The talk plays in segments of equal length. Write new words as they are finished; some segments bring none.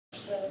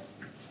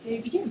day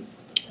begin?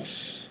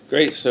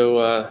 Great.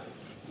 So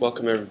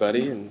welcome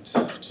everybody, and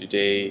to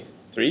day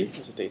 3.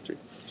 Is it day 3?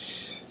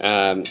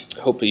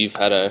 Hopefully you've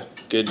had a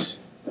good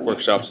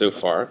workshop so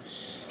far.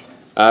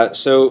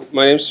 So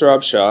my name is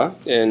Sohrab Shah,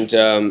 and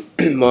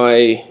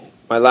my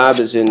lab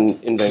is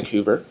in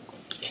Vancouver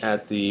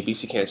at the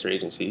BC Cancer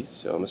Agency.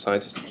 So I'm a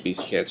scientist at the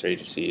BC Cancer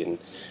Agency and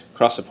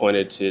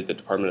cross-appointed to the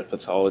Department of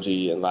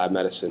Pathology and Lab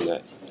Medicine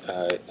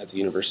at the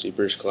University of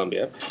British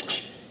Columbia.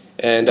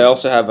 And I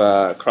also have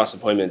a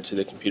cross-appointment to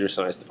the Computer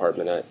Science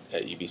Department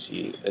at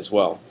UBC as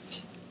well.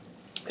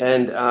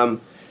 And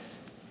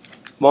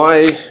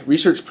my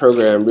research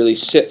program really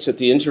sits at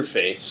the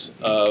interface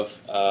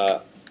of,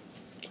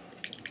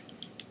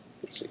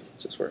 let's see,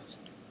 does this work?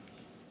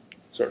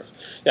 Sort of.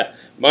 Yeah,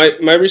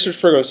 my research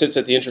program sits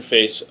at the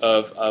interface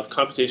of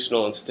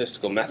computational and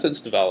statistical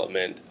methods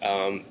development,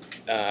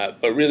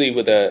 but really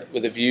with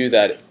a view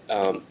that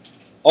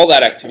all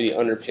that activity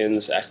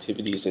underpins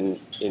activities in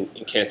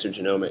cancer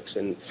genomics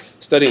and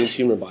studying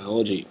tumor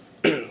biology.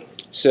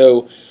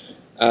 So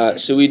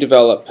we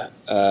develop,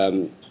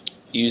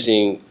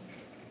 using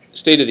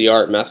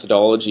state-of-the-art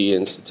methodology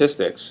and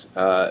statistics,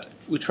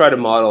 we try to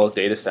model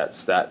data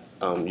sets that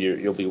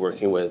you'll be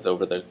working with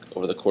over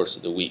the course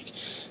of the week.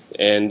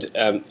 And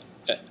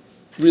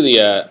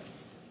really,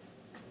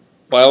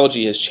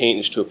 biology has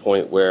changed to a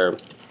point where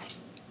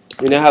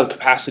we now have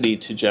capacity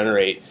to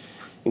generate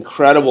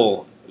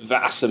incredible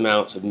vast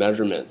amounts of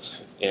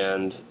measurements,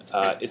 and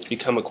it's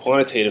become a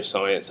quantitative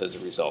science as a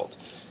result.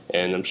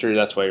 And I'm sure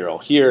that's why you're all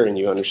here and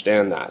you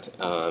understand that.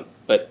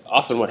 But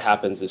often what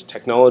happens is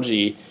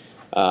technology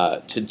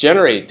to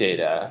generate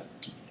data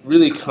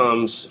really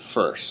comes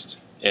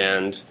first,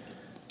 and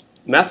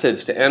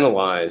methods to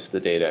analyze the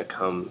data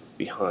come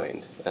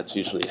behind. That's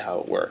usually how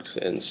it works.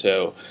 And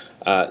so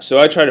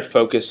I try to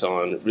focus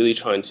on really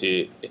trying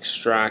to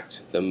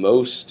extract the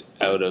most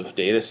out of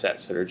data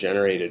sets that are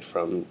generated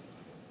from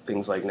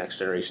things like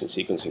next-generation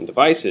sequencing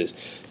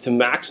devices to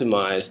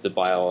maximize the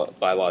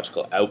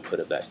biological output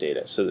of that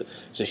data. So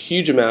there's a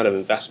huge amount of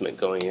investment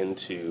going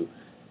into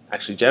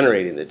actually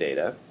generating the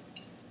data.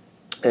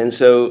 And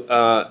so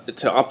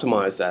to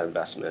optimize that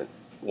investment,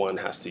 one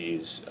has to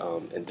use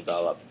and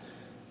develop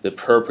the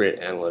appropriate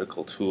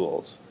analytical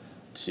tools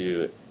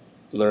to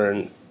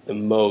learn the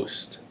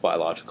most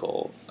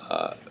biological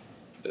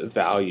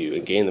value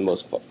and gain the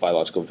most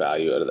biological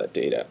value out of that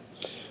data.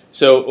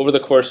 So over the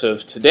course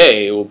of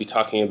today, we'll be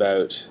talking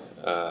about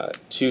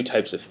 2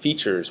 types of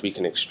features we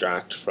can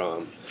extract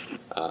from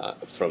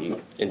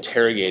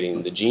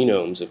interrogating the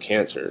genomes of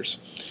cancers,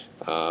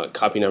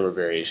 copy number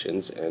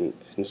variations and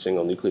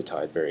single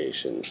nucleotide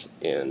variations.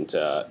 And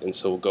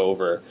so we'll go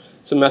over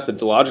some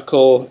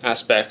methodological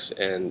aspects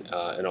and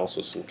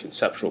also some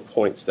conceptual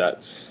points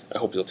that I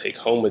hope you'll take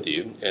home with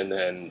you. And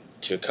then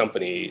to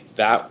accompany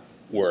that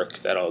work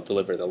that I'll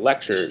deliver the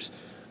lectures,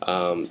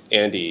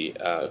 Andy,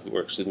 who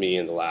works with me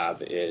in the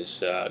lab, is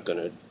going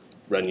to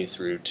run you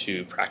through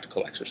 2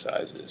 practical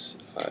exercises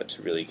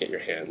to really get your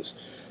hands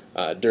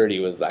dirty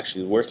with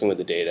actually working with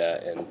the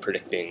data and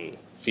predicting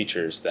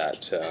features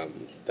that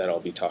I'll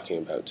be talking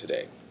about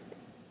today.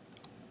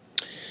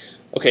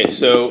 Okay,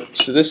 so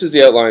this is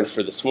the outline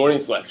for this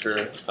morning's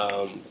lecture,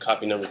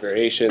 copy number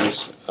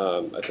variations.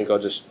 I think I'll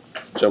just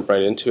jump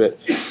right into it.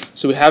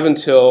 So we have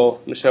until,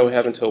 Michelle, we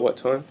have until what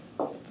time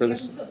for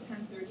this? Until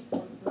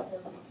 10:30.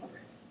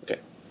 Okay,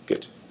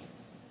 good.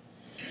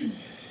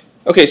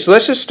 Okay, so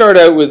let's just start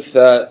out with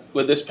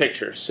this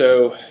picture.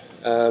 So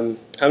how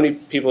many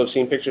people have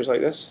seen pictures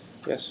like this?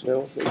 Yes,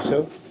 no, maybe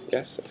so?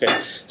 Yes,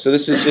 okay. So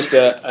this is just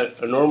a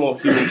normal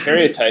human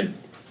karyotype.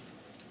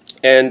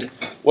 And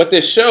what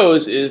this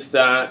shows is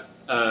that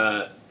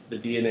the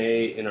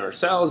DNA in our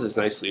cells is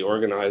nicely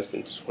organized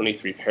into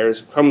 23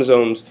 pairs of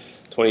chromosomes,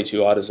 22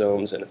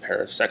 autosomes, and a pair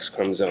of sex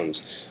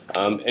chromosomes.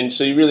 And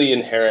so you really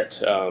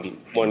inherit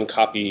 1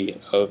 copy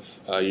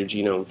of your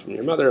genome from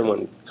your mother and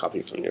 1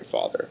 copy from your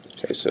father.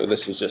 Okay, so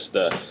this is just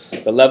the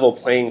level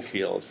playing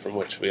field from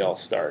which we all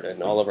start.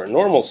 And all of our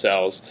normal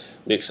cells,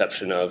 with the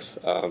exception of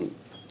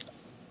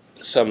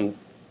some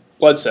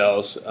blood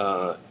cells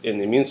in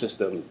the immune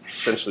system,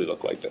 essentially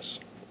look like this.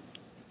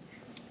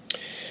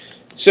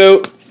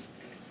 So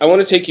I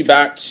want to take you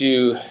back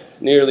to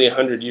nearly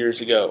 100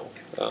 years ago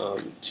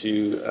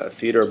to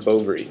Theodore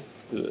Boveri,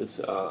 who was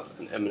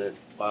an eminent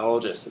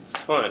biologist at the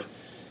time.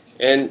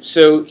 And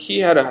so he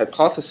had a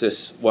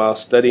hypothesis while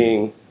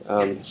studying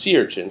sea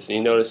urchins, and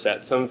he noticed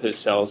that some of his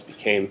cells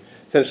became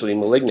essentially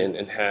malignant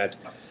and had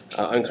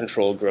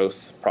uncontrolled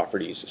growth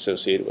properties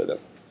associated with them.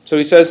 So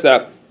he says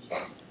that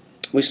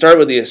we start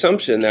with the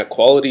assumption that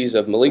qualities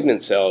of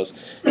malignant cells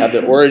have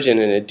their origin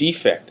in a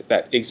defect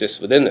that exists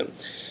within them.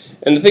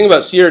 And the thing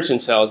about sea urchin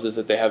cells is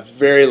that they have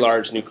very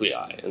large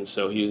nuclei, and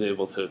so he was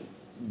able to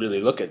really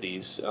look at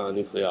these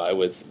nuclei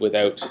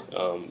without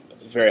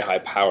very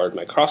high-powered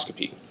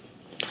microscopy.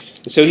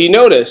 And so he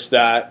noticed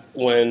that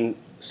when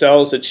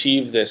cells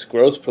achieve this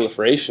growth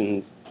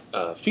proliferation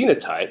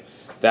phenotype,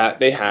 that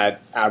they had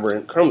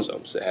aberrant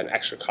chromosomes. They had an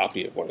extra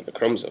copy of one of the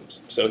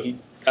chromosomes. So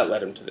that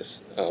led him to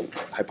this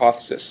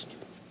hypothesis.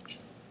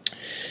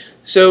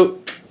 So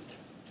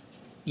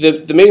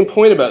the main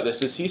point about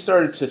this is he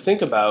started to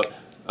think about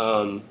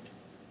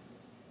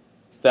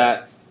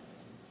that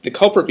the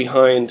culprit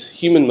behind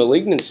human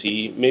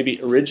malignancy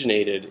maybe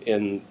originated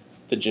in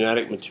the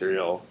genetic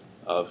material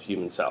of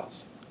human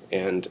cells.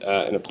 And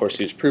of course,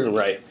 he was proven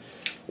right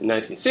in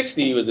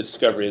 1960 with the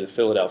discovery of the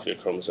Philadelphia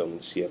chromosome in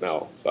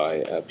CML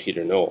by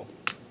Peter Noel.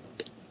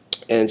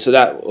 And so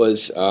that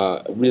was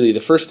really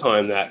the first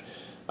time that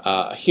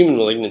human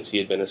malignancy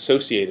had been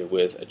associated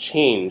with a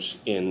change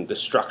in the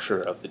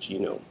structure of the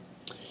genome.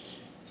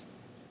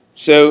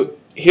 So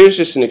here's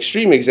just an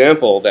extreme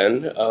example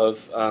then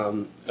of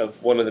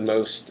one of the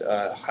most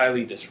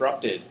highly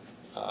disrupted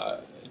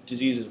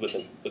diseases with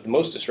the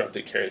most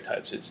disrupted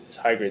karyotypes is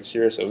high-grade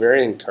serous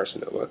ovarian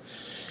carcinoma.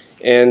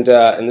 And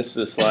this is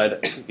a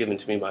slide given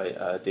to me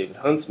by David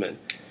Huntsman.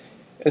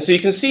 And so you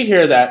can see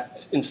here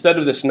that instead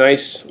of this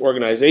nice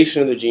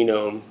organization of the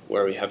genome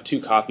where we have two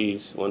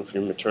copies, one for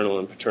your maternal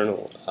and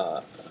paternal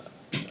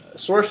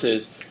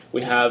sources,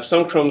 we have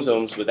some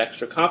chromosomes with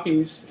extra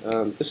copies.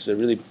 This is a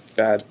really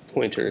bad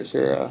pointer. Is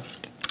there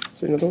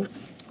another one?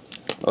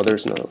 Oh,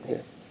 there's another one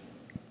here.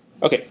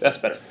 Okay, that's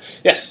better.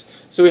 Yes,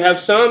 so we have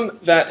some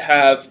that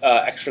have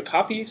extra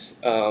copies.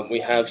 We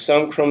have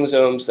some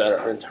chromosomes that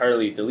are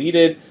entirely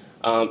deleted.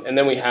 And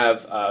then we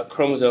have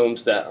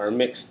chromosomes that are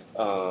mixed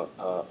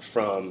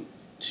from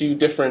two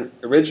different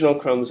original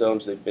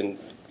chromosomes.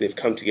 They've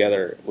come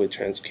together with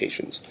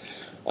translocations.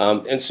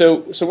 And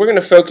so we're going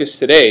to focus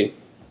today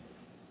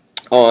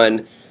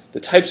on the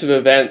types of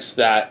events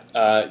that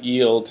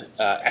yield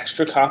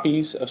extra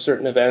copies of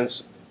certain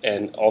events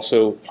and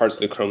also parts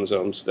of the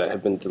chromosomes that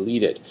have been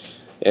deleted.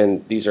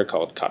 And these are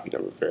called copy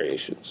number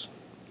variations.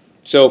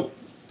 So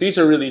these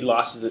are really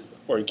losses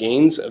or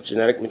gains of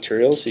genetic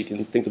material. So you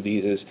can think of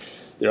these as,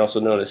 they're also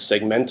known as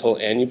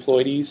segmental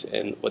aneuploidies.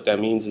 And what that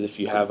means is if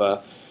you have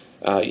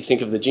you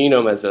think of the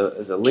genome as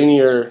a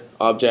linear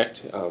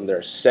object, there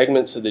are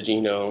segments of the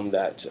genome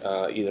that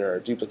either are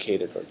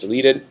duplicated or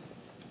deleted.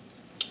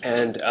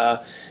 And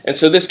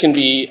so this can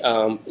be,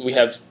 we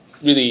have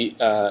really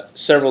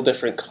several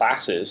different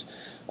classes.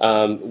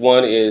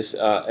 One is,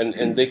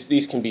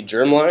 these can be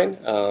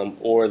germline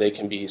or they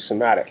can be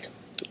somatic.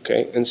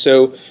 Okay, and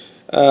so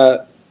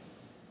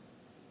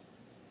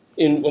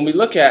when we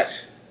look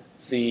at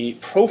the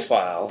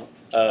profile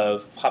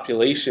of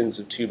populations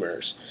of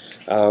tumors,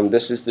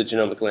 this is the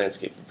genomic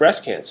landscape of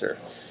breast cancer,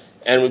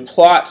 and we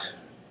plot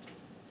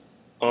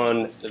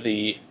on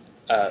the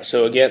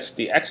so against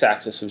the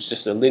x-axis is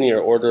just a linear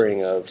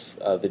ordering of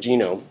the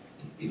genome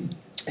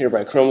here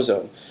by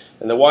chromosome,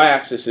 and the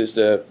y-axis is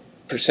the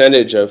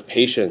percentage of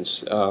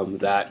patients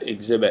that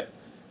exhibit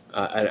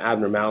an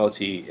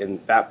abnormality in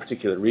that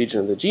particular region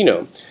of the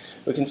genome.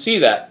 We can see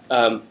that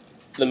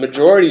the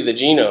majority of the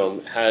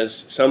genome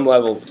has some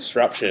level of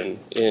disruption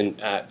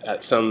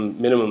at some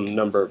minimum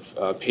number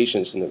of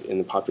patients in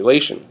the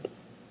population,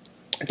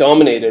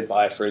 dominated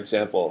by, for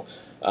example,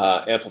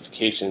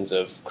 amplifications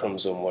of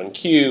chromosome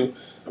 1q,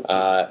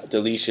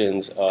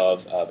 deletions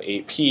of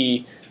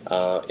AP,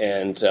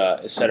 and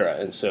etc.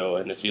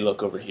 And if you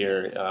look over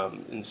here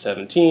in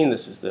 17,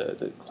 this is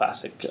the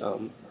classic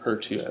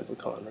HER2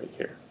 amplicon right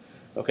here.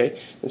 Okay,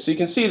 and so you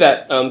can see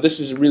that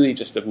this is really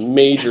just a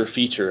major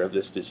feature of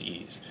this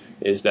disease,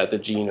 is that the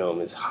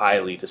genome is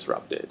highly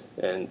disrupted.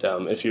 And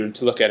if you were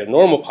to look at a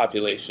normal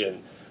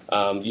population,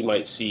 you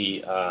might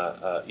see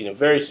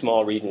very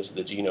small regions of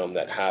the genome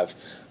that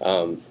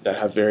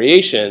have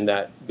variation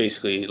that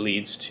basically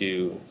leads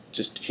to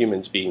just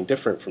humans being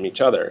different from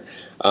each other.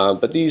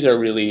 But these are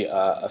really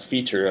a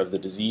feature of the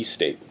disease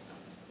state.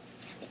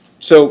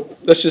 So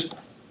let's just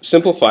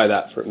simplify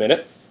that for a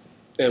minute,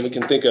 and we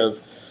can think of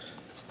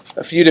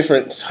a few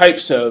different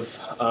types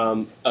of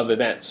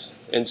events.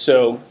 And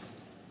so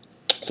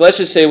let's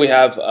just say we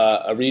have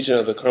a region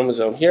of the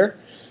chromosome here,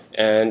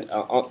 and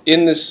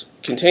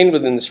contained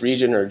within this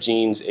region are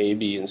genes A,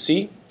 B, and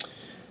C.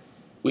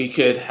 We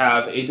could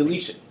have a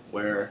deletion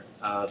where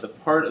the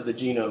part of the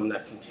genome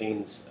that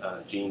contains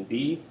gene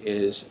B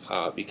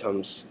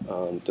becomes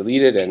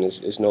deleted and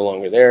is no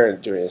longer there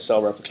during a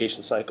cell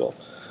replication cycle.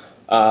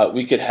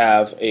 We could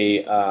have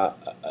a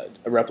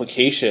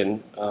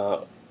replication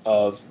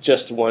of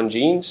just one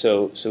gene,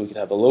 so we could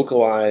have a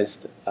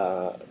localized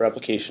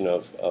replication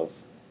of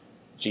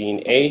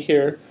gene A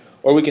here,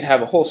 or we could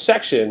have a whole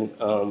section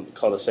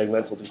called a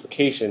segmental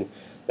duplication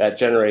that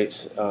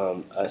generates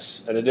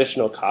an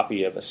additional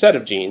copy of a set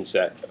of genes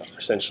that are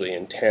essentially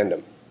in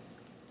tandem.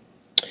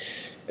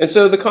 And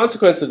so the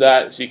consequence of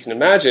that, as you can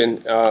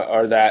imagine,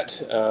 are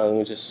that, let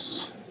me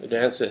just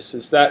advance this,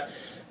 is that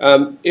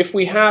if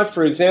we have,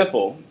 for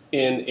example,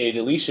 in a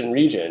deletion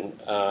region,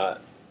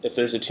 if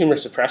there's a tumor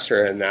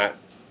suppressor in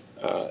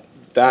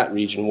that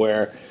region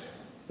where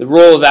the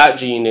role of that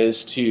gene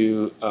is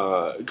to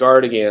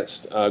guard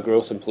against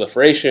growth and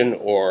proliferation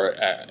or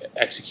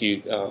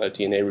execute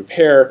DNA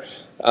repair,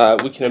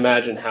 we can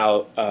imagine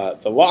how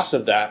the loss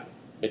of that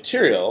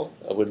material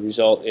would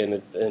result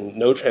in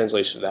no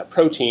translation of that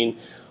protein,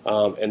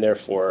 and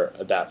therefore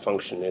that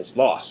function is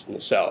lost in the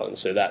cell, and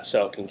so that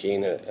cell can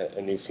gain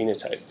a new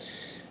phenotype.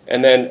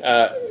 And then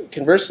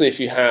conversely, if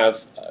you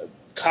have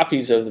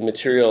copies of the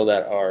material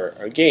that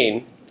are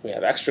gained, we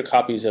have extra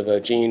copies of a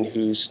gene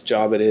whose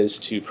job it is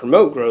to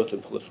promote growth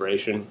and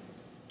proliferation,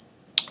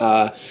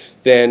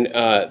 then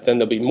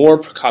there'll be more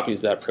copies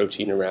of that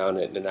protein around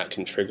it, and that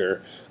can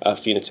trigger a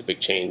phenotypic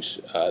change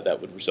that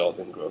would result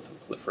in growth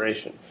and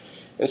proliferation.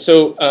 And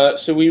so,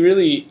 so we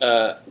really,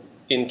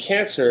 in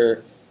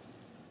cancer,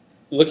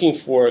 looking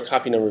for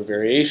copy number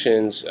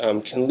variations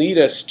can lead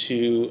us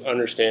to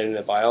understanding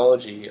the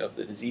biology of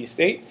the disease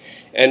state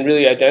and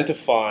really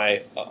identify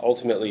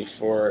ultimately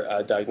for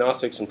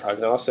diagnostics and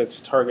prognostics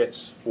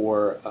targets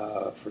for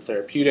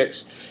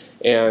therapeutics,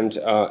 and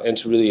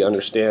to really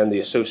understand the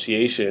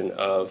association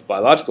of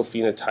biological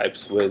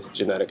phenotypes with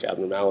genetic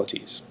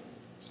abnormalities.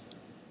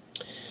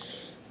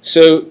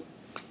 So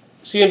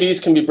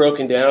CNVs can be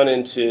broken down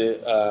into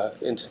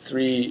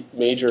three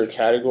major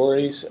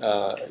categories.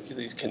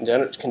 These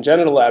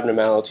congenital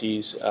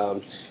abnormalities,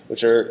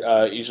 which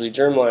are usually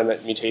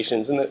germline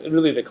mutations, and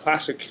really the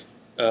classic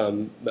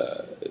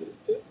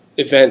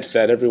event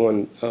that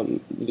everyone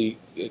really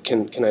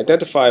can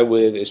identify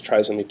with is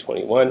trisomy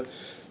 21.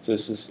 So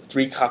this is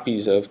 3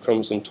 copies of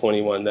chromosome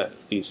 21 that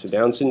leads to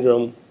Down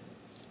syndrome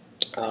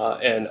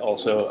and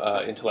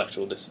also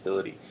intellectual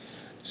disability.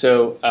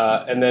 So,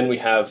 and then we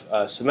have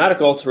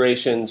somatic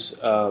alterations,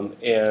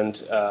 and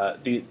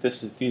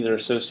these are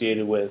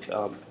associated with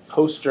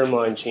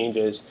post-germline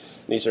changes.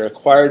 These are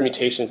acquired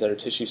mutations that are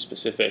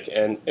tissue-specific,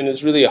 and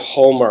is really a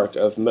hallmark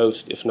of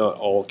most, if not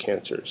all,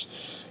 cancers.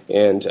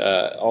 And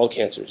all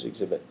cancers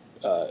exhibit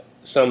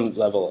some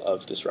level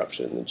of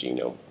disruption in the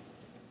genome.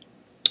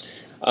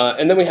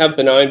 And then we have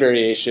benign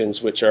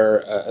variations, which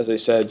are, as I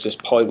said,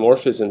 just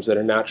polymorphisms that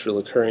are naturally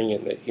occurring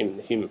in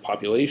the human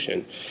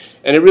population.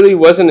 And it really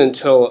wasn't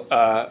until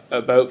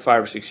about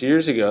 5 or 6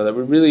 years ago that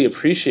we really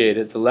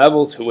appreciated the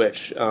level to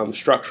which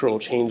structural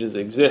changes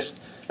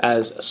exist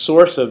as a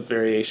source of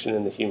variation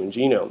in the human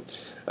genome.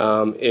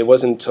 It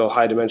wasn't until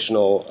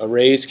high-dimensional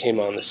arrays came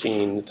on the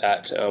scene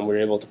that we were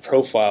able to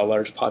profile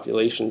large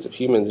populations of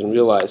humans and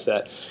realize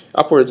that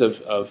upwards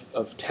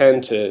of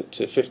 10 to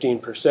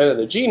 15% of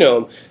the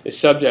genome is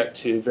subject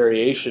to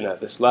variation at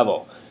this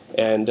level.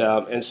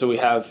 And so we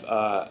have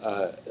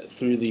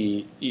through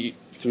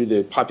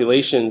the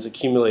populations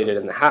accumulated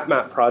in the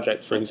HapMap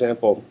project, for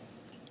example,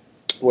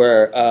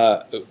 where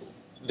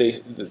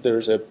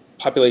there's a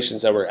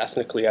populations that were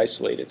ethnically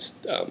isolated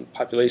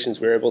populations,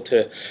 we were able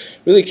to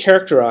really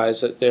characterize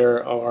that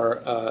there are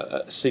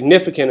a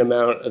significant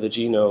amount of the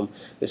genome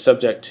is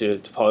subject to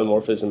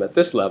polymorphism at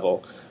this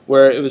level,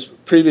 where it was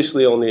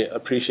previously only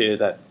appreciated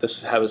that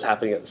this was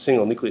happening at the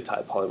single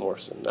nucleotide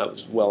polymorphism. That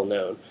was well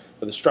known,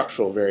 but the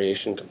structural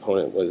variation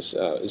component was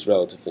is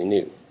relatively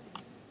new.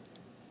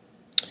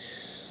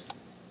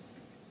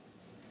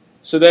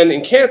 So then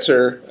in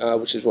cancer,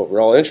 which is what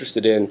we're all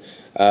interested in,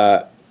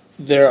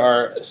 there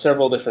are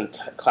several different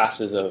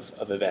classes of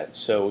events.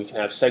 So we can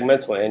have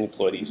segmental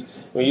aneuploidies.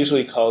 We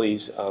usually call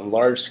these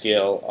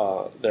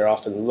large-scale. They're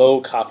often low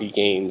copy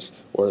gains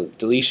or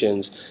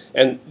deletions,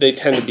 and they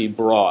tend to be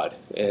broad.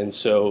 And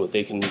so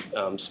they can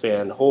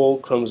span whole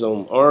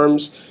chromosome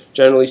arms,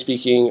 generally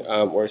speaking,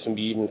 or it can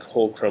be even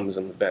whole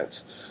chromosome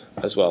events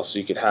as well. So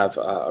you could have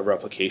a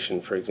replication,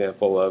 for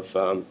example, of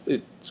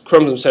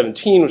chromosome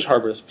 17, which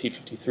harbors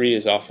P53,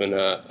 is often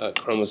a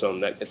chromosome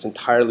that gets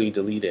entirely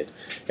deleted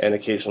and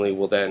occasionally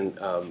will then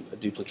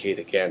duplicate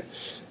again.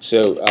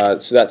 So,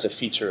 so that's a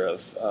feature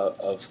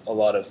of a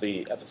lot of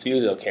the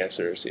epithelial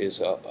cancers,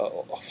 is a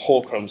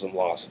whole chromosome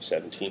loss of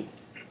 17.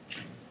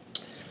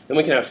 Then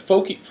we can have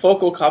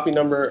focal copy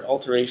number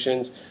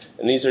alterations,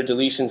 and these are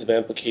deletions of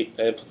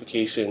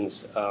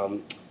amplifications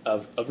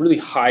of really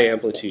high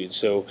amplitude.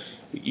 So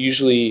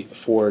usually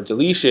for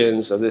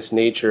deletions of this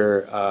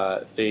nature,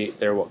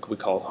 they're what we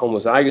call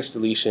homozygous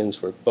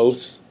deletions, where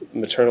both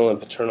maternal and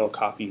paternal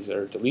copies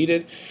are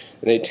deleted,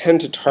 and they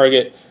tend to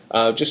target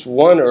just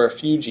one or a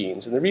few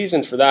genes. And the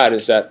reason for that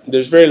is that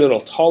there's very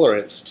little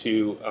tolerance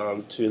to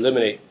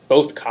eliminate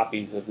both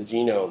copies of the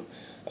genome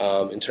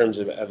in terms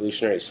of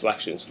evolutionary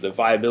selection. So the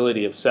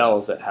viability of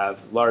cells that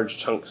have large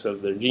chunks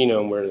of their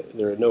genome where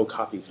there are no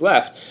copies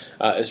left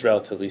is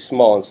relatively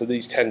small, and so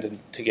these tend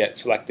to get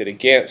selected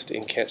against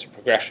in cancer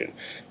progression.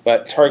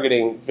 But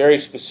targeting very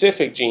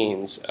specific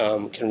genes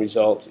can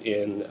result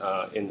in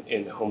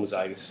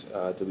homozygous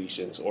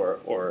deletions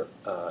or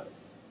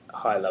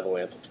high-level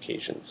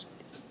amplifications.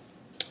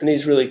 And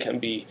these really can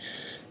be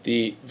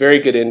the very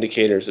good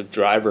indicators of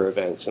driver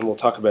events, and we'll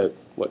talk about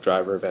what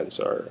driver events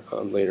are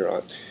later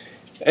on.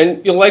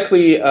 And you'll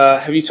likely,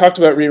 have you talked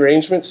about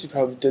rearrangements? You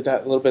probably did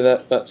that a little bit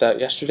about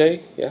that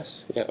yesterday.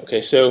 Yes? Yeah, okay.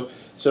 So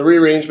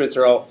rearrangements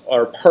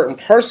are part and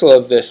parcel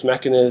of this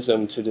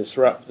mechanism to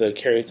disrupt the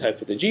karyotype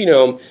of the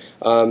genome.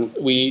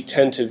 We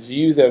tend to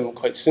view them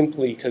quite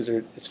simply because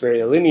it's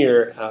very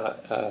linear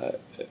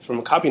from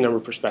a copy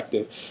number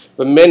perspective,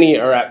 but many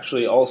are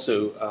actually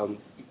also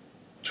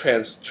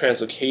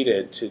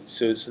translocated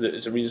so that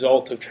as a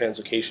result of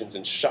translocations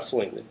and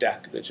shuffling the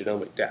deck, the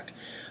genomic deck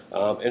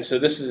And so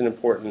this is an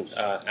important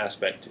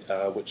aspect,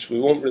 which we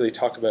won't really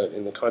talk about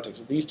in the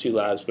context of these two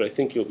labs, but I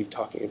think you'll be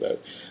talking about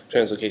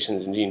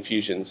translocations and gene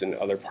fusions in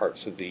other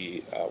parts of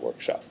the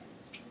workshop.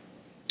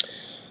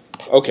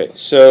 Okay,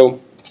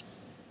 so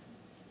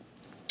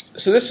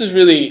this is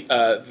really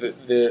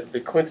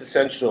the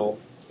quintessential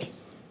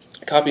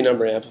copy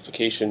number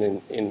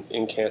amplification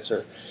in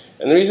cancer.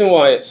 And the reason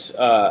why it's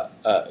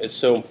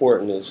so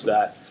important is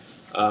that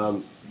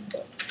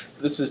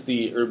this is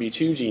the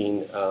ERB2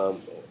 gene,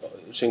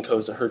 which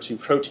encodes the HER2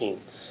 protein.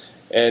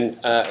 And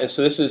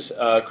so this is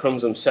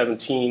chromosome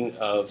 17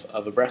 of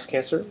a breast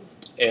cancer.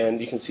 And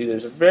you can see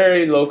there's a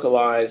very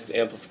localized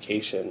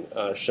amplification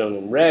shown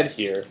in red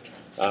here,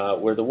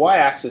 where the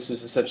y-axis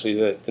is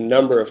essentially the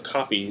number of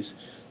copies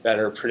that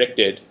are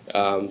predicted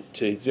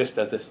to exist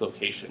at this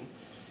location.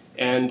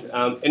 And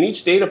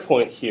each data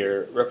point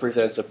here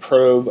represents a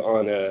probe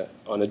on a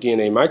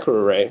DNA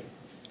microarray.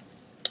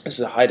 This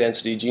is a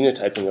high-density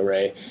genotyping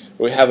array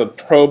where we have a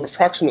probe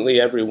approximately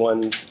every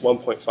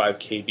 1.5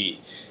 kb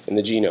in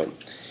the genome.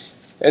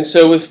 And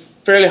so with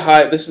fairly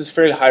high, this is a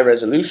fairly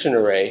high-resolution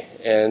array,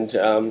 and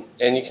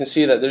you can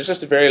see that there's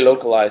just a very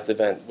localized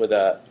event with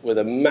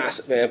a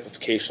massive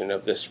amplification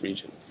of this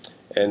region.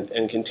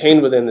 And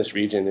contained within this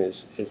region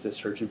is this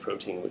HER2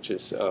 protein, which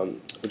is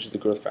the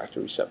growth factor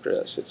receptor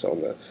that sits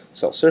on the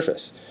cell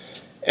surface.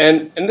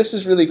 And this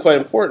is really quite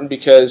important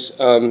because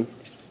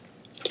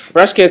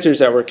breast cancers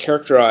that were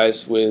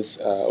characterized with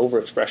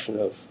overexpression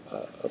of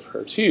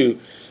HER2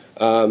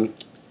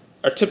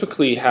 are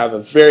typically have a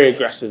very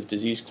aggressive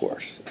disease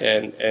course,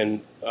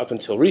 and up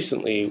until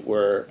recently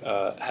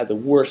had the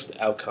worst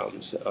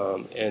outcomes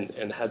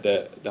and had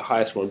the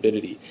highest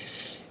morbidity.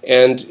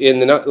 And in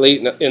the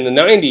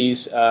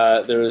 90s,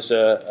 there was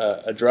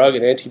a drug,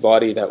 an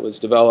antibody that was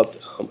developed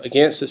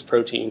against this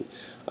protein,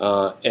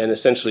 and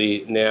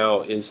essentially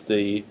now is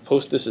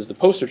this is the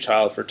poster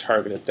child for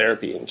targeted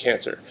therapy in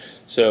cancer.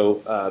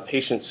 So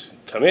patients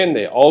come in,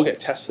 they all get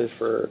tested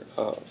for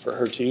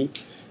HER2,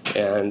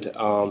 and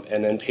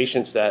then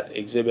patients that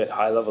exhibit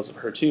high levels of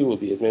HER2 will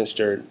be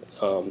administered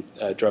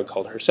a drug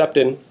called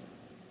Herceptin,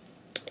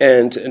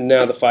 and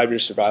now the 5-year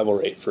survival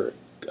rate for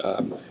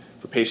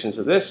patients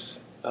of this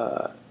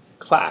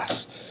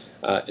class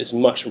is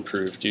much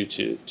improved due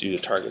to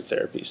targeted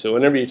therapy. So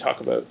whenever you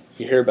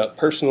hear about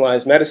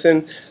personalized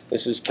medicine,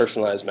 this is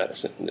personalized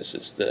medicine. This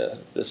is the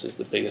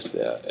biggest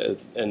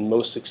and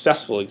most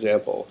successful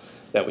example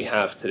that we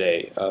have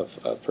today of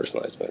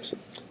personalized medicine.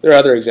 There are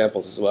other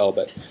examples as well,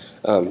 but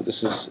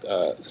this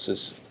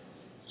is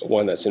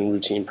one that's in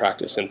routine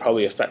practice and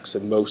probably affects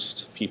the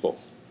most people.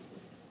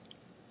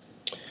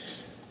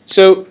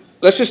 So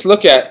let's just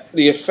look at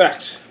the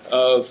effect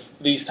of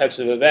these types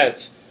of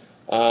events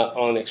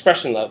on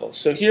expression levels.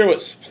 So here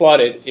what's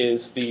plotted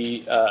is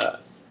the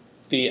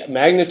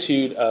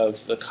magnitude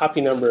of the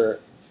copy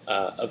number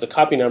of a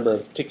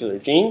particular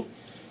gene,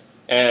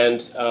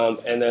 and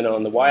then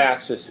on the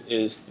y-axis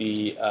is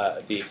the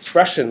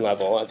expression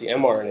level at the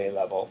mRNA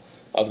level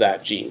of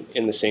that gene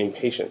in the same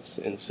patients.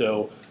 And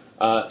so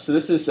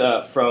this is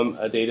from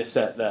a data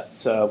set that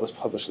was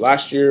published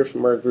last year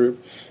from our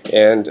group,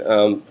 and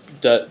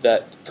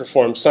that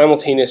performed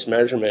simultaneous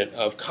measurement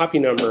of copy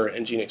number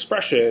and gene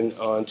expression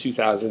on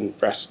 2,000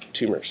 breast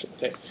tumors.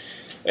 Okay,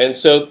 and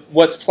so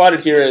what's plotted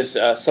here is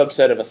a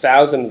subset of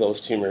 1,000 of those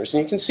tumors,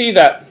 and you can see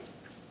that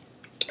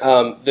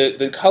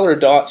the colored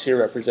dots here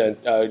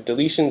represent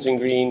deletions in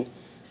green,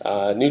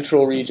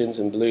 neutral regions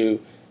in blue,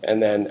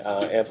 and then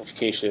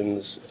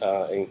amplifications,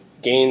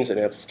 gains and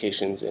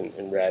amplifications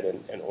in red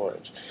and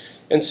orange.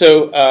 And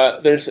so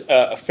there's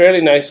a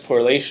fairly nice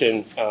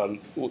correlation.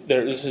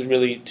 This is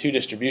really two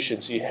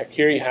distributions. So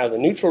here you have the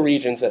neutral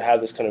regions that have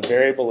this kind of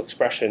variable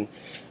expression,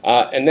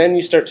 and then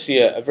you start to see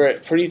a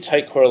pretty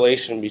tight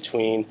correlation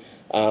between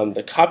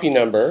the copy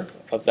number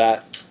of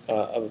that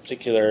of a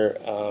particular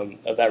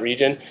of that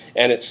region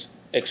and its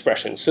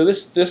expression. So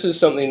this is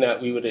something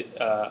that we would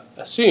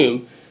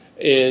assume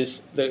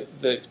is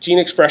the gene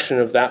expression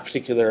of that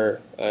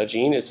particular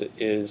gene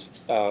is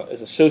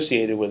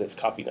associated with its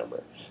copy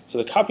number. So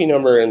the copy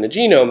number in the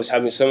genome is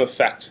having some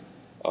effect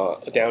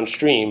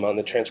downstream on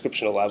the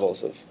transcriptional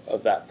levels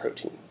of that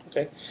protein.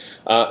 Okay,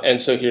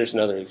 and so here's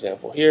another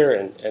example here,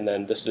 and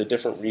then this is a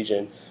different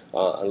region,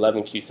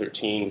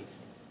 11q13.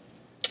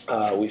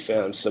 We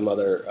found some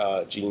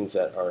other genes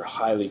that are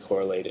highly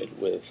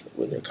correlated with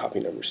their copy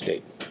number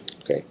state.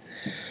 Okay,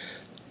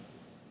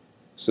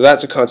 so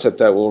that's a concept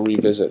that we'll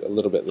revisit a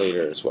little bit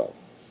later as well.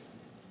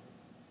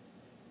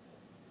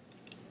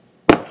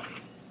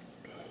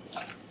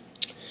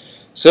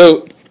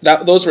 So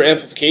those were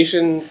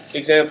amplification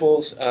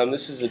examples.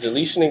 This is a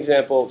deletion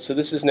example. So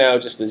this is now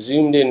just a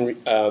zoomed-in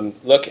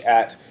look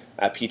at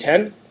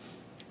P10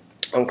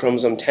 on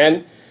chromosome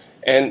 10.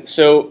 And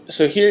so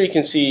here you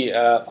can see,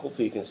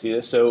 hopefully you can see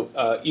this. So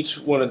each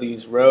one of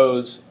these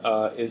rows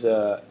is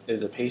a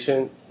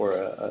patient or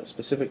a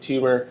specific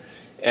tumor,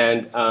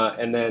 and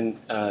then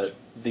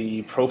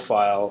the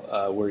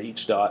profile where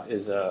each dot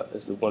is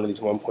one of these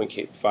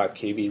 1.5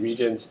 kb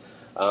regions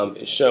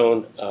is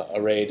shown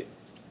arrayed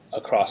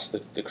across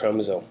the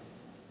chromosome.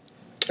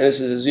 And this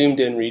is a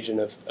zoomed-in region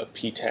of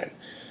P10.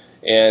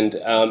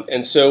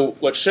 And so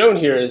what's shown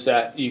here is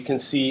that you can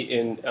see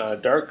in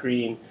dark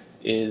green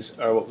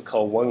are what we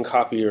call one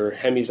copy or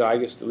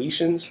hemizygous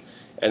deletions,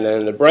 and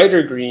then the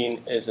brighter green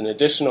is an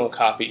additional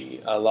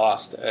copy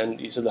lost, and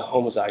these are the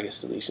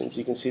homozygous deletions.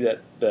 You can see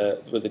that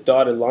with the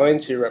dotted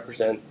lines here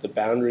represent the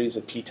boundaries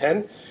of P10,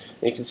 and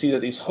you can see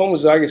that these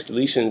homozygous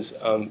deletions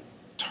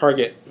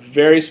target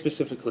very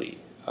specifically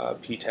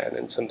P10,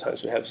 and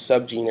sometimes we have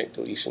subgenic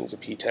deletions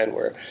of P10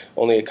 where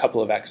only a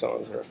couple of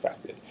exons are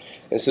affected.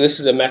 And so this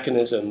is a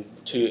mechanism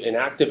to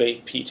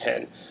inactivate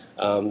P10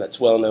 that's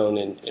well known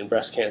in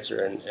breast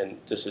cancer, and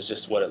this is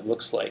just what it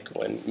looks like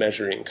when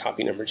measuring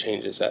copy number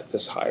changes at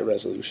this high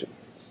resolution.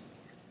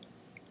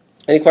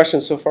 Any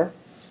questions so far?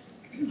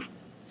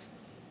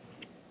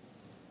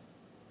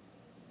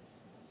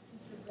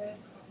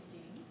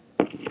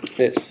 It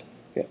is,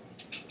 yeah.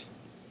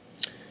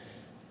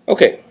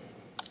 Okay,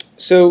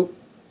 so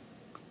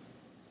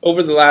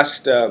over the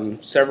last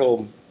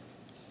several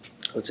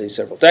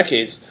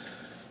decades,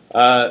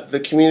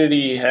 the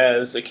community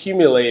has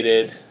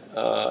accumulated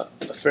a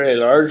fairly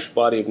large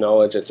body of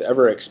knowledge that's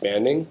ever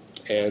expanding,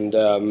 and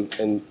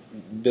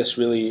this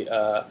really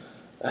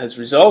has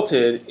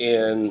resulted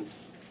in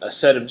a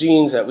set of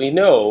genes that we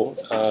know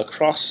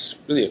across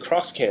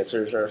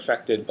cancers are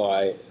affected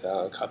by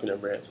copy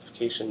number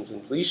amplifications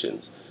and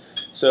deletions.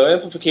 So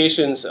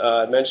amplifications,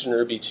 I mentioned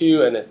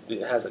ERB2, and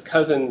it has a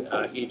cousin,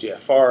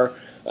 EGFR.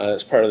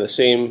 It's part of the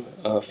same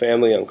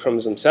family on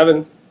chromosome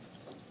 7.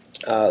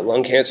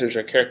 Lung cancers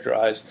are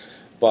characterized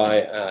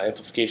by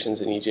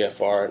amplifications in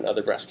EGFR and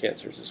other breast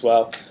cancers as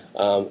well.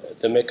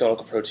 The MYC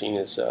oncoprotein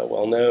is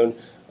well known,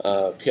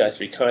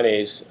 PI3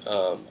 kinase,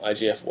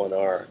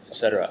 IGF-1R,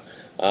 etc.,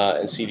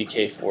 and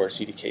CDK4,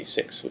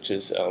 CDK6, which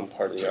is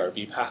part of the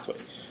RB pathway.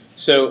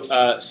 So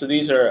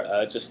these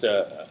are just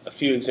a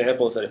few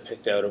examples that I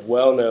picked out of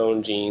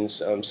well-known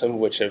genes, some of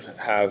which are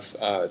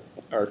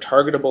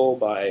targetable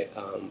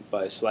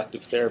by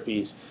selective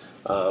therapies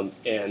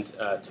and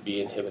to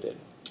be inhibited.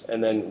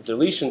 And then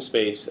deletion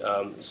space,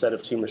 a set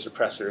of tumor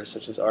suppressors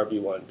such as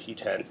RB1,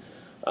 P10,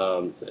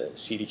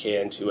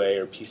 CDKN2A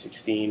or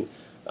P16,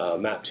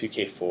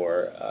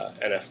 MAP2K4,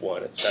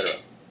 NF1, etc.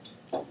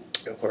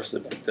 And of course, the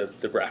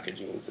BRCA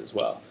genes as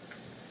well.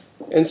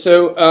 And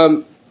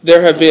so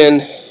there have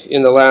been,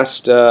 in the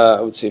last,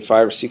 I would say,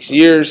 5 or 6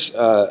 years,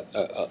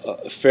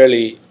 a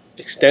fairly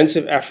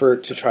extensive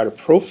effort to try to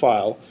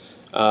profile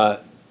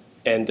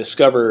and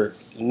discover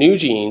new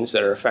genes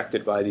that are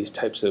affected by these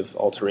types of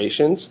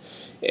alterations,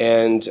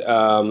 and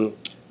so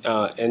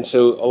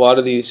a lot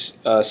of these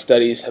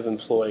studies have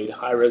employed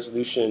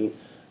high-resolution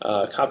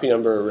copy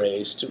number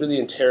arrays to really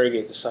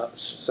interrogate the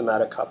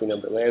somatic copy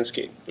number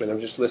landscape. And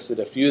I've just listed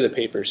a few of the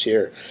papers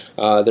here.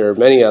 There are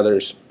many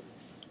others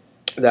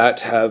that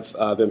have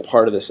been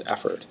part of this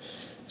effort.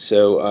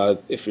 So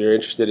if you're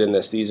interested in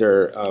this, these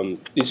are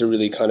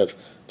really kind of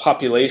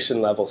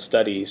population-level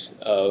studies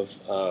of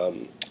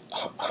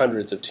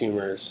hundreds of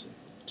tumors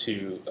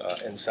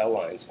and cell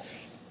lines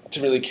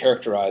to really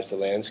characterize the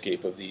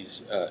landscape of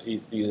these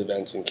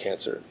events in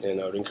cancer, and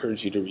I would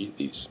encourage you to read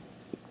these.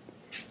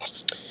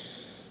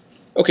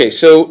 Okay,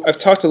 so I've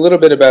talked a little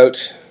bit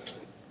about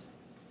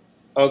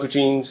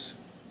oncogenes,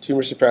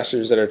 tumor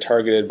suppressors that are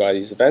targeted by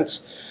these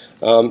events,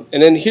 and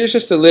then here's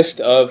just a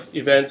list of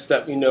events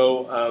that we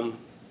know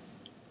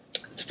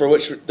for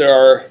which there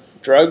are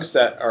drugs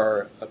that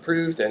are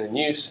approved and in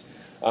use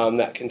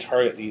that can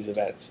target these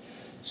events.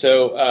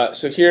 So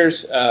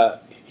here's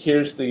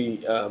the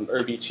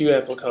ERB2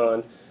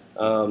 amplicon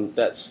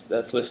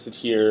that's listed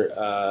here,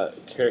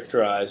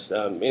 characterized,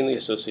 mainly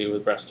associated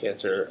with breast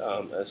cancer,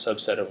 a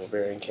subset of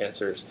ovarian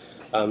cancers.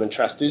 And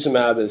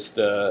trastuzumab is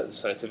the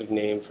scientific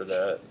name for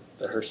the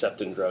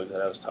Herceptin drug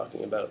that I was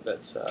talking about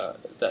that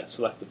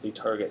selectively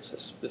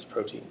targets this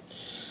protein.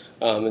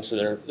 And so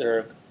there are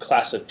a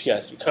class of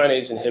PI3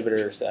 kinase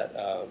inhibitors that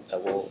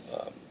will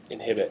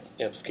inhibit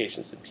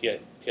amplifications in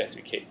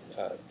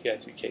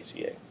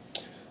PI3KCA.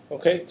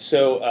 Okay,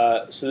 so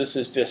this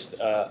is just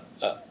to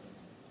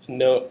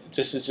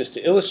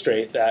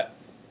illustrate that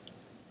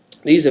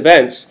these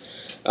events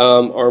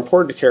are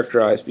important to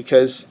characterize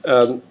because,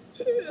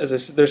 as I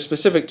said, they're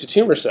specific to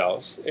tumor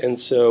cells, and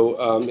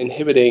so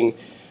inhibiting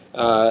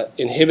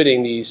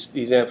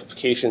these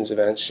amplifications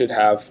events should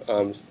have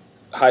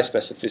high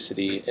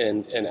specificity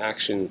and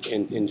action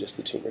in just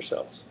the tumor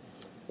cells.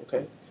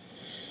 Okay,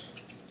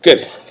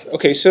 good.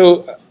 Okay,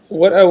 so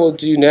what I will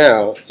do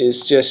now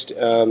is just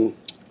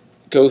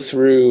go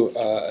through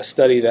a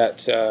study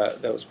that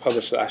was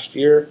published last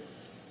year,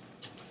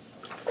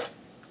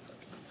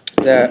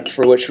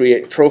 for which we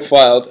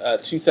profiled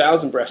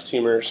 2,000 breast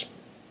tumors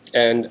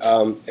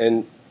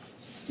and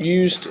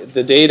used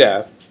the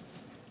data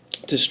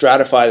to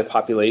stratify the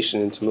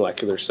population into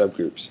molecular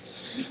subgroups.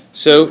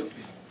 So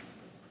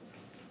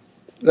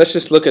let's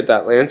just look at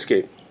that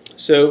landscape.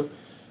 So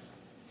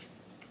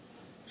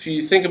if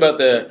you think about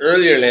the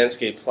earlier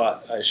landscape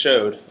plot I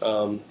showed,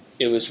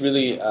 it was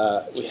really,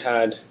 we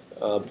had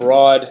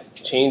broad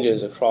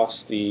changes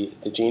across the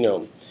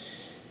genome.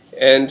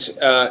 And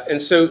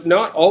so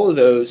not all of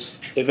those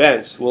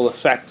events will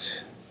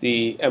affect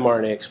the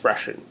mRNA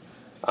expression.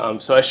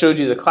 So I showed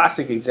you the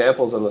classic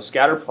examples on the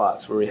scatter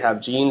plots where we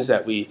have genes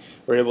that we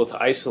were able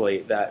to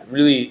isolate that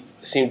really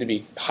seem to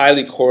be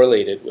highly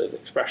correlated with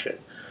expression.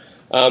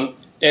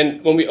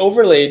 And when we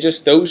overlay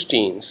just those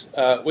genes,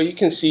 what you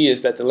can see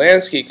is that the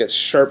landscape gets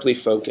sharply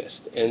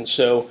focused. And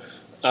so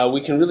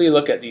we can really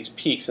look at these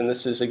peaks. And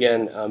this is,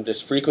 again,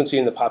 just frequency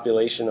in the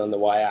population on the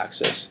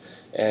y-axis.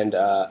 And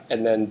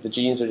then the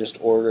genes are just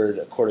ordered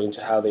according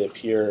to how they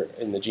appear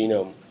in the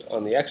genome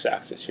on the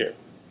x-axis here.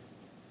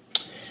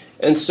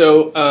 And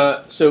so,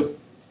 so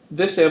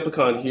this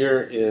amplicon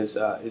here is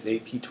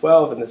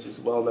AP12, and this is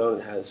well known.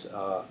 It has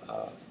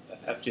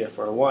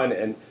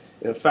FGFR1, and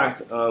in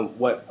fact,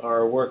 what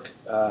our work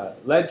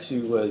led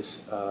to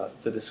was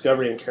the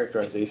discovery and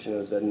characterization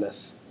of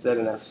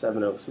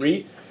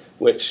ZNF703,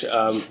 which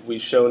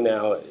we've shown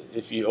now,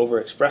 if you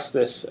overexpress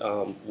this,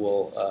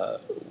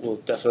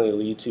 will definitely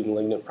lead to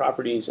malignant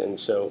properties. And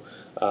so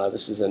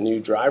this is a new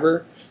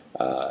driver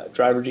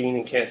gene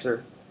in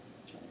cancer.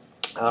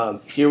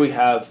 Here we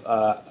have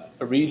a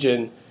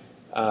region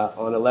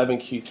on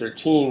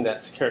 11q13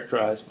 that's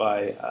characterized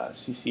by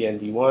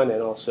CCND1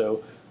 and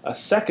also a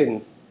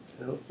second, I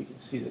don't know if you can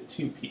see the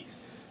two peaks.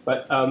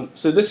 But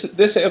so this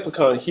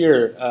amplicon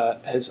here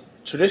had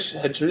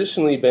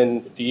traditionally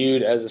been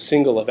viewed as a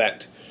single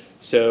event.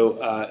 So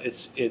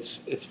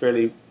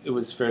it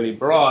was fairly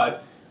broad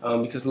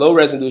because low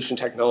resolution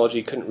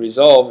technology couldn't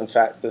resolve, in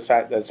fact, the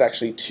fact that it's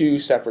actually two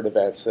separate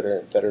events that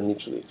are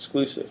mutually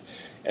exclusive,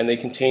 and they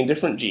contain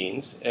different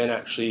genes and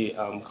actually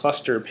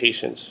cluster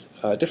patients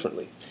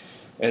differently.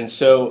 And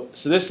so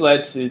this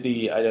led to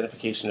the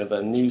identification of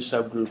a new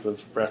subgroup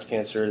of breast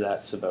cancer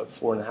that's about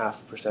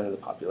 4.5% of the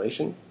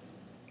population.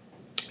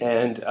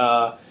 And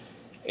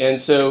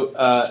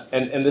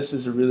this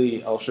is a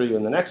really, I'll show you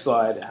in the next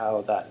slide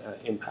how that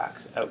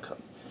impacts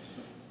outcome.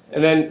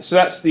 And then, so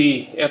that's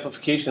the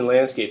amplification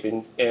landscape.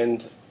 And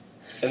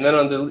then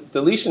on the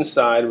deletion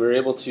side, we're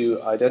able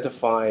to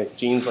identify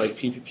genes like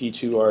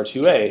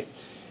PPP2R2A.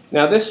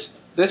 Now this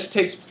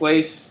takes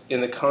place in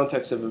the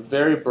context of a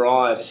very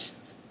broad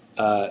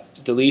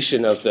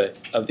deletion of the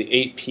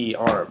 8p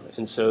arm.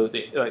 And so,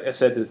 like I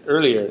said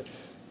earlier,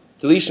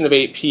 deletion of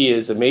 8p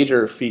is a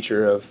major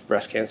feature of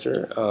breast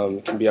cancer.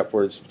 It can be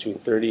upwards between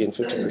 30 and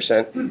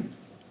 50%.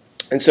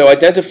 And so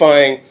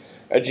identifying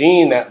a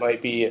gene that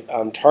might be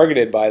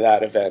targeted by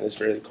that event is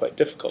really quite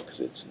difficult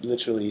because it's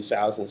literally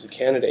thousands of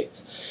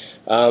candidates.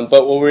 But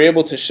what we're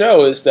able to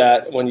show is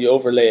that when you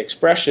overlay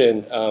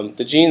expression,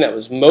 the gene that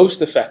was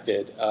most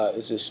affected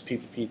is this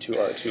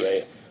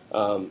PPP2R2A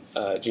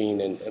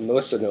gene, and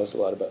Melissa knows a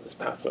lot about this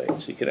pathway,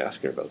 so you can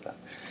ask her about that.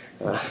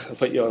 I'll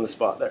put you on the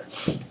spot there.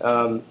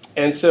 And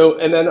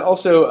then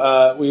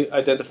also we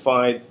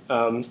identified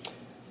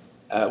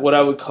what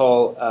I would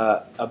call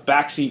a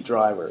backseat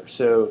driver.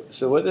 So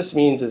what this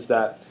means is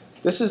that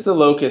this is the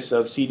locus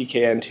of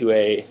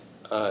CDKN2A,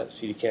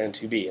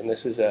 CDKN2B, and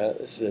this is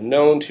a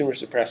known tumor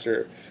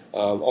suppressor,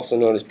 also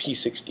known as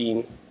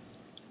P16.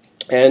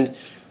 And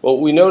what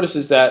we notice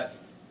is that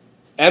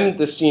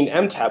this gene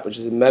MTAP, which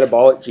is a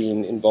metabolic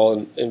gene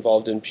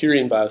involved in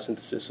purine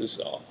biosynthesis, is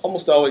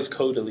almost always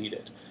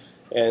co-deleted.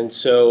 And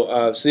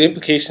so, so the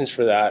implications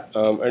for that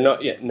are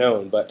not yet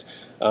known, but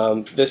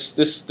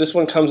this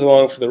one comes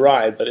along for the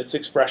ride. But its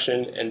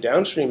expression and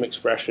downstream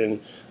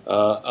expression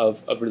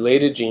of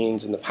related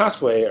genes in the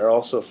pathway are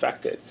also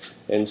affected.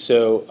 And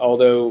so,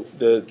 although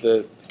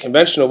the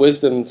conventional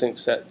wisdom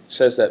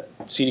says that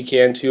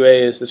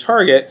CDKN2A is the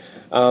target,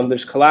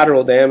 there's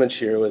collateral damage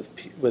here with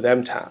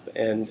MTAP,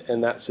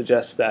 and that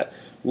suggests that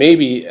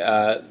maybe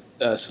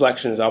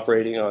selection is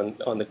operating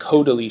on the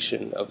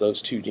co-deletion of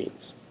those two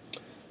genes.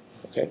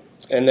 Okay,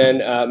 and then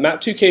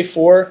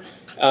MAP2K4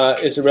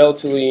 is a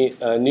relatively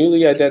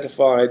newly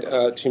identified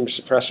tumor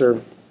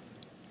suppressor.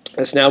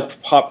 It's now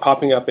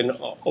popping up in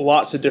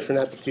lots of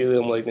different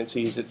epithelial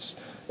malignancies.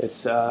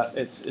 It's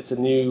a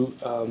new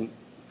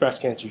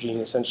breast cancer gene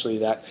essentially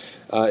that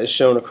is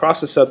shown across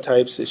the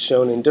subtypes. It's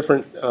shown in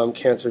different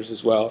cancers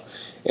as well,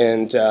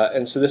 and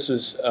so this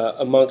was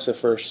amongst the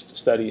first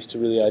studies to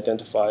really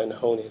identify and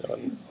hone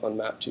in on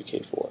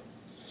MAP2K4.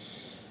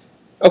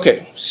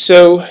 Okay,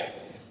 so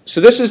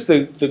this is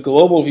the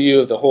global view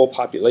of the whole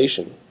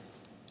population.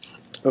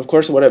 Of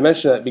course, what I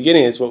mentioned at the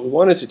beginning is what we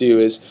wanted to do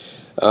is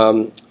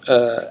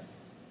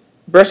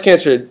breast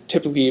cancer had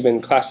typically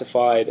been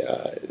classified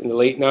in the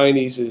late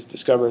 90s. It was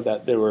discovered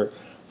that there were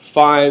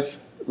 5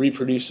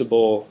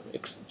 reproducible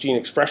gene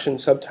expression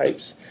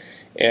subtypes,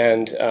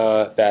 and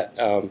that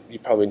you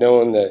probably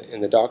know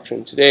in the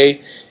doctrine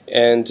today.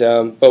 And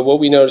but what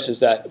we notice is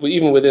that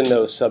even within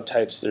those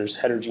subtypes, there's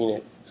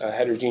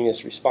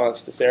heterogeneous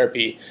response to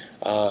therapy,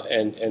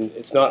 and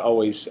it's not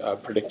always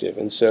predictive.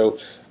 And so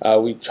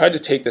we tried to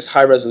take this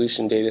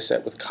high-resolution data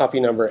set with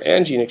copy number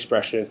and gene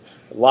expression,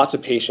 lots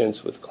of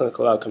patients with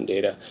clinical outcome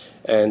data,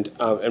 and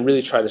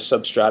really try to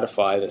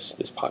substratify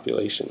this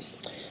population.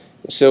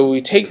 So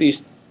we take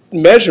these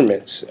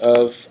measurements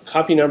of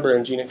copy number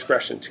and gene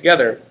expression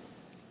together.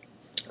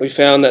 We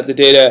found that the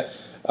data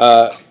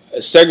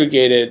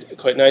segregated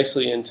quite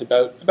nicely into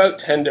about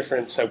 10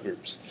 different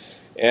subgroups,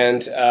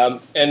 and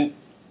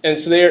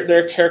so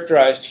they're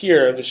characterized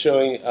here. I'm just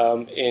showing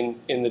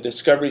in the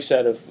discovery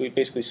set of, we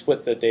basically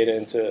split the data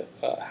into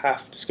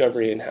half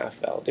discovery and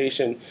half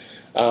validation,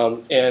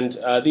 and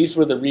these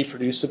were the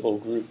reproducible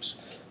groups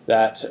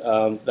that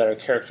are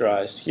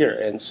characterized here.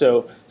 And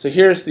so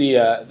here's the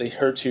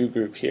HER2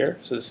 group here.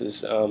 So this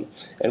is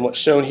and what's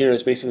shown here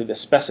is basically the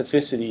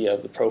specificity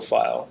of the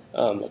profile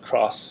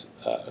across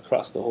the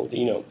whole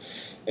genome.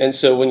 And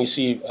so when you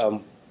see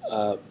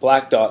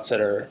black dots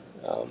that are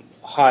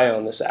high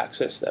on this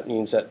axis, that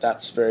means that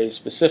that's very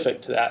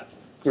specific to that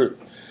group.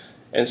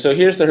 And so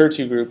here's the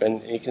HER2 group,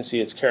 and you can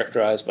see it's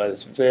characterized by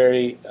this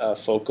very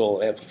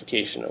focal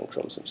amplification on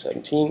chromosome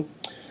 17.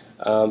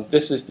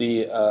 This is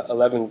the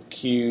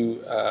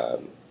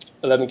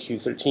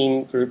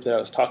 11q13 group that I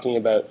was talking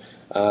about,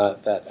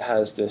 that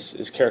has this,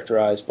 is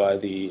characterized by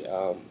the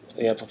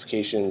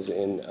amplifications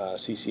in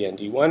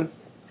CCND1.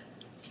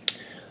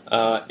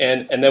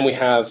 And then we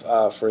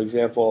have, for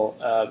example,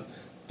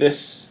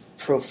 this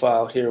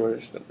profile here,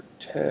 where's number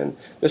 10?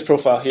 This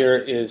profile here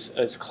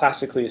is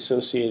classically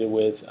associated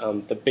with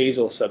the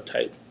basal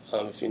subtype,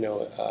 if you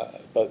know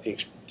about the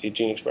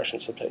gene expression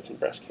subtypes in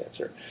breast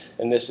cancer.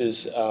 And this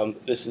is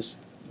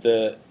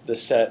the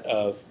set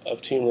of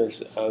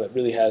tumors that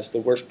really has the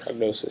worst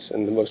prognosis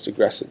and the most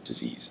aggressive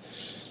disease.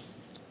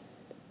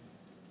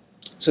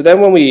 So then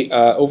when we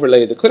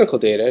overlay the clinical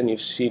data, and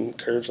you've seen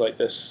curves like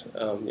this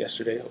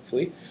yesterday,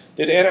 hopefully.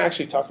 Did Anna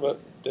actually talk about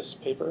this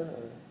paper?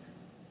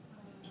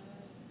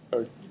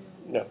 Or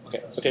no?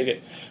 Okay,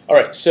 good. All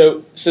right,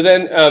 so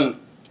then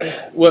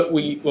what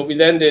we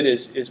then did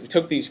is we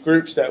took these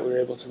groups that we were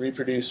able to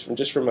reproduce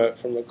from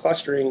a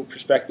clustering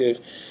perspective,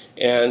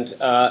 and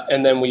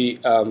then we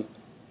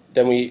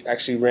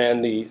actually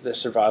ran the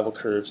survival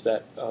curves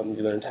that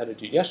we learned how to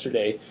do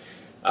yesterday,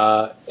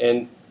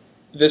 and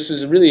this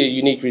was really a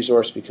unique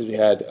resource because we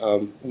had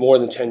more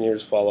than 10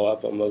 years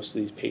follow-up on most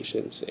of these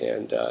patients,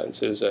 and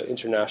so it was an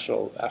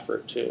international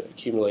effort to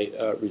accumulate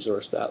a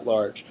resource that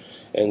large.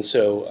 And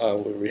so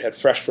we had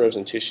fresh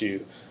frozen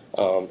tissue,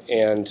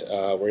 and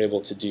we're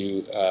able to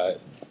do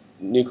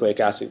nucleic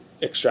acid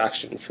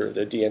extraction for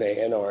the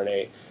DNA and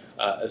RNA,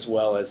 as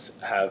well as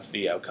have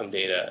the outcome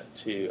data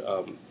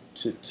to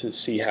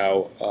see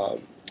how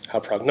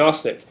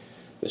prognostic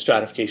the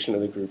stratification of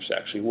the groups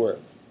actually were.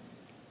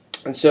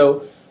 And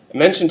so I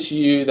mentioned to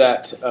you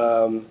that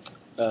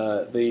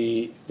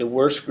the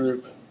worst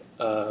group,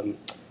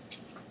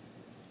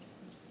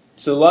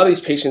 so a lot of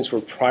these patients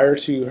were prior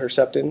to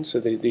Herceptin, so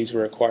these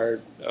were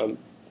acquired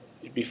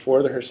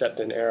before the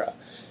Herceptin era.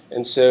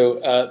 And so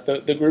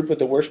the group with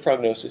the worst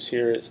prognosis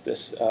here is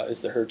this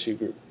is the HER2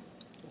 group.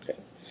 Okay,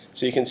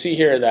 so you can see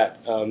here that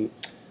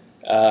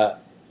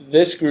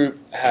this group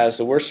has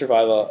the worst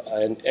survival,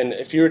 and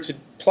if you were to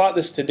plot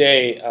this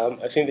today,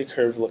 I think the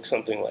curve looks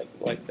something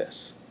like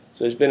this.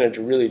 So there's been a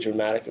really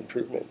dramatic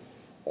improvement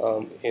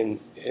in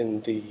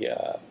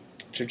the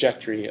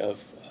trajectory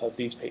of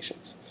these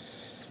patients.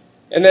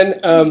 And then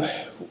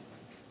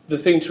the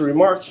thing to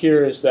remark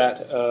here is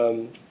that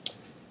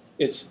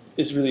it's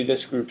really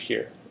this group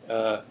here,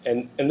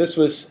 and this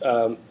was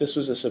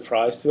a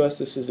surprise to us.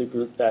 This is a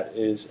group that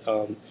is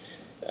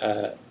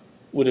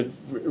would have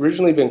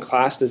originally been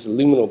classed as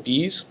luminal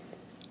Bs,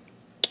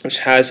 which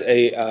has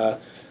a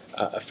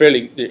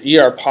fairly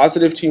ER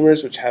positive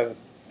tumors, which are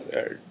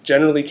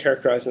generally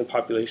characterized in the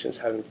population as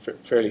having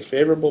fairly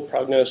favorable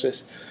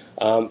prognosis.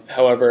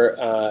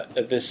 However,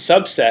 this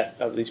subset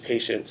of these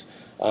patients,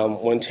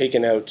 when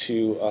taken out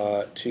to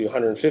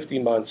 150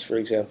 months, for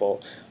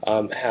example,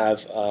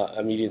 have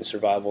a median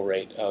survival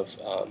rate of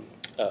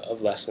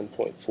less than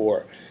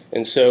 0.4.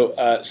 And so,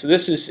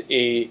 this is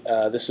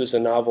this was a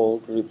novel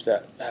group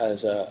that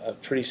has a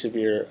pretty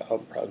severe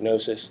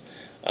prognosis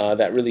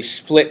that really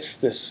splits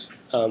this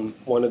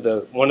one of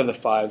the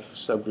 5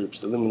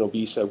 subgroups, the luminal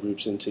B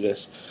subgroups, into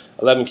this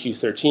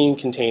 11q13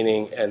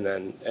 containing, and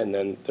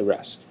then the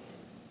rest.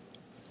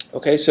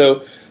 Okay,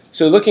 so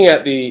looking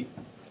at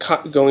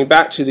going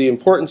back to the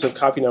importance of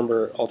copy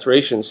number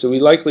alterations, so we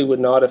likely would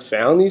not have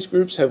found these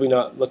groups had we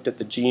not looked at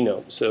the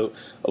genome. So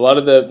a lot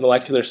of the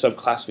molecular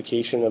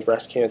subclassification of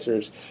breast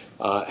cancers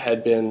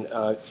had been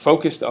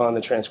focused on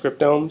the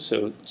transcriptome,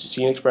 so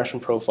gene expression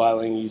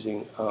profiling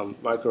using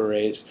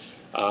microarrays.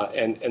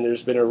 And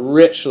there's been a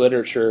rich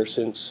literature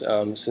since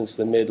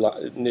the mid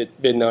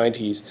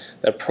 90s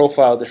that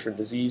profile different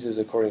diseases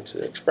according to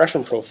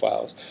expression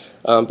profiles.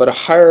 But a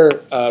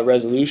higher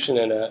resolution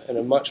and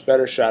a much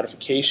better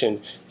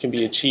stratification can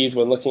be achieved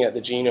when looking at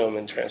the genome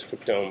and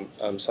transcriptome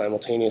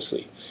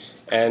simultaneously.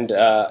 And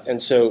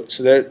so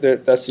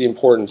that's the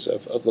importance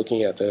of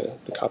looking at the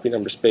copy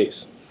number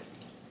space.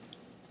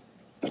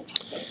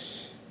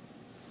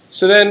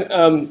 So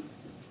then,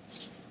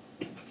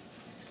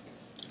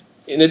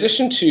 in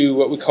addition to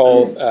what we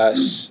call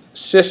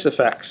cis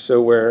effects,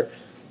 so where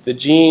the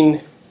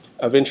gene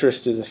of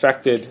interest is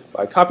affected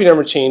by copy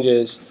number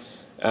changes,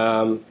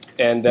 and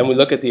then we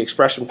look at the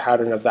expression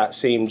pattern of that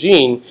same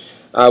gene,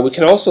 We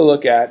can also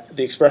look at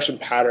the expression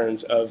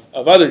patterns of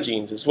other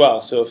genes as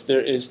well. So if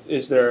there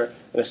is there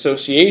an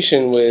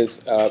association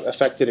with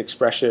affected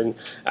expression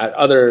at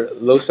other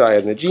loci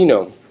in the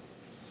genome?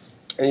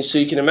 And so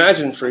you can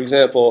imagine, for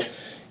example,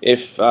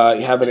 if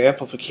you have an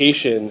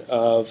amplification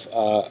of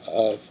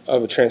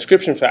a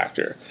transcription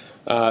factor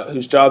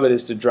whose job it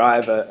is to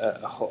drive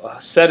a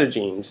set of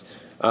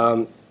genes,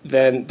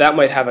 then that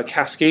might have a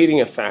cascading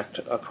effect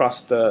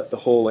across the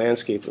whole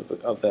landscape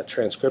of that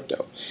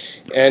transcriptome.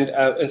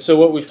 And so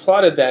what we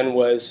plotted then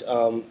was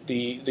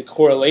the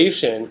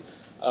correlation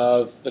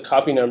of the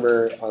copy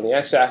number on the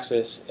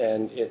x-axis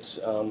and its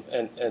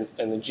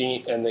and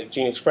the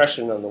gene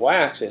expression on the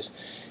y-axis.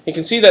 You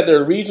can see that there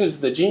are regions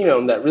of the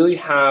genome that really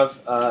have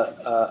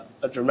a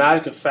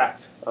dramatic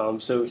effect.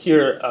 So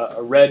here,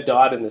 a red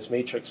dot in this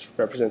matrix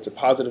represents a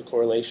positive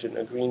correlation.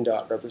 A green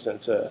dot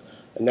represents a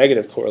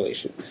negative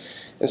correlation.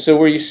 And so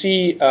where you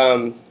see,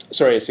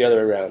 sorry, it's the other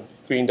way around.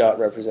 Green dot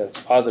represents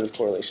positive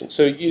correlation.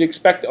 So you'd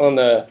expect on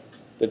the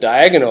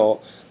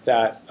diagonal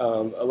that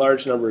a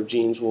large number of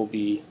genes will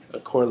be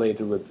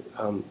correlated with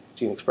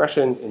gene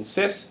expression in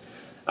cis.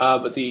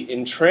 But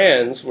in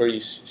trans, where you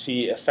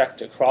see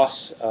effect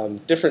across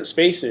different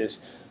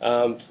spaces,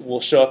 will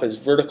show up as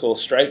vertical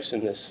stripes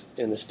in this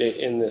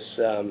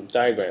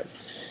diagram.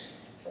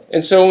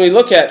 And so when we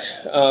look at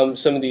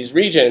some of these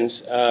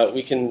regions,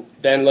 we can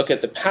then look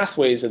at the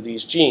pathways of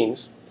these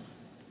genes,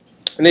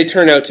 and they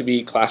turn out to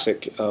be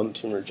classic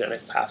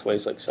tumorigenic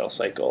pathways like cell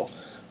cycle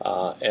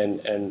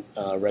and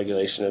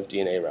regulation of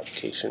DNA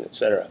replication,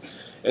 etc.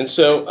 And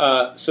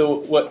so, so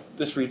what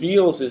this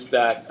reveals is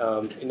that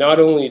not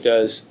only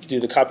do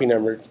the copy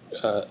number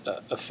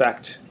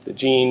affect the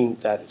gene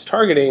that it's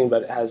targeting,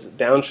 but it has a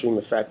downstream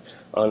effect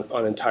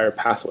on entire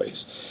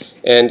pathways.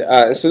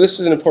 And so this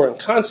is an important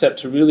concept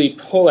to really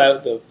pull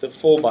out the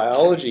full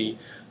biology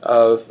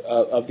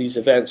of these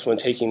events when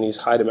taking these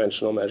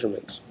high-dimensional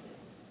measurements.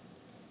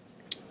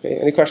 Okay,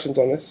 any questions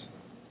on this?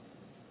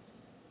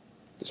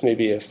 This may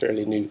be a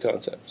fairly new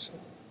concept. So.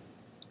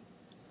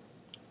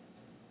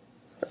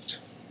 Right.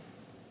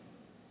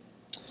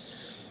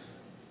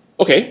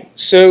 Okay,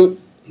 so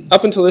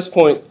up until this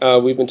point,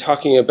 we've been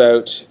talking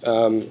about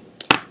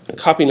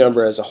copy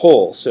number as a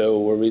whole. So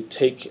where we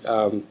take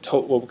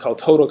what we call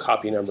total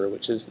copy number,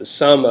 which is the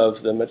sum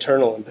of the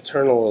maternal and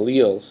paternal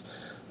alleles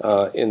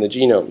in the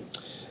genome.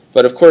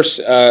 But of course,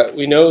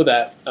 we know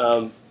that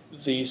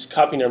these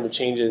copy number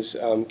changes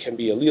can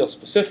be allele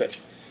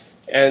specific.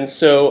 And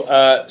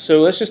so,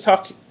 so let's just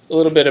talk a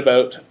little bit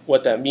about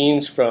what that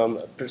means from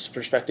a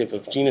perspective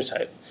of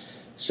genotype.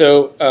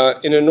 So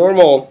in a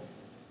normal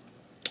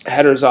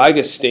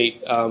heterozygous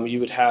state, you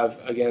would have,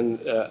 again,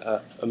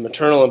 a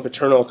maternal and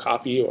paternal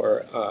copy,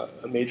 or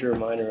a major or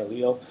minor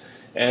allele,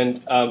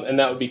 and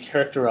that would be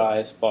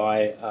characterized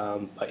by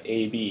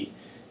AB.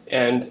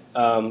 And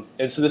so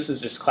this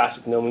is just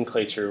classic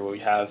nomenclature where we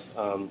have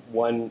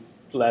one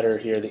letter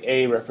here. The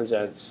A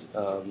represents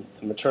the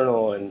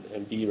maternal,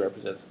 and B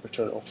represents the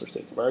paternal, for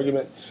sake of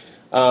argument.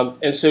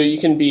 And so you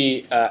can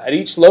be, at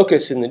each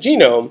locus in the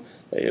genome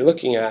that you're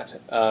looking at,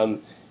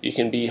 you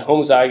can be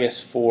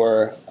homozygous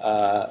for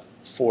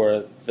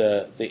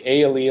the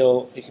A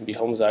allele, it can be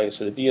homozygous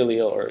for the B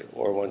allele,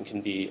 or one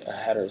can be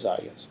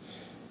heterozygous.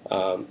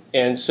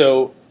 And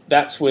so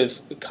that's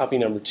with copy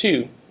number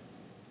 2.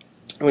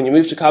 When you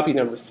move to copy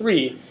number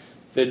 3,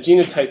 the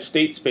genotype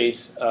state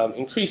space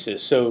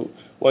increases. So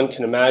one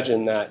can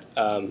imagine that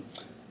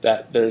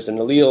that there's an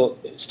allele,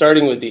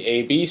 starting with the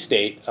AB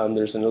state,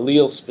 there's an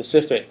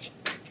allele-specific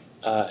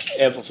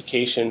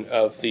amplification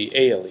of the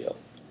A allele,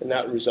 and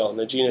that would result in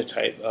a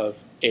genotype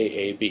of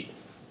AAB.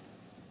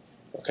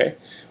 Okay?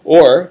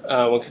 Or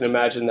one can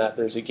imagine that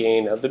there's a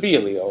gain of the B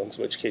allele,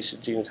 in which case the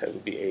genotype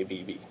would be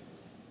ABB.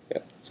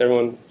 Yeah. Is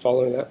everyone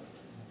following that?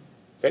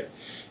 Okay,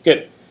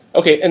 good.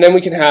 Okay, and then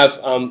we can have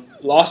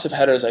loss of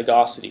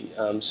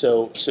heterozygosity.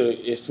 So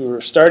if we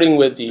were starting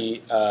with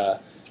the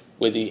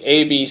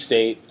AB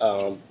state,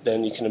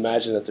 then you can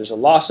imagine that there's a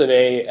loss of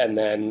A, and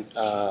then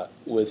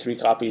with 3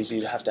 copies,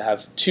 you'd have to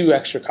have 2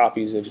 extra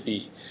copies of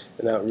B,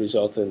 and that would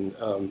result in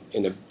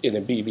a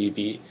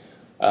BBB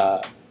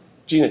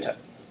genotype.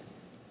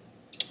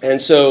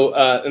 And so,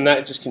 and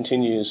that just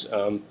continues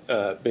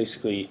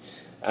basically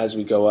as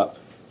we go up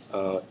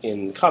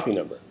in copy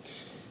number.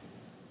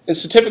 And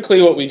so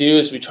typically what we do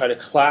is we try to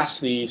class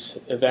these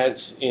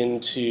events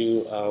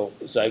into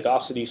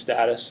zygosity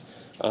status.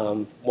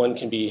 One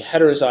can be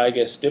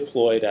heterozygous,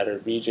 diploid at a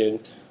region.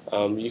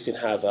 You can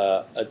have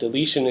a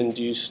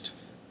deletion-induced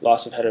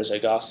loss of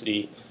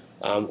heterozygosity,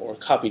 or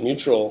copy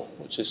neutral,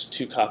 which is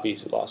 2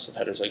 copies of loss of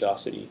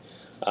heterozygosity.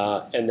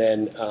 And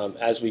then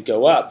as we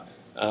go up,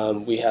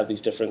 we have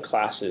these different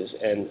classes.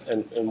 And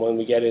when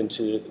we get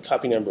into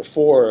copy number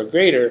 4 or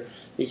greater,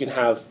 you can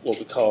have what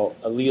we call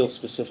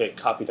allele-specific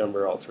copy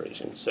number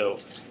alterations.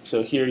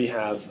 So here you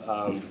have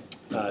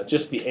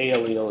just the A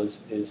allele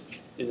is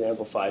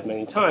amplified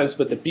many times,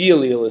 but the B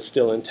allele is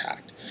still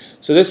intact.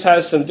 So this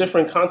has some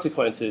different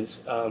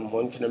consequences.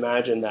 One can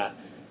imagine that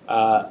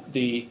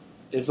the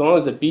as long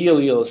as the B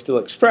allele is still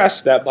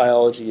expressed, that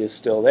biology is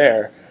still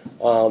there.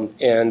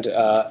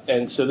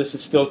 And so this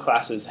is still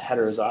classed as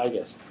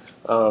heterozygous.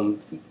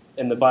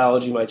 And the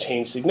biology might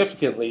change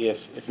significantly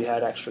if you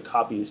had extra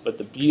copies, but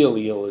the B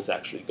allele is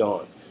actually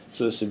gone.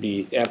 So this would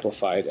be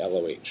amplified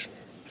LOH.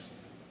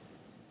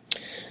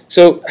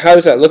 So how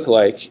does that look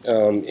like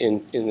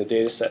in the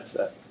data sets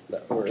that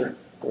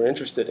we're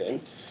interested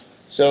in?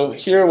 So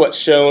here what's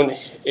shown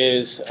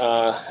is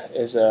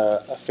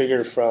a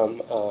figure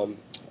from a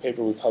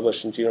paper we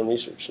published in Genome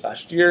Research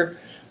last year.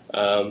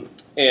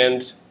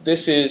 And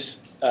this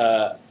is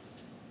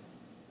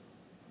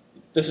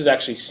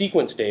actually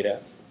sequence data.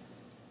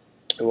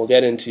 And we'll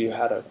get into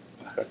how to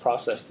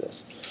process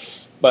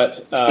this.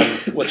 But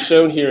what's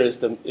shown here is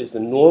the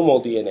normal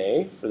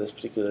DNA for this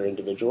particular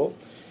individual.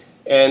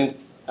 And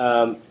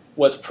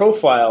what's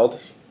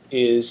profiled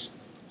is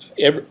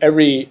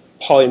every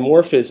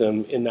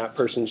polymorphism in that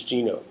person's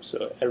genome.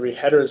 So every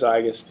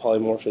heterozygous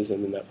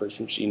polymorphism in that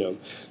person's genome.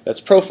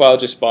 That's profiled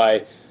just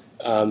by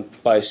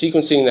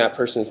sequencing that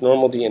person's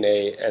normal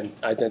DNA and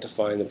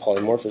identifying the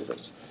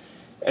polymorphisms.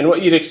 And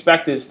what you'd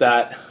expect is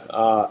that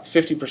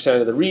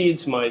 50% of the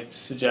reads might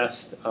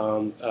suggest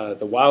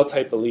the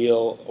wild-type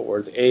allele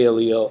or the A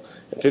allele,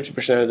 and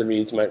 50% of the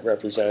reads might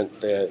represent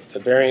the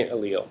variant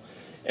allele.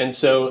 And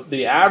so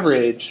the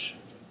average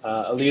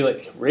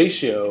allelic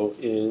ratio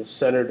is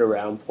centered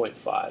around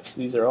 0.5. So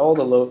these are all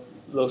the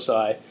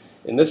loci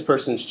in this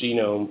person's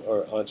genome,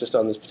 or just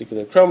on this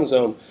particular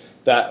chromosome,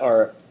 that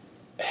are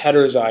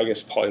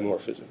heterozygous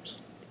polymorphisms.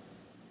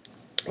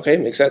 Okay,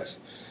 makes sense?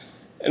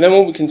 And then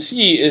what we can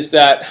see is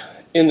that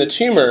in the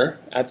tumor,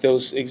 at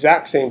those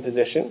exact same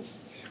positions,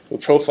 we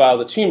profile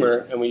the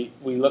tumor and we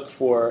look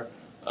for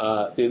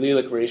the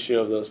allelic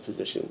ratio of those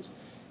positions.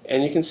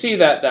 And you can see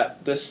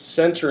that this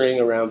centering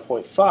around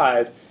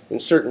 0.5 in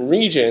certain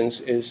regions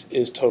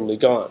is totally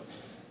gone.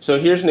 So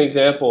here's an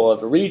example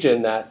of a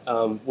region that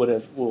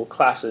we'll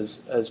class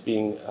as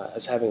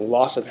having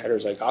loss of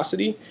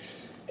heterozygosity.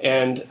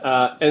 And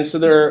so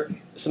there are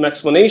some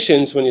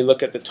explanations when you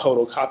look at the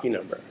total copy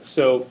number.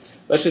 So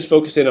let's just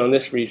focus in on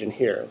this region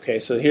here. Okay,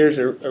 so here's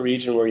a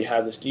region where you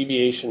have this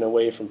deviation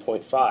away from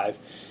 0.5.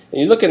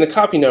 And you look in the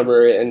copy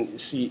number and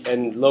see,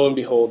 and lo and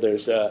behold,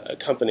 there's a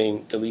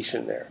accompanying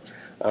deletion there.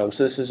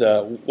 So this is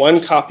a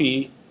one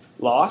copy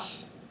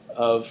loss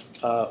of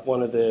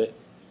one of the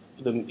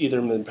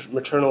either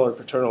maternal or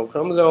paternal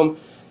chromosome,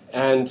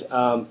 and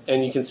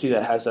you can see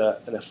that has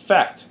an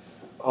effect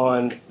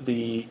on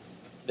the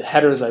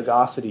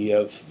heterozygosity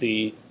of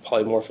the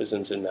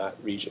polymorphisms in that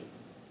region.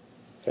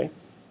 Okay,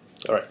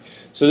 all right.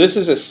 So this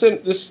is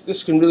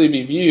this can really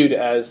be viewed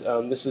as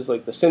this is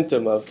like the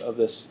symptom of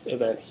this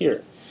event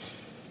here.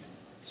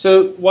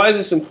 So why is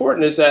this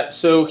important? Is that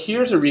so?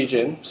 Here's a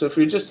region. So if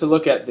we were just to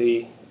look at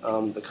the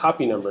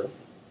copy number,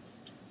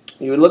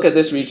 you would look at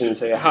this region and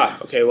say, aha,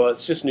 okay, well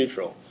it's just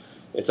neutral.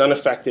 It's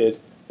unaffected.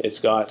 It's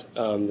got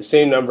the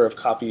same number of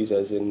copies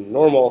as in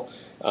normal.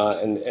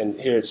 And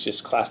here it's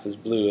just classed as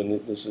blue,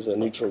 and this is a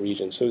neutral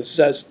region. So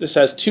this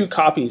has 2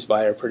 copies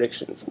by our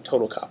prediction from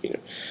total copy.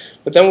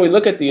 But then when we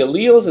look at the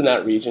alleles in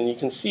that region, you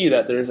can see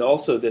that there's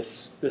also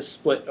this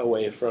split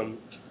away from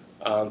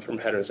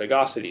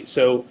heterozygosity.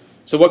 So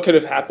what could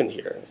have happened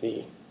here?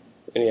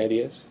 Any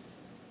ideas?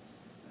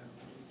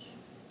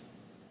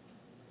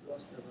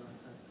 Lost the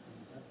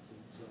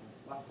so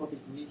one copy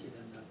deleted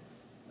and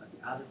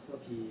the other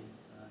copy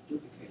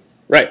duplicate.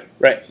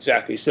 Right,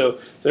 exactly. So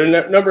there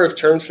are a number of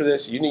terms for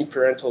this: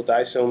 uniparental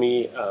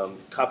disomy,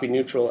 copy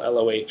neutral,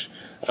 LOH.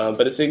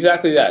 But it's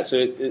exactly that. So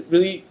it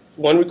really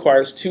one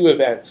requires 2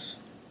 events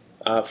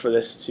for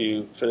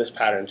this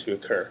pattern to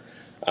occur.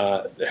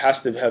 There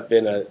has to have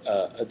been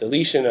a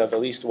deletion of at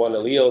least one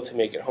allele to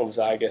make it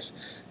homozygous,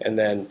 and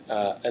then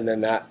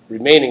that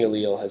remaining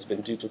allele has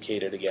been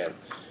duplicated again.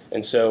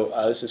 And so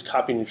this is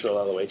copy neutral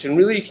LOH. And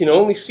really, you can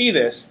only see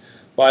this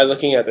by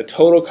looking at the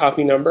total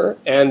copy number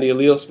and the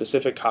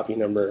allele-specific copy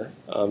number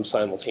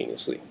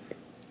simultaneously.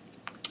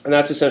 And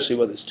that's essentially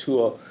what this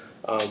tool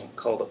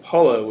called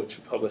Apollo, which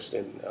we published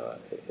in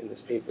this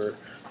paper,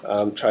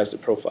 tries to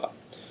profile.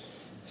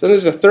 So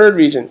there's a third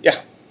region. Yeah?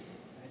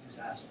 I just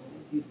asked, what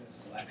would be the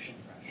selection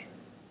pressure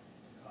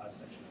to cause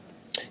such an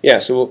effect? Yeah,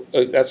 so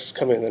that's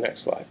coming in the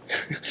next slide.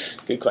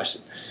 Good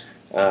question.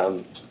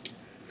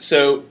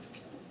 So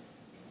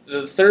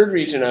the third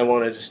region I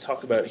want to just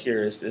talk about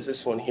here is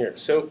this one here.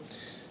 So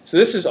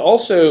this is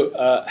also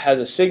has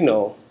a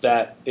signal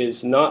that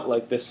is not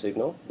like this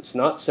signal. It's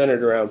not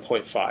centered around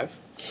 0.5,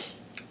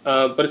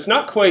 but it's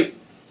not quite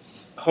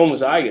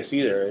homozygous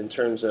either in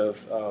terms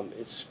of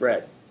its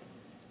spread.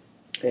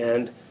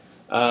 And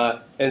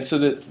so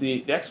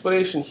the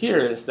explanation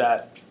here is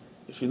that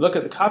if you look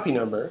at the copy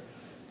number,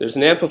 there's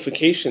an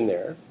amplification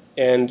there.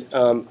 And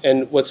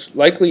what's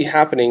likely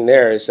happening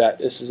there is that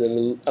this is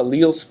an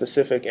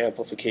allele-specific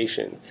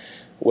amplification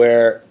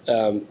where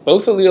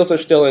both alleles are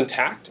still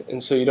intact,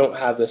 and so you don't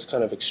have this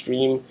kind of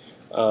extreme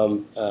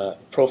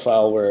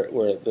profile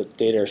where the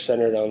data are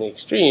centered on the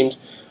extremes.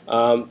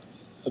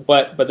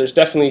 but there's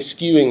definitely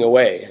skewing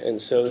away,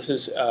 and so this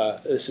is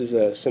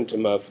a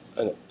symptom of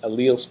an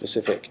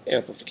allele-specific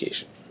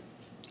amplification.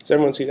 Does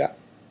everyone see that?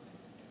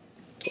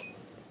 Okay.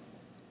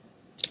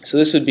 So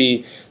this would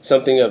be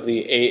something of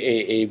the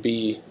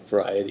AAAB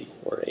variety,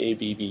 or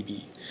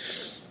ABBB.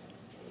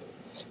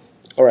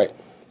 All right.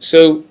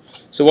 So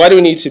why do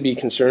we need to be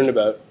concerned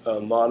about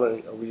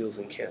modeling alleles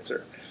in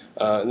cancer?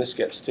 And this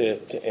gets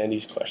to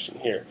Andy's question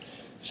here.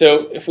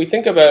 So if we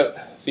think about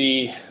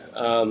the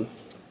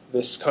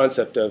this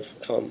concept of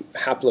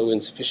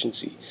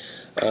haploinsufficiency,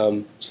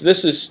 so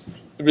this is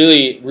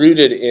really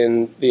rooted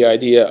in the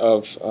idea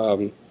of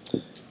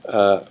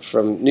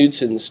from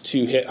Knudsen's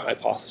two-hit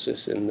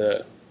hypothesis in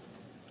the,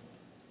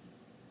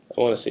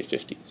 I want to say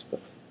 50s, but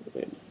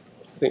I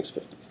think it's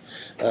 50s.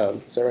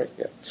 Is that right?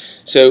 Yeah.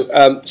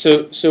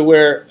 So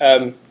where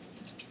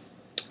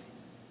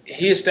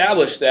he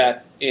established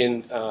that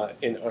in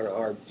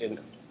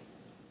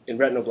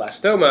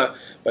retinoblastoma,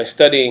 by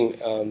studying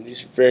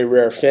these very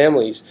rare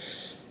families,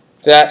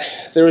 that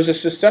there was a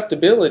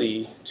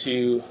susceptibility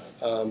to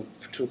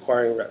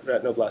acquiring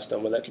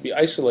retinoblastoma that could be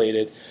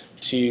isolated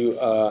to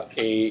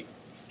a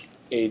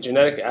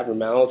genetic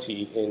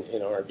abnormality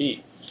in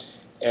RB,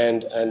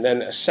 and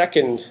then a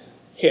second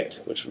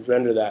hit, which would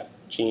render that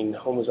gene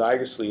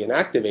homozygously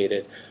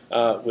inactivated,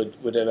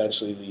 would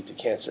eventually lead to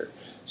cancer.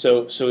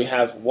 So we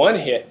have one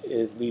hit,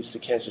 it leads to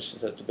cancer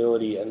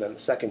susceptibility, and then the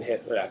second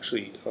hit would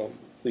actually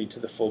lead to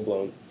the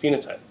full-blown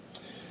phenotype.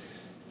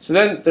 So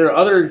then there are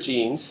other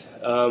genes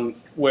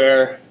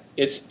where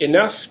it's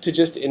enough to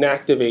just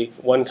inactivate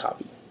one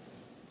copy.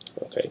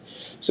 Okay,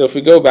 so if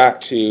we go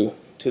back to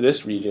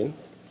this region,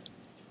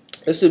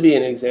 this would be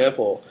an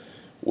example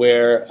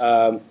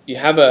where you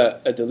have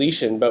a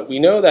deletion, but we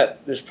know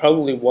that there's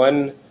probably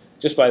one,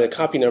 just by the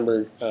copy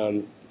number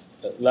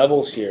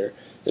levels here,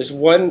 there's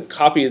one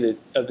copy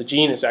of the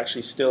gene is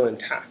actually still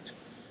intact.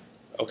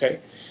 Okay,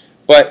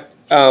 but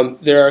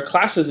there are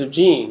classes of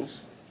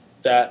genes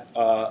that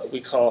we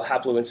call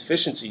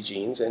haploinsufficiency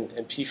genes, and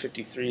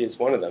P53 is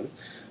one of them,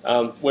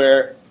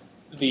 where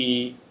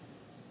the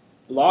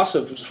loss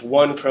of just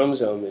one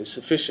chromosome is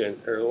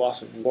sufficient, or the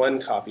loss of one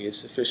copy is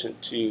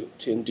sufficient to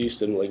induce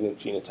the malignant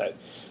phenotype.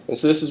 And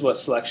so this is what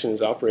selection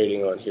is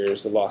operating on here,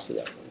 is the loss of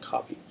that one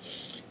copy.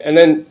 And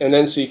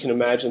then so you can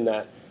imagine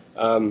that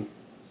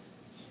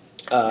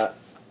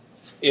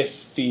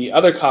if the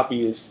other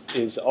copy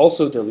is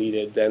also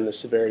deleted, then the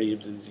severity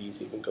of the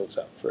disease even goes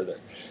up further.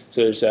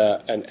 So there's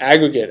an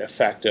aggregate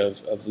effect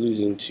of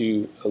losing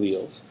two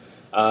alleles,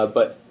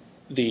 but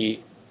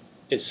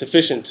it's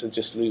sufficient to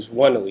just lose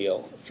one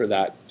allele for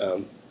that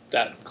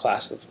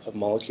class of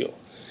molecule.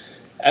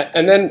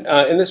 And then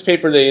in this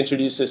paper they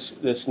introduce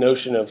this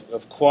notion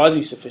of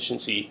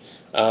quasi-sufficiency,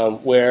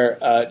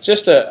 where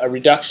just a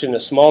reduction, a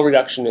small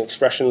reduction in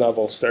expression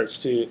level starts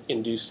to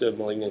induce the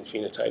malignant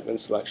phenotype, and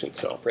selection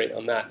can operate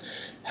on that.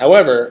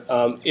 However,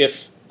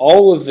 if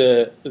all of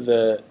the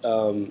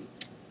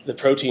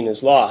protein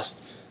is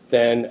lost,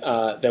 then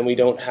we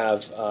don't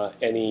have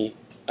any.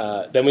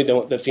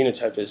 The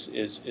phenotype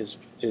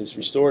is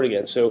restored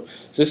again. So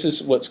this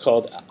is what's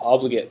called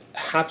obligate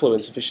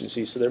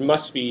haploinsufficiency. So there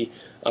must be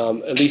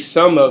at least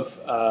some of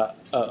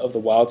the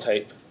wild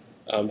type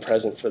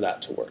present for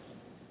that to work.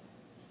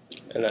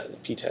 And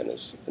that P10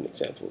 is an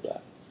example of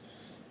that.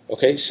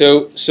 Okay,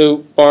 so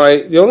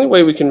by the only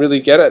way we can really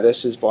get at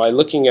this is by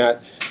looking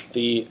at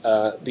the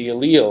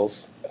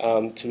alleles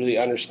to really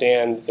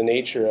understand the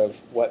nature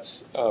of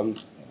what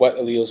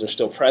alleles are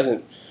still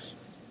present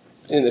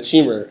in the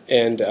tumor,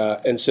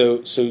 and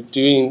so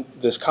doing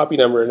this copy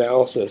number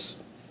analysis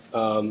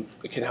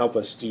can help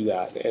us do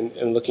that,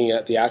 and looking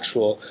at the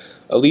actual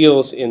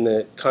alleles in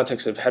the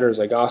context of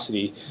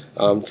heterozygosity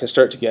can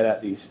start to get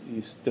at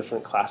these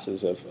different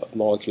classes of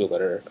molecule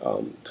that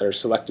are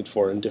selected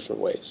for in different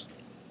ways.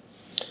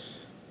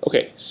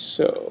 Okay,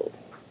 so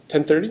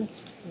 10:30.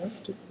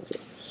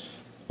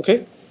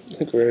 Okay, I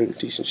think we're in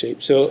decent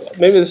shape. So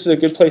maybe this is a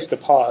good place to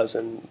pause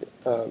and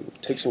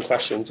take some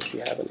questions if you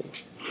have any.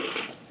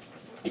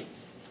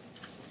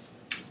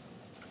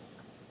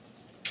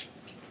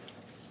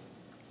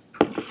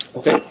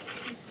 Okay.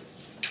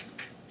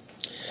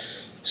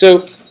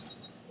 So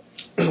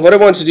what I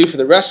want to do for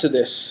the rest of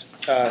this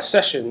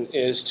session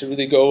is to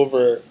really go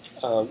over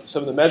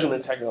some of the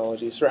measurement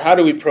technologies for how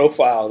do we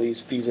profile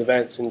these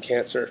events in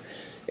cancer,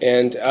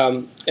 and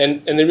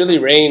they really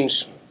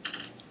range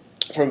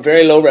from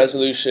very low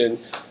resolution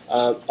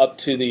up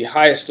to the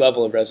highest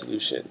level of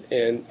resolution,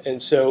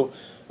 and so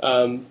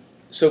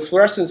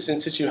fluorescence in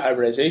situ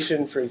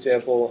hybridization, for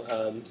example,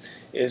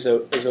 is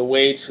a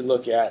way to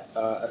look at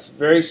a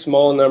very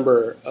small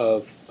number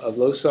of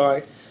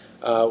loci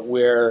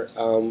where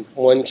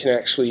one can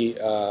actually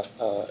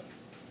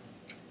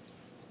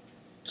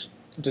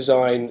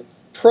design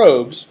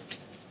probes,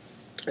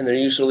 and they're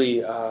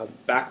usually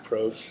back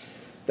probes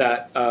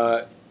that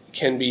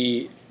can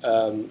be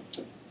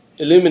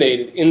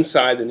illuminated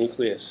inside the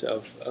nucleus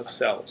of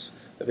cells,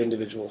 of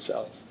individual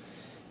cells.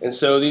 And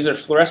so these are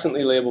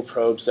fluorescently labeled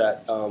probes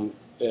that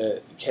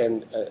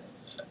can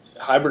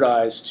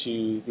hybridized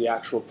to the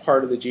actual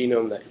part of the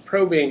genome that you're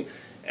probing,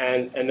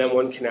 and then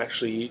one can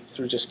actually,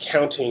 through just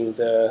counting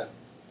the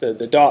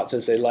dots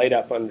as they light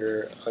up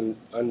under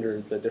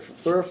the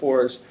different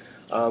fluorophores,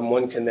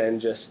 one can then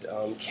just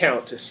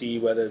count to see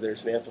whether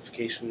there's an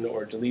amplification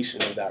or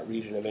deletion of that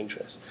region of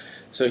interest.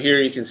 So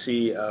here you can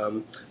see,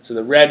 so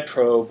the red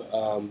probe,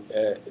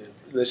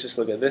 let's just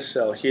look at this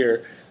cell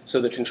here. So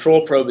the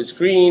control probe is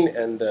green,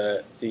 and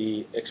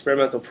the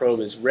experimental probe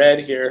is red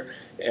here,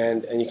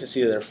 and you can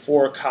see there are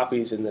 4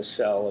 copies in this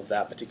cell of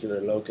that particular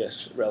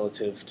locus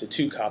relative to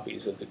 2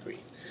 copies of the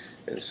green.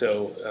 And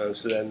so,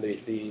 so then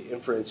the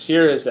inference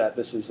here is that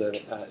this is an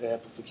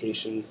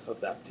amplification of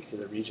that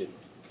particular region.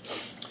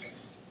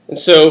 And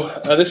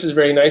so this is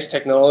very nice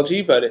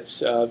technology, but it's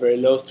very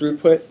low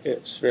throughput.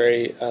 It's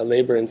very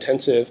labor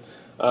intensive.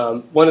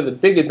 One of the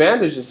big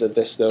advantages of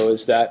this, though,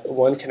 is that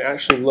one can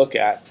actually look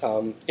at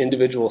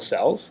individual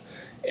cells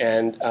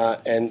and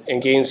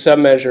gain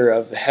some measure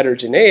of the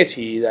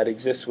heterogeneity that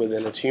exists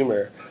within a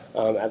tumor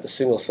at the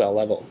single cell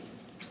level.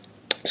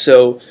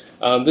 So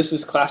this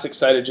is classic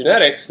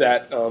cytogenetics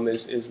that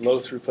is low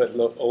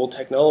throughput, old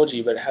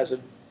technology, but it has a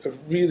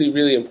really,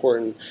 really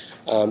important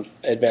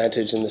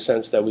advantage in the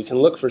sense that we can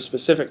look for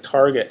specific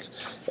targets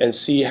and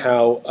see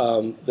how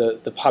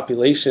the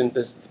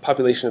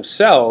population of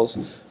cells,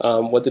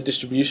 what the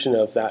distribution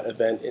of that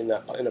event in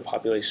a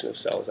population of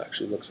cells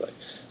actually looks like.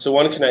 So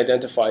one can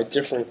identify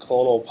different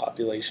clonal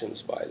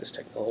populations by this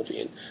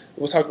technology, and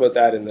we'll talk about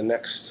that in the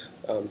next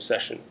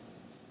session.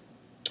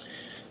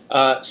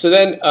 So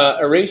then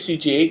array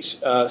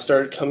CGH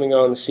started coming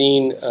on the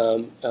scene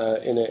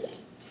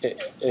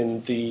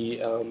in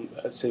the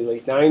I'd say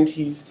late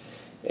 90s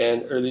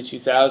and early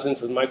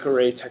 2000s with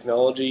microarray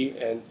technology,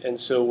 and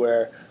so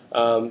where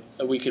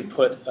we could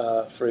put,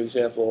 for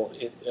example,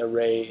 an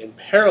array in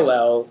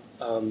parallel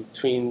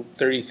between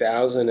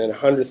 30,000 and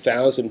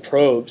 100,000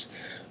 probes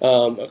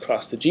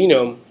across the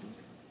genome,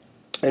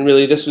 and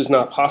really this was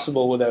not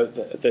possible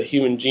without the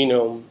human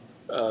genome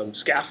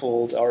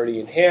scaffold already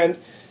in hand.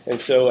 And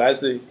so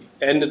as the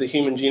end of the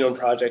Human Genome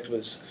Project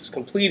was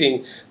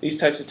completing, these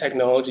types of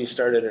technologies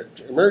started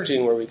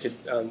emerging where we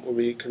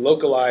could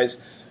localize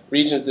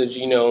regions of the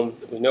genome,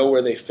 we know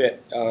where they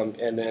fit,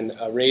 and then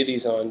array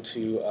these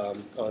onto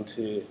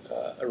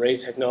array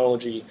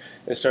technology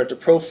and start to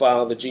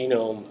profile the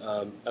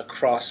genome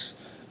across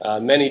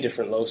many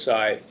different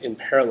loci in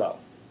parallel.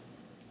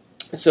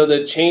 So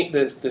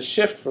the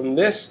shift from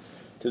this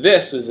to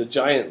this is a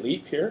giant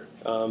leap here.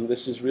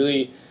 This is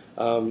really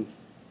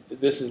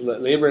this is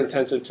labor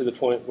intensive to the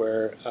point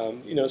where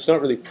it's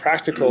not really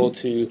practical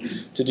to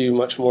do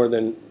much more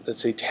than, let's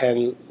say,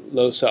 10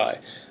 loci.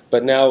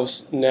 But now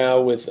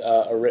with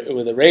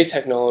array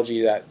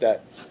technology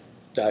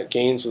that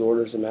gains with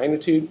orders of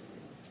magnitude.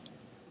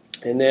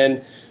 And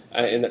then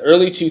in the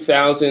early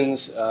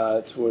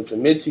 2000s, towards the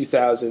mid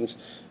 2000s,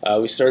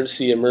 we started to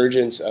see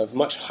emergence of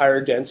much higher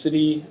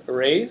density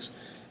arrays.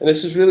 And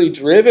this is really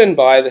driven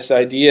by this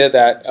idea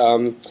that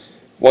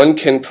one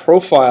can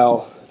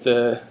profile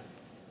the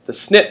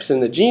SNPs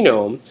in the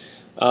genome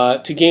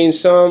to gain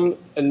some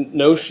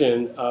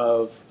notion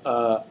of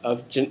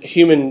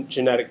human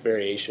genetic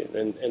variation,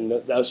 and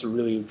that's what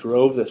really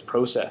drove this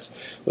process,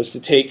 was to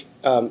take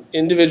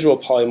individual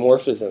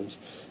polymorphisms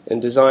and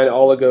design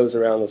oligos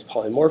around those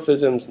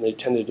polymorphisms, and they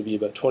tended to be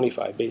about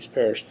 25 base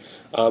pairs,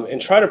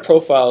 and try to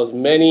profile as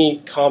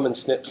many common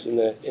SNPs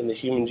in the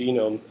human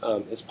genome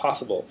as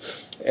possible.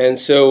 And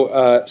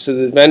so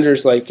the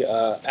vendors like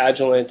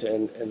Agilent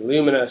and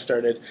Illumina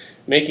started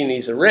making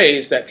these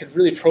arrays that could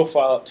really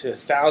profile up to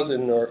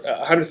 1,000 or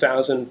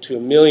 100,000 to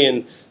 1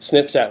 million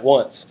SNPs at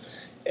once.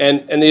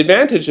 And the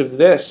advantage of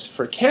this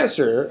for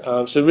cancer,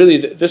 so really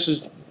this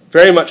is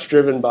very much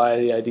driven by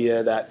the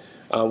idea that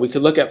we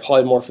could look at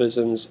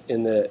polymorphisms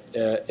in the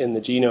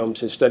genome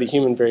to study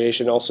human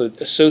variation, also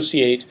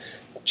associate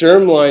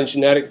germline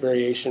genetic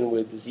variation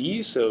with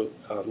disease. So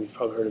you've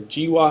probably heard of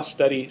GWAS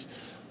studies.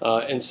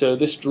 And so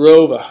this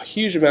drove a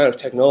huge amount of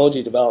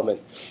technology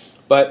development.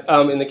 But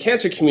in the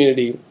cancer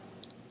community,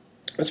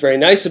 what's very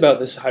nice about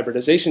this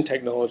hybridization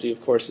technology,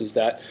 of course, is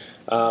that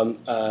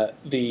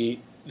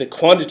the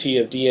quantity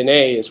of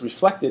DNA is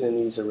reflected in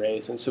these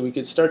arrays, and so we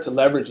could start to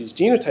leverage these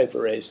genotype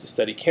arrays to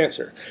study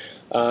cancer.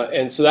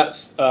 And so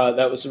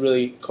that was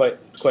really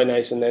quite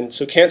nice. And then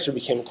so cancer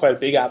became quite a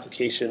big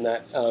application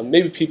that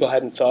maybe people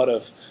hadn't thought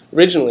of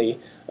originally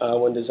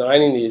when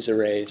designing these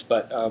arrays,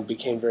 but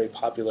became very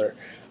popular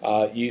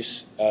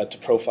use to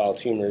profile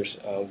tumors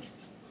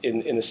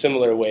in a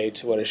similar way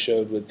to what I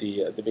showed with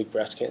the big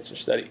breast cancer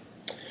study.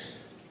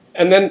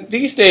 And then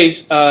these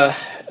days, now,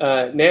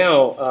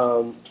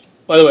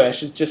 by the way, I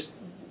should just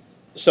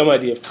some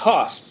idea of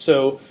cost.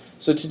 So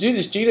to do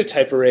these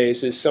genotype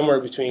arrays is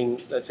somewhere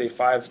between, let's say,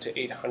 $500 to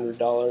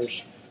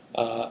 $800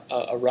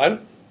 a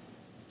run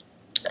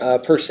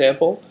per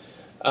sample,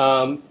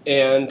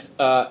 and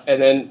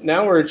then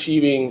now we're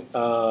achieving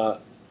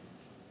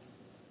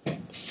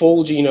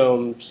full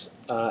genomes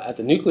at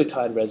the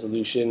nucleotide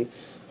resolution,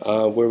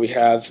 where we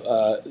have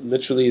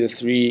literally the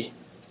 3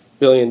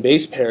 billion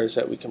base pairs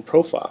that we can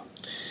profile.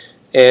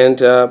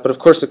 But of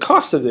course, the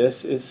cost of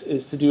this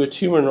is to do a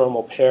tumor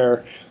normal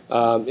pair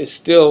is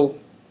still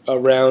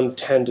around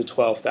 $10,000 to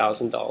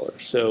 $12,000.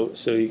 So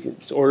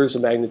it's orders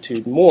of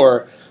magnitude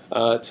more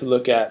to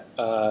look at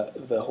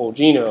the whole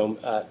genome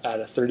at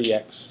a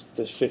 30x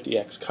to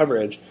 50x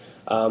coverage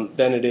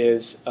than it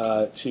is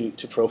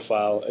to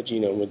profile a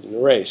genome with an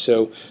array.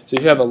 So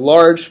if you have a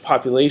large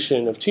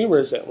population of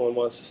tumors that one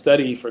wants to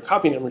study for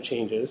copy number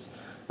changes,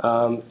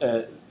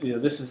 the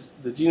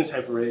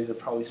genotype arrays are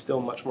probably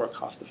still much more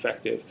cost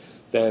effective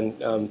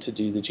than to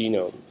do the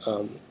genome.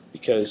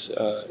 Because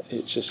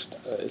it's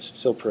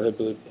still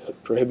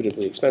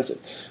prohibitively expensive.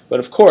 But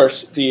of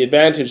course, the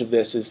advantage of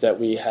this is that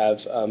we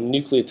have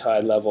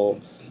nucleotide level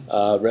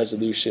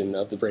resolution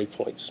of the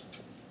breakpoints,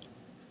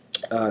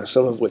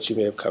 some of which you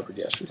may have covered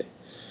yesterday.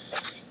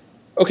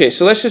 Okay,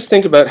 so let's just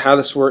think about how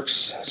this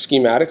works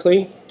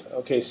schematically.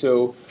 Okay,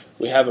 so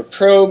we have a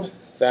probe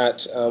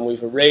that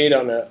we've arrayed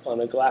on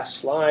a glass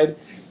slide,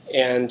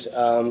 and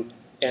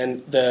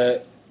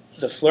the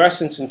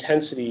fluorescence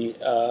intensity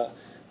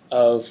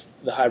of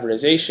the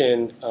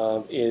hybridization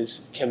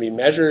can be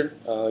measured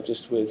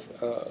just with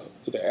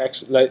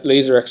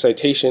laser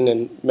excitation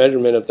and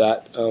measurement of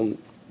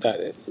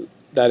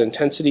that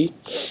intensity.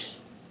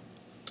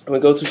 And we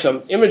go through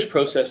some image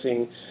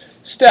processing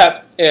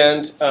step,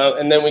 and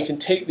then we can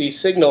take these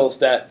signals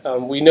that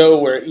we know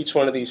where each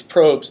one of these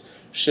probes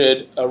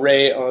should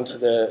array onto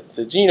the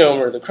genome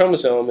or the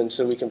chromosome, and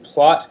so we can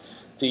plot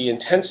the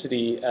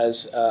intensity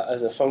as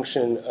a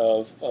function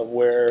of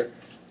where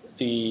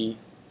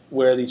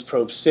these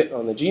probes sit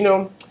on the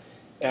genome,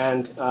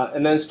 and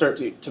then start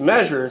to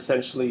measure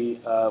essentially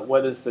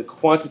what is the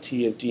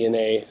quantity of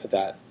DNA at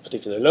that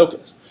particular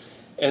locus.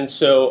 And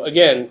so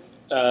again,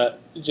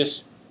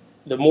 just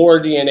the more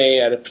DNA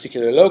at a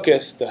particular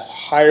locus, the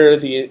higher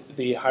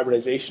the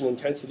hybridization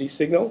intensity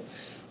signal,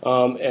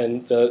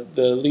 and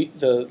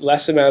the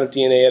less amount of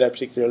DNA at a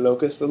particular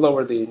locus, the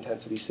lower the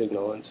intensity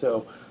signal. And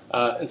so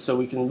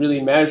we can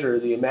really measure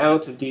the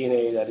amount of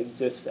DNA that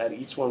exists at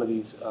each one of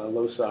these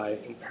loci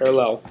in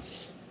parallel,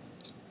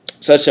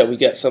 such that we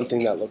get something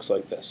that looks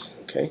like this.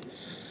 Okay.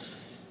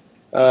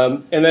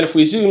 And then if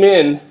we zoom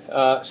in,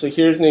 so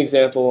here's an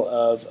example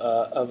of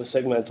a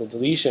segmental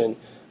deletion,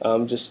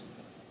 just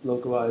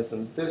localized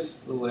in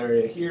this little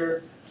area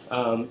here,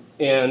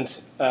 and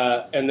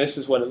this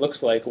is what it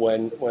looks like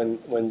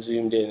when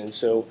zoomed in. And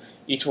so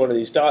each one of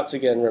these dots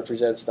again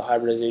represents the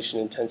hybridization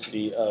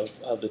intensity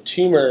of the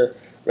tumor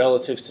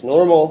relative to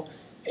normal,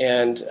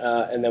 and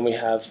then we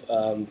have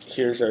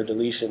here's our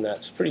deletion.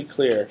 That's pretty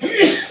clear.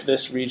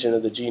 This region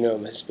of the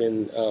genome has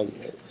been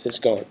is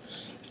gone.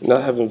 I'm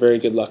not having very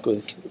good luck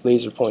with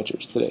laser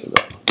pointers today,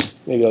 but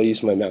maybe I'll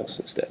use my mouse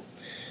instead.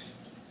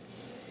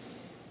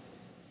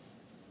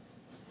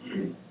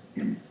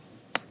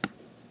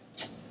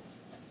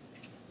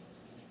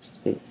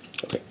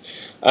 Okay.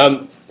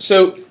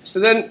 So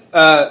then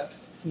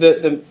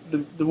the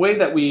way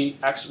that we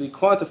actually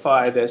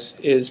quantify this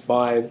is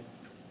by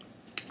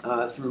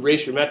through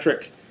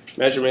ratiometric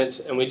measurements,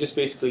 and we just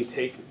basically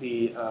take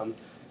the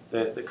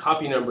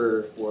copy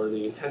number or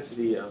the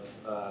intensity of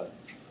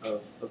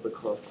the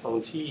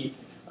clone T,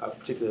 a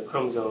particular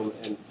chromosome,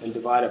 and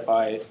divide it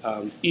by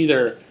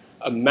either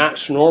a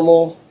matched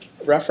normal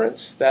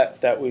reference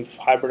that we've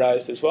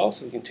hybridized as well,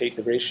 so we can take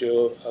the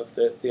ratio of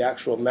the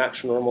actual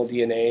matched normal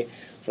DNA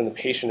from the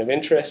patient of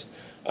interest,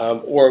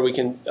 or we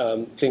can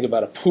think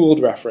about a pooled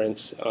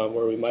reference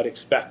where we might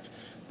expect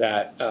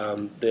that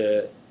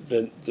the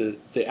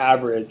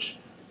average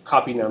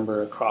copy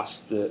number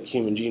across the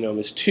human genome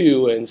is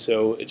 2, and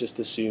so just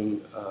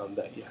assume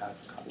that you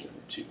have copy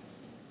number 2.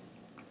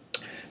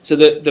 So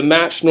the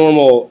matched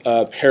normal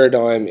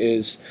paradigm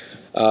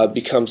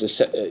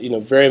becomes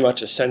very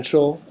much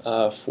essential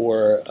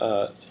for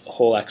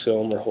whole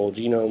exome or whole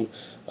genome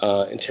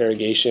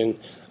interrogation.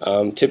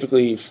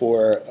 Typically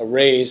for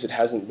arrays, it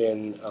hasn't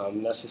been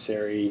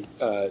necessary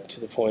to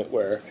the point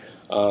where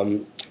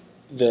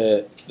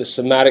the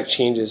somatic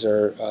changes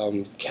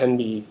can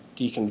be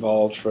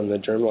deconvolved from the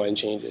germline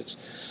changes,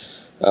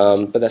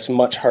 but that's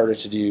much harder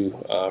to do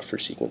for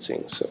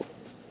sequencing. So,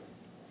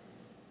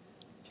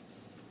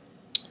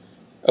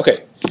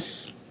 okay,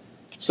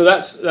 so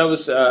that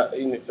was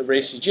array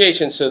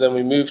CGH, and so then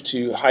we moved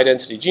to high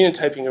density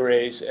genotyping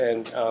arrays,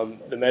 and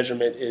the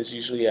measurement is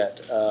usually at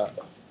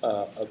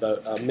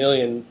about 1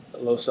 million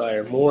loci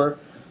or more,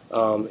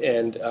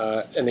 and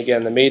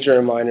again the major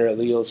and minor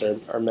alleles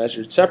are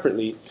measured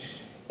separately.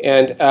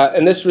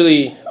 And this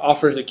really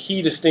offers a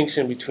key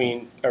distinction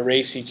between array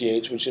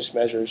CGH, which just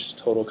measures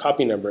total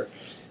copy number,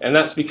 and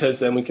that's because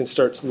then we can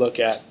start to look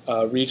at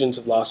regions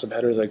of loss of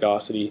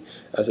heterozygosity,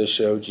 as I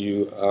showed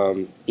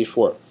you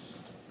before.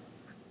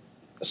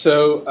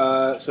 So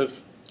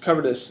I've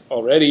covered this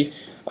already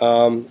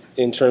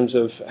in terms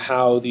of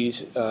how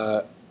these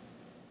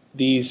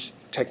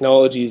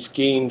technologies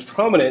gained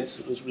prominence.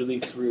 It was really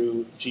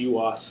through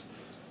GWAS,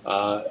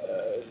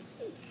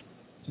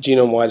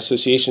 genome-wide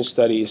association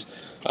studies,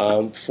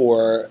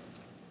 for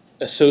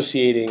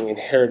associating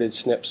inherited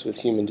SNPs with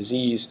human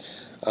disease.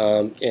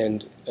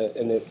 and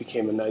it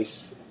became a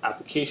nice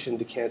application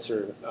to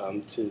cancer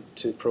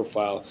to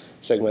profile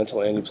segmental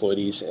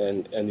aneuploidies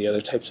and the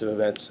other types of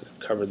events that I've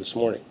covered this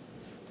morning.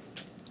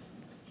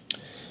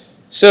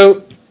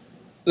 So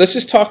let's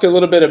just talk a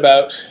little bit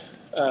about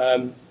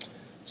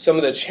some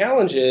of the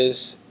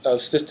challenges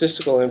of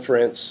statistical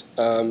inference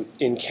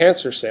in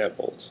cancer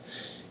samples.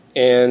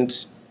 And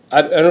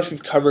I don't know if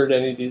you've covered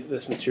any of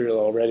this material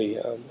already.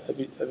 Have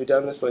you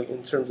done this, like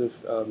in terms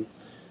of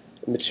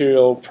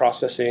material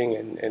processing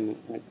and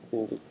you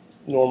know, the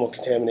normal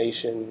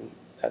contamination,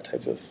 that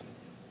type of?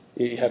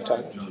 You have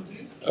time.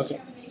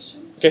 Okay.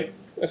 Okay.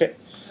 Okay.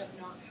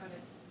 But not how to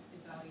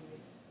evaluate.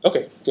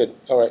 Okay. Good.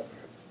 All right.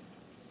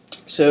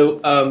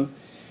 So,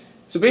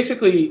 so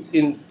basically,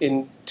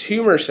 in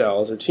tumor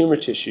cells or tumor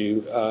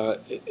tissue,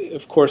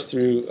 of course,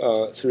 through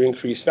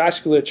increased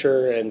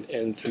vasculature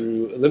and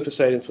through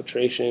lymphocyte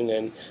infiltration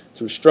and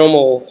through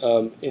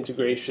stromal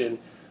integration,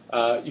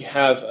 you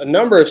have a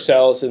number of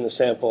cells in the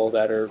sample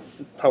that are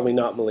probably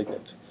not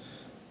malignant.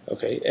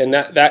 Okay, and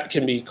that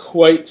can be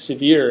quite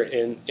severe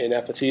in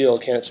epithelial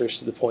cancers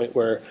to the point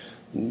where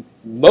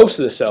most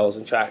of the cells,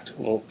 in fact,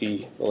 won't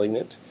be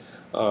malignant,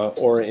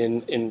 or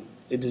in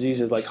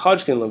diseases like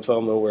Hodgkin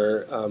lymphoma,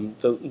 where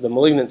the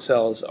malignant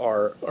cells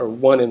are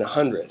 1 in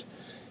 100.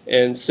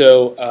 And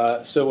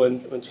so, so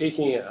when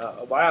taking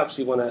a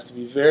biopsy, one has to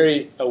be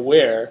very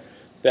aware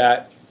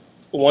that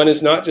one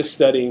is not just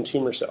studying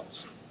tumor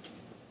cells,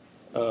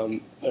 or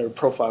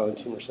profiling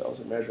tumor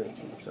cells or measuring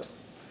tumor cells.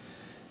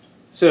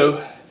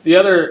 So the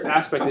other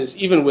aspect is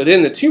even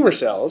within the tumor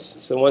cells,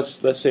 so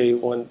once, let's say,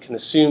 one can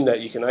assume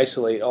that you can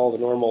isolate all the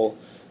normal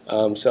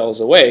cells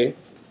away,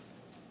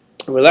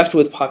 we're left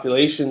with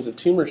populations of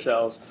tumor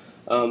cells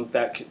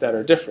that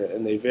are different,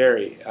 and they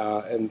vary.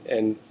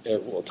 And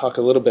we'll talk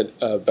a little bit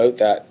about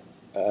that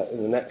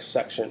in the next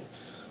section.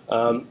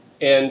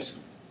 And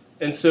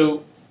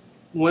so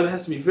one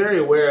has to be very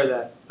aware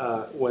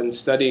that when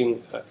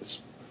studying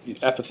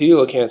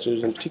epithelial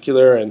cancers in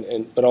particular,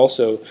 but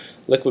also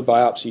liquid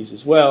biopsies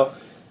as well,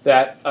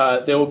 that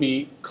there will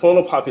be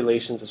clonal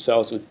populations of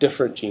cells with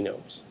different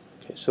genomes.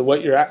 Okay, so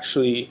what you're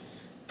actually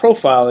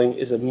profiling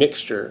is a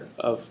mixture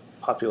of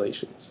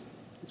populations.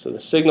 So the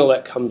signal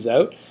that comes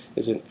out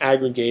is an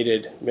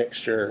aggregated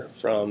mixture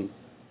from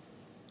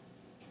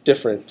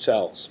different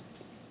cells.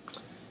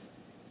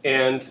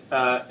 And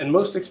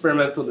most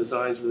experimental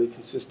designs really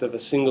consist of a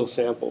single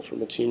sample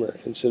from a tumor,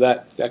 and so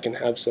that can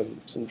have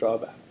some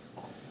drawbacks.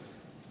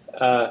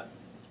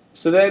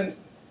 So then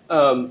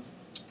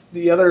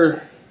the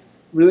other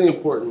really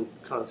important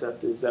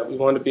concept is that we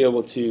want to be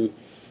able to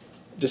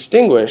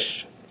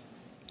distinguish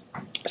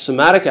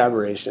somatic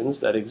aberrations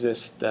that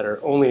exist that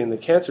are only in the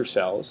cancer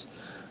cells,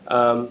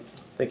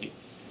 thank you,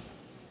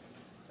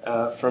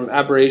 from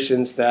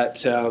aberrations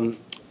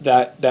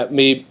that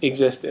may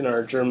exist in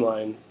our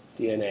germline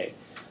DNA.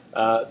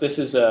 This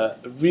is a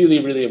really,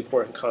 really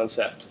important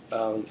concept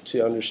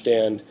to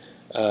understand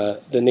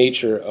the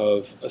nature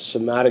of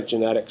somatic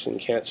genetics in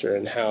cancer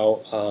and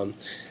how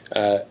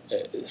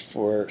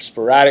for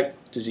sporadic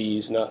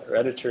disease, not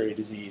hereditary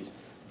disease,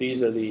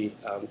 these are the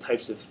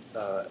types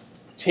of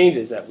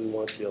changes that we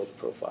want to be able to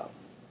profile.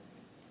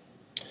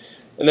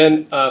 And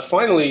then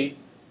finally,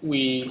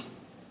 we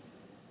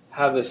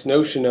have this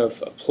notion of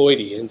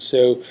ploidy. And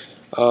so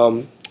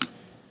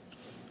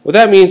what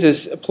that means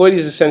is ploidy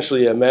is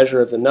essentially a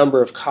measure of the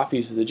number of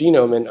copies of the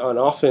genome, and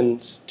often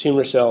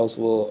tumor cells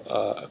will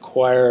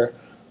acquire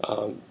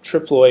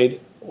triploid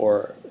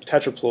or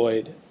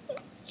tetraploid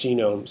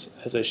genomes,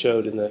 as I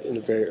showed in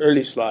the very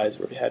early slides,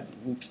 where we had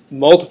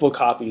multiple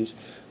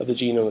copies of the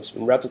genome that's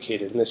been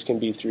replicated. And this can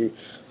be through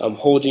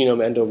whole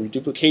genome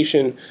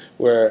endoreduplication,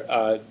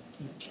 where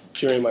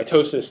during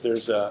mitosis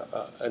there's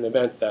an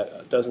event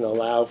that doesn't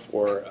allow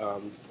for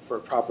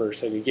proper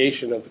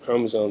segregation of the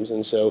chromosomes,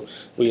 and so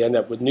we end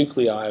up with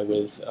nuclei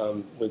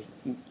with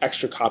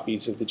extra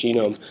copies of the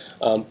genome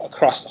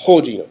across the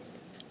whole genome.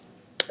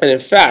 And in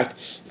fact,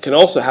 it can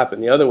also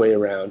happen the other way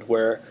around,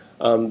 where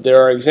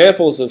there are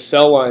examples of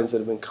cell lines that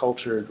have been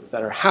cultured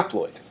that are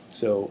haploid,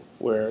 so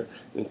where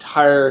an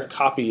entire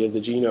copy of the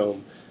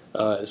genome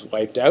is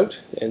wiped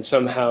out, and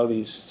somehow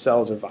these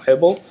cells are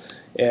viable,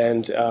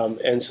 and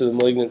so the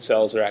malignant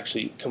cells are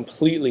actually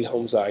completely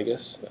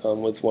homozygous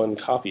with one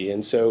copy.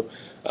 And so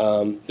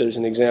there's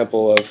an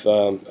example of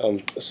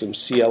some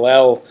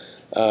CLL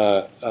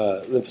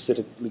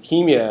lymphocytic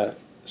leukemia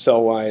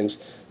cell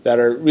lines that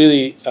are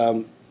really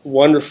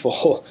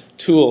wonderful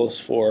tools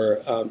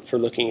for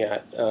looking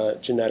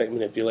at genetic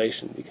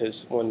manipulation,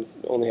 because one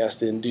only has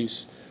to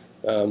induce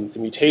the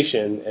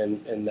mutation,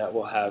 and that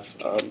will have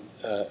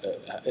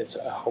it's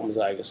a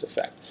homozygous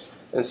effect.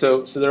 And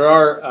so there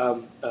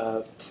are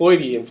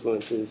ploidy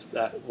influences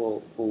that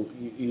will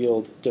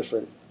yield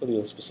different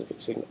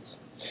allele-specific signals.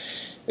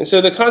 And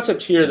so the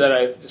concept here that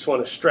I just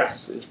want to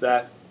stress is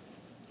that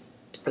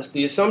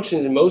the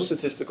assumption in most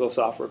statistical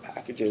software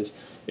packages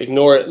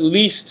ignore at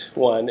least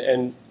one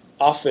and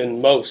often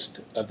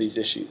most of these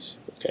issues.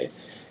 Okay,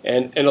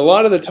 and a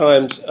lot of the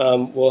times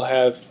we'll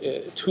have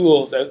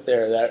tools out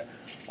there that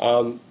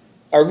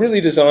are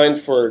really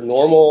designed for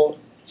normal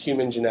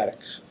human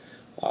genetics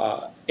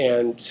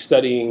and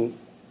studying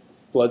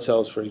blood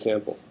cells, for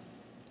example,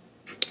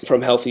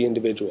 from healthy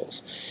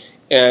individuals.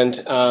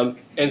 And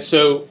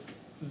so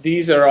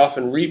these are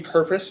often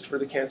repurposed for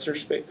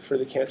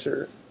the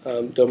cancer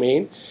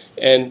domain,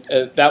 and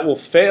that will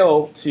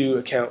fail to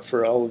account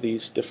for all of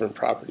these different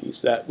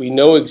properties that we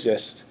know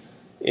exist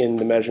in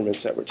the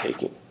measurements that we're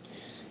taking.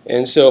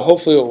 And so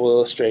hopefully what we'll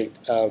illustrate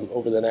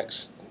over the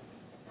next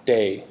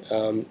day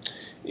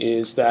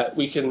is that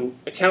we can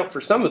account for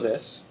some of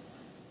this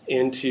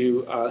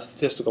into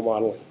statistical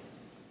modeling.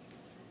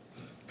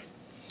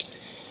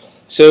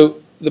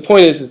 So the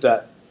point is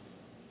that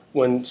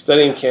when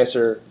studying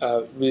cancer,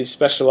 really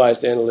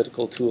specialized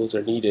analytical tools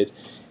are needed,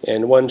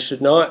 and one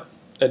should not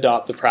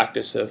adopt the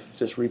practice of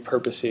just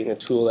repurposing a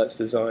tool that's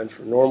designed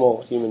for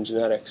normal human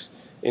genetics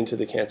into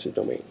the cancer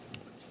domain.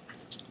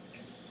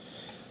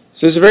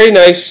 So there's a very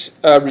nice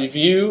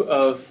review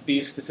of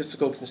these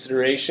statistical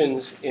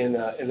considerations in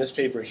this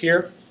paper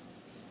here.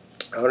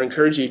 I would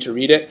encourage you to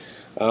read it.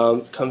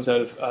 It comes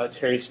out of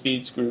Terry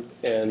Speed's group,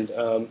 and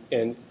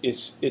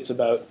it's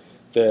about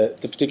the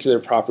particular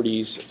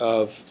properties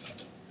of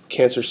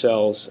cancer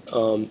cells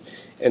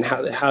and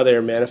how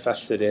they're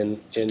manifested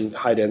in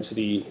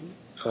high-density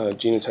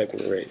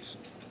genotyping arrays.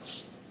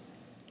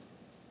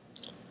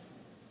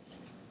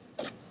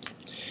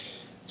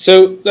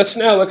 So let's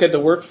now look at the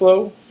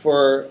workflow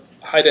for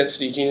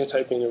high-density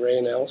genotyping array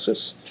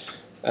analysis.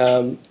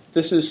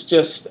 This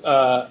is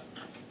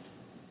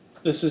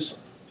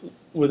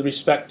with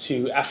respect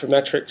to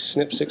Affymetrix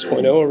SNP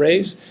 6.0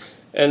 arrays,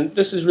 and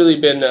this has really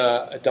been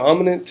a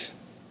dominant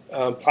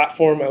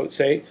platform, I would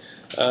say,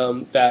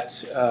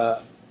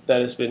 that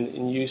has been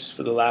in use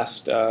for the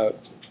last, let's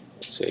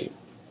say,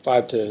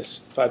 5 to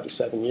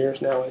 7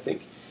 years now, I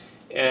think,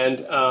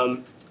 and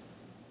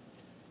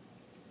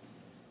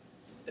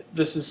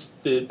this has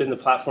been the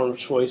platform of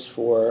choice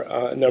for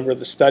a number of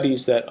the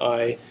studies that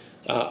I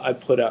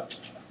put up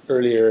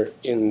earlier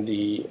in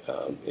the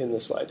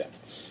slide deck.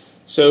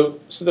 So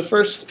the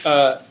first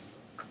file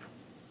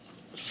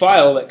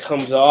that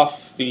comes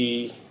off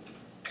the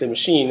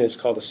machine is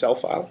called a cell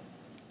file.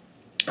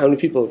 How many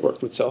people have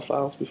worked with cell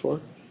files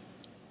before?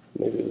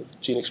 Maybe with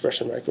gene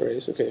expression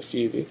microarrays. Okay, a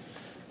few of you.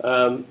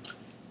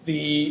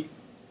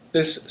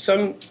 There's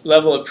some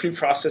level of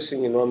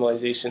pre-processing and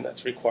normalization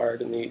that's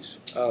required in these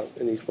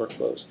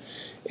workflows,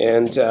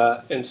 and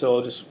so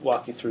I'll just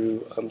walk you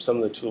through some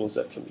of the tools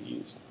that can be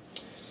used,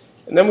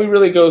 and then we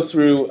really go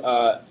through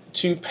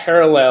two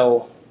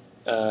parallel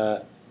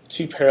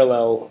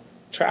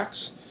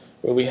tracks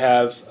where we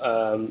have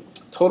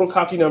total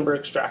copy number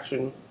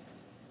extraction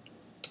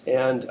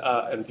and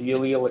B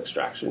allele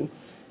extraction,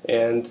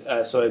 and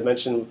so I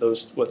mentioned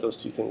what those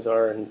two things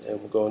are, and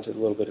we'll go into a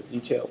little bit of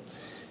detail.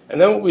 And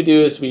then what we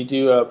do is we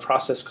do a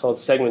process called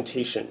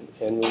segmentation,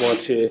 and we want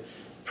to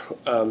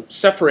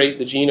separate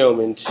the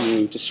genome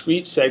into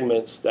discrete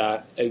segments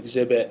that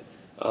exhibit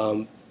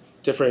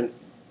different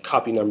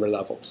copy number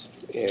levels,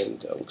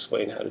 and I'll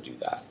explain how to do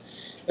that.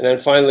 And then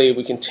finally,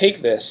 we can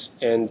take this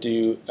and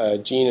do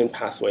gene and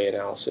pathway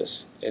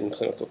analysis in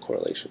clinical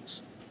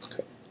correlations.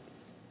 Okay.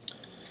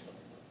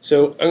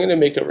 So I'm going to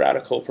make a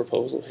radical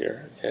proposal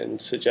here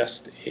and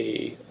suggest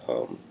a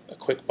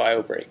quick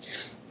bio break.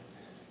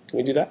 Can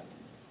we do that?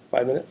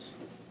 5 minutes?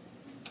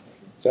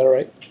 Is that all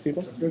right,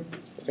 people?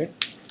 Okay.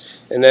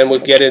 And then we'll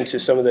get into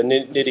some of the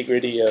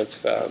nitty-gritty of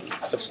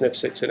SNP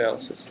 6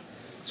 analysis.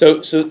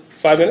 So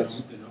 5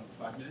 minutes?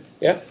 5 minutes?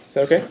 Yeah? Is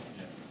that okay?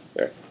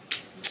 All right.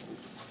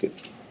 Good.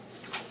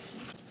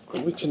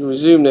 We can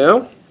resume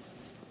now.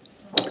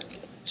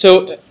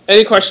 So,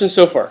 any questions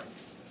so far?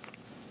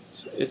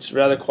 It's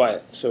rather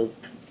quiet, so.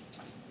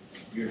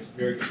 You're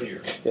very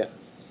clear. Yeah.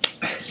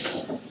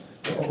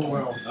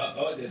 Overwhelmed.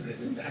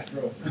 The back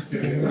row.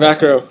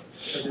 Back row.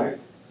 So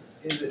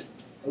is it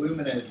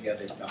Illumina is the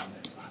other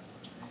dominant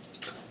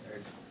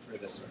platform for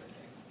this sort of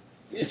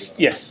thing?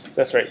 Yes,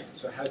 that's right.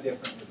 So how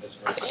different would this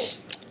work?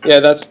 Yeah,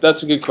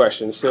 that's a good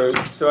question. So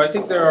I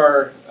think there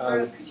are.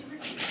 Sohrab, could you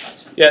repeat the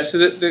question? Yeah.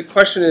 So the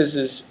question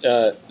is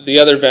the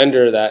other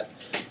vendor that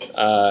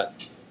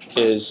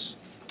is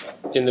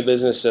in the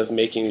business of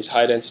making these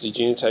high density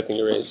genotyping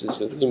arrays is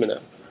Illumina,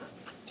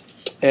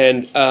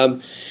 and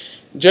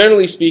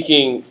generally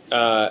speaking,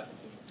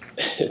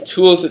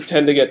 tools that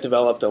tend to get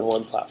developed on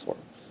one platform.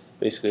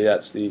 Basically,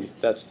 that's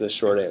the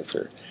short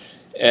answer,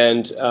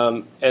 and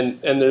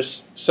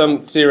there's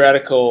some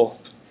theoretical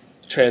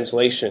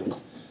translation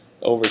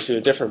over to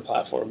a different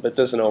platform, but it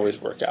doesn't always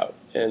work out.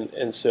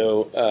 And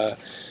so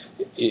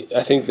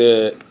I think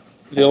the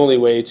only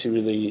way to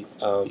really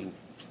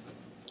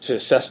to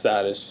assess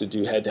that is to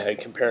do head-to-head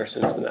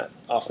comparisons, and that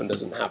often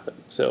doesn't happen.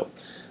 So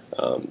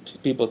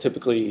people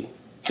typically,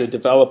 the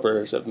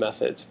developers of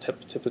methods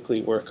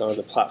typically work on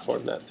the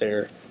platform that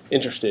they're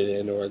interested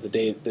in or the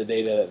data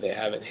that they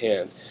have at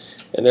hand.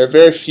 And there are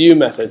very few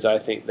methods, I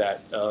think, that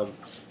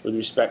with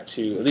respect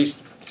to, at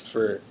least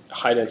for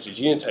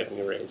high-density genotyping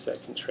arrays,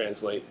 that can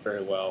translate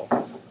very well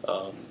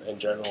and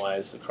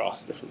generalize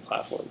across different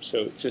platforms.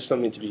 So it's just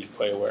something to be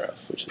quite aware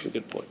of, which is a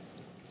good point.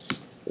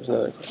 There's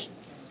another question.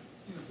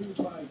 In the previous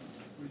slide,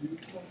 where you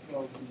talked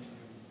about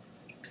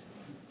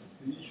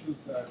the issues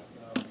that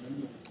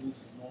many of the tools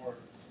ignore,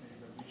 and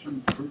that we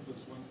shouldn't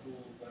purpose one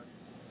tool that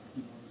is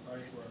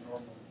designed for a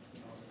normal,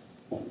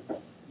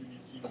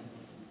 unique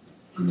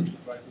genome to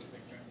try to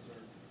detect cancer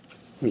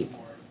or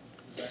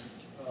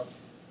events.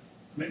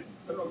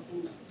 Several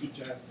tools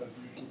suggest that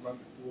you should run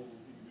the tool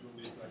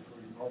individually, like for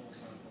your normal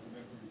sample, and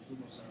then for your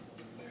tumor sample,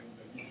 and then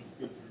that you should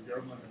filter your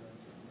German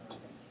events.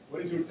 What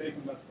is your take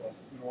on that process?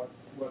 What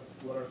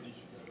are the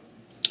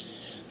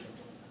issues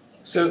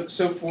that are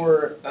So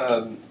for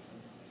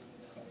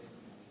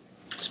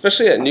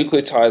especially at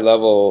nucleotide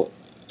level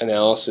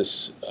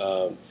analysis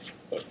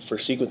for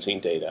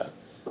sequencing data,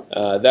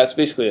 that's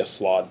basically a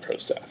flawed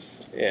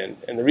process, and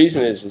the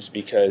reason is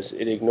because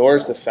it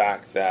ignores the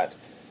fact that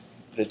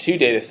the two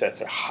data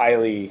sets are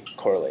highly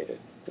correlated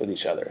with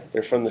each other.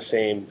 They're from the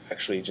same,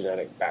 actually,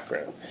 genetic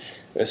background.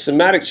 The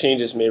somatic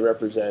changes may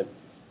represent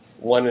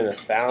 1 in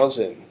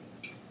 1,000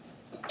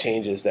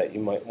 changes that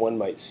one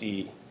might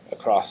see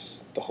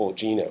across the whole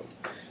genome,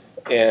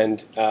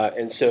 and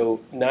so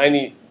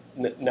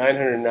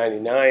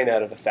 999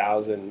 out of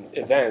 1,000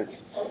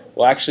 events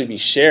will actually be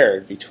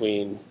shared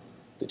between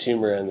the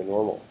tumor and the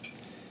normal,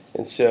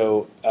 and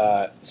so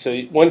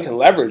one can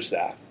leverage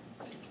that,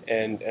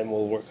 and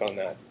we'll work on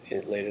that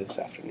later this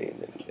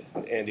afternoon,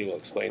 and Andy will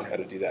explain how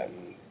to do that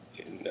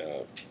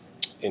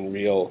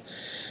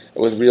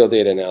with real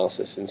data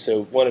analysis. And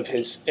so one of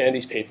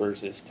Andy's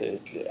papers is to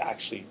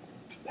actually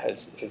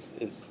has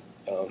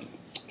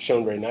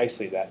shown very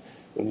nicely that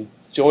when we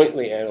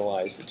jointly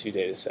analyze the two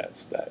data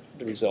sets, that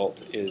the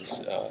result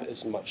is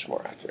much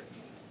more accurate.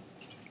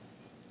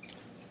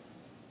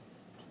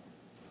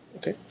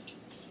 Okay.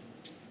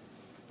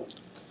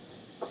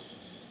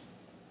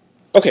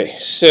 Okay,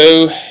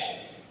 so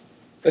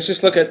let's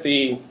just look at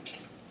the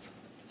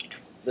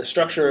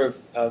structure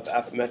of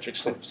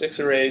Affymetrix 6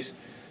 arrays.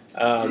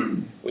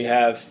 We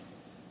have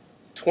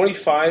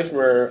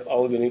 25-mer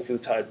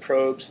oligonucleotide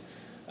probes.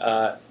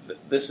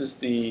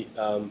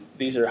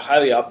 These are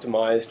highly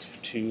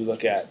optimized to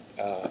look at.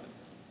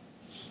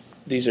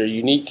 These are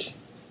unique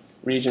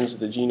regions of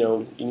the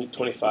genome, unique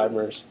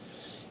 25-mers.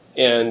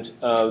 And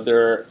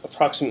there are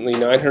approximately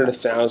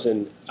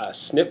 900,000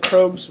 SNP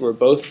probes where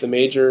both the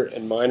major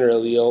and minor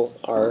allele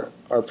are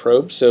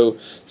probed. So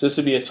this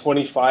would be a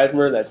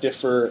 25-mer that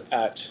differ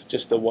at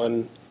just the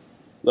one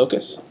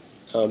locus,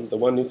 the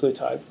one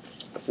nucleotide.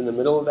 It's in the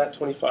middle of that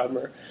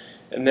 25-mer.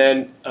 And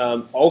then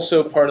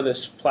also part of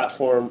this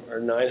platform are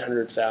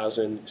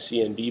 900,000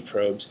 CNB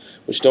probes,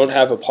 which don't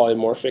have a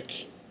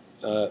polymorphic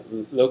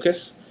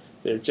locus.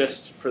 They're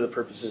just for the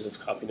purposes of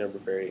copy number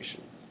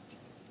variation.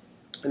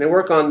 And I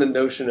work on the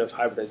notion of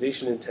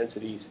hybridization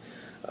intensities,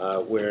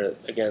 where,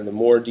 again, the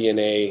more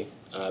DNA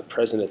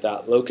present at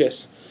that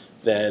locus,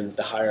 then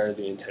the higher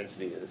the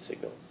intensity of the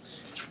signal.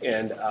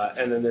 And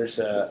then there's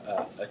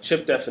a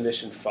chip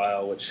definition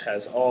file which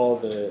has all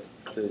the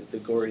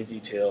gory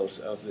details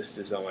of this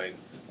design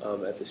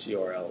at this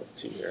URL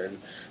to here.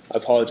 And I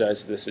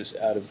apologize if this is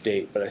out of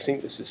date, but I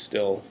think this is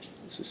still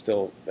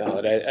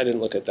valid. I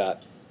didn't look at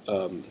that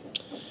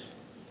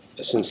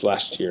since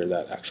last year,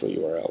 that actual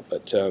URL,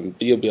 but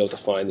you'll be able to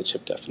find the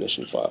chip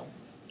definition file.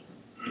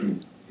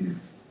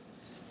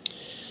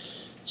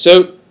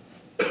 So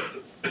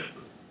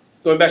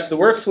going back to the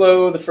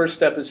workflow, the first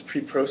step is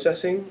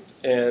pre-processing,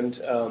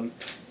 and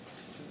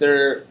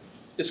there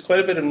is quite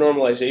a bit of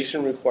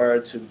normalization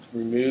required to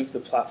remove the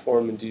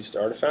platform-induced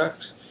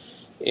artifacts.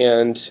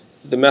 And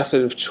the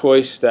method of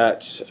choice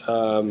that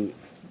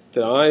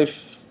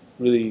I've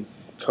really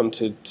come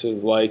to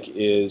like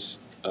is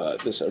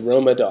this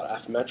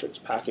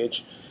aroma.affymetrix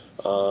package,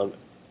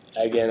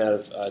 again out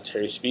of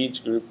Terry Speed's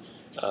group.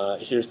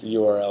 Here's the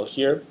URL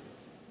here.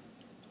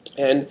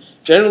 And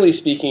generally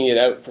speaking, it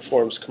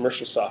outperforms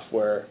commercial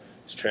software.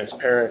 It's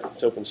transparent,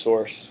 it's open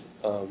source,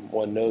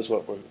 one knows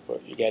what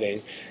you're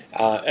getting.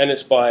 And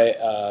it's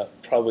by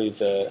probably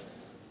the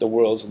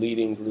world's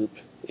leading group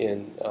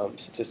in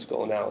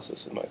statistical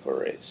analysis of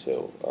microarrays.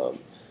 So,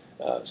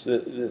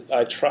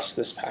 I trust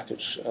this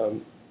package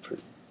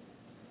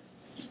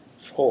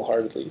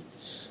wholeheartedly.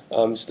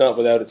 It's not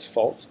without its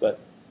faults, but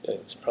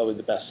it's probably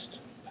the best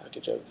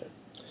package out there.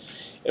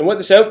 And what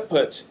this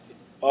outputs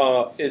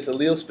is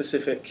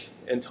allele-specific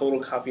and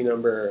total copy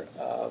number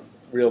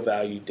real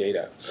value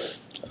data.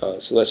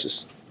 So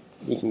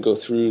we can go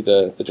through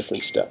the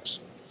different steps.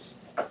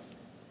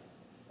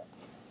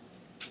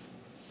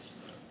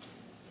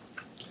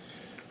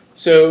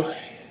 So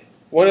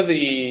one of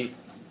the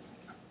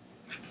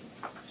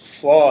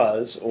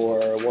flaws, or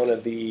one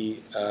of the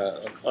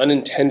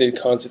unintended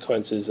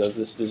consequences of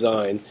this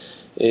design,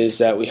 is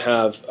that we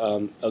have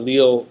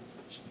allele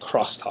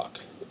crosstalk.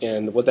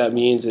 And what that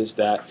means is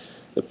that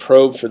the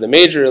probe for the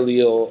major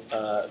allele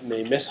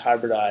may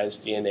mishybridize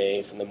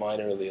DNA from the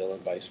minor allele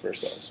and vice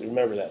versa. So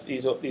remember that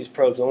these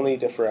probes only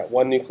differ at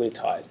one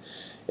nucleotide,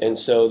 and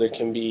so there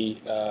can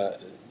be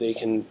they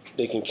can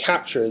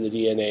capture the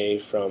DNA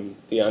from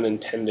the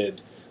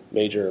unintended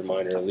major or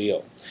minor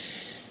allele.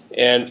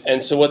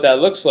 And so what that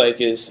looks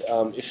like is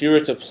if you were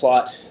to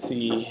plot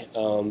the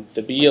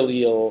B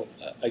allele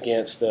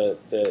against the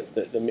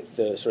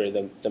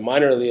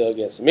minor allele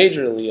against the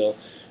major allele,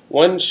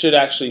 one should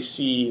actually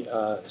see,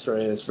 it's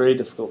very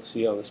difficult to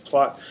see on this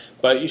plot,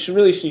 but you should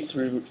really see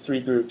three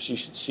groups. You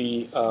should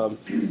see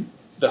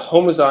the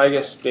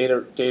homozygous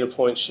data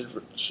points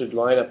should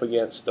line up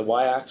against the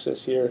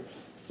y-axis here,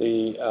 for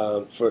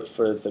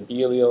the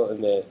B allele,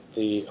 and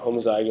the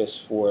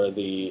homozygous for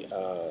the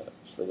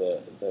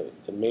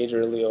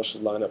major allele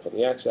should line up on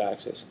the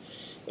x-axis,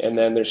 and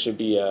then there should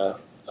be a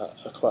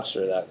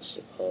cluster that's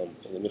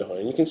in the middle.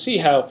 And you can see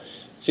how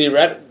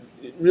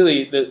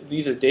really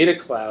these are data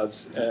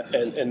clouds,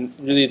 and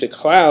really the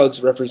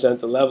clouds represent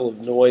the level of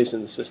noise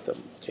in the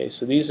system. Okay,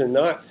 so these are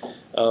not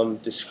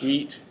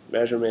discrete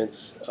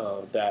measurements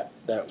that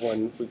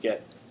one would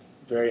get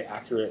very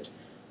accurate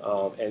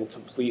and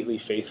completely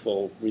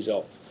faithful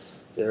results.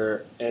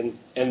 And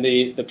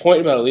the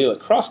point about allelic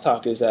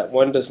crosstalk is that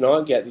one does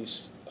not get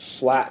these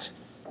flat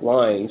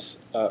lines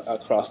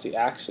across the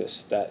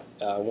axis that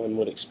one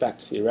would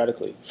expect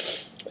theoretically.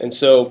 And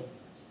so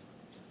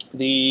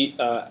the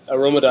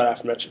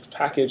aroma.affymetrix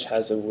package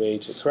has a way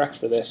to correct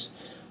for this,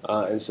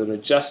 and so to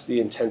adjust the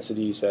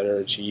intensities that are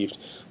achieved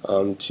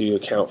to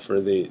account for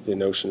the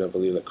notion of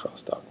allelic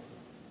crosstalk.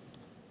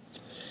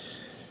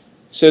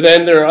 So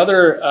then there are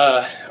other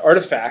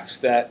artifacts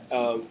that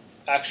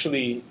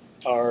actually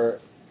are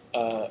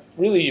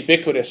really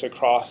ubiquitous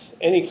across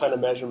any kind of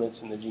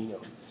measurements in the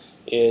genome.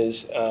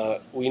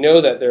 We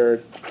know that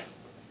there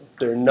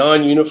are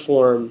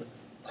non-uniform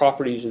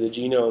properties of the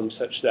genome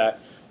such that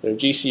there are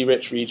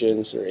GC-rich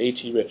regions, there are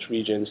AT-rich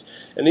regions,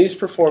 and these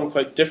perform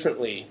quite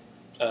differently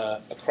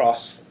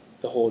across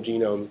the whole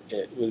genome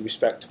with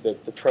respect to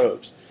the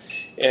probes.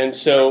 And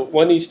so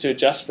one needs to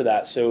adjust for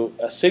that. So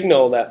a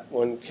signal that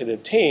one could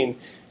obtain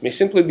may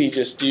simply be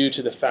just due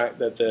to the fact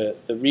that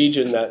the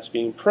region that's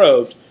being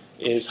probed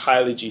is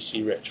highly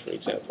GC-rich, for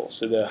example.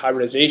 So the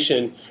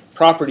hybridization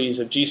properties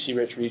of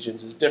GC-rich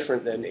regions is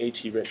different than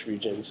AT-rich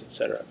regions,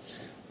 etc.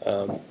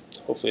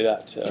 Hopefully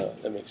that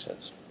makes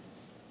sense.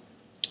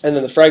 And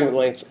then the fragment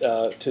length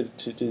to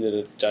do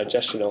the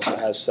digestion also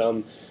has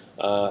some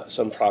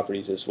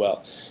properties as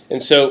well.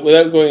 And so,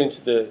 without going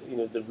into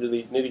the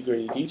really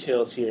nitty-gritty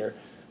details here,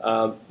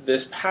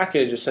 this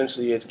package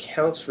essentially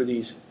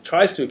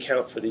tries to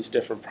account for these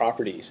different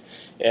properties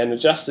and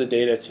adjusts the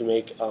data to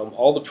make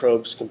all the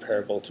probes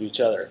comparable to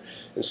each other.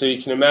 And so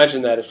you can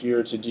imagine that if you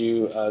were to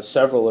do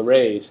several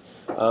arrays,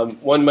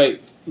 one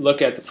might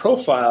look at the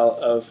profile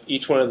of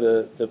each one of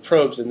the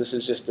probes, and this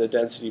is just a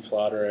density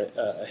plot or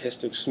a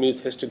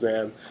smooth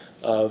histogram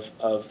of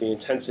the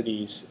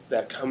intensities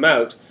that come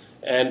out.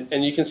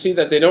 And you can see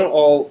that they don't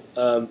all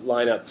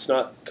line up. It's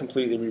not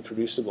completely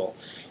reproducible.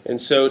 And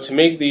so to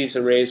make these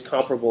arrays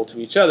comparable to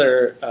each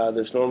other,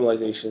 there's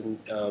normalization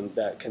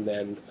that can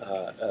then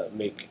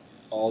make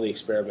all the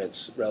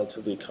experiments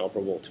relatively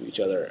comparable to each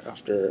other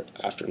after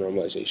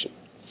normalization.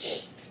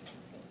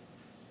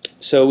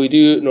 So we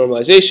do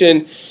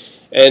normalization,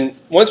 and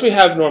once we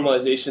have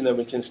normalization, then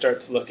we can start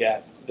to look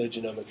at the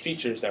genomic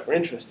features that we're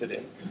interested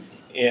in.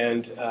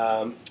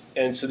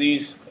 And so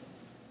these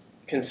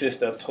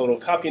consist of total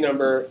copy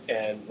number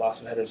and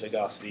loss of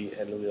heterozygosity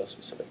and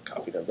allele-specific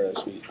copy number,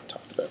 as we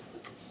talked about.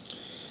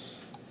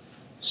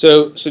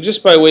 So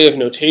just by way of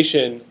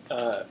notation,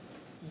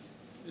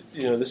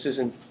 this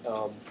isn't,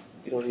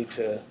 you don't need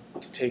to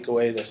take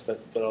away this,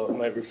 but I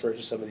might refer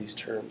to some of these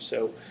terms.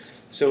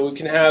 So we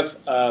can have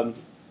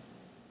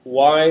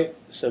Y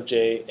sub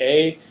j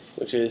A,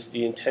 which is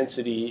the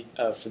intensity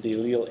for the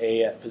allele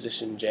A at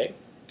position J.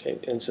 Okay,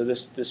 and so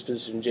this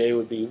position J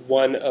would be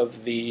one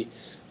of the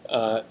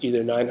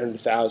either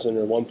 900,000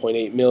 or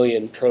 1.8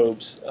 million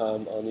probes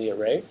on the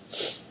array.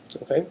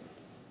 Okay,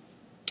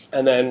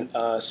 and then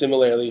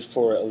similarly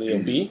for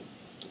allele B.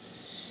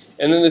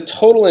 And then the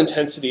total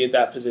intensity at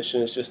that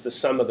position is just the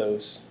sum of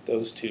those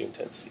two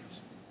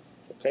intensities.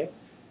 Okay,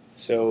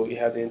 so you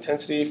have the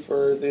intensity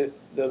for the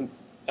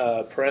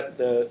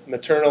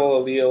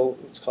maternal allele,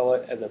 let's call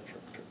it, and the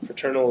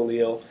paternal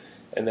allele,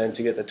 and then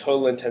to get the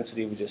total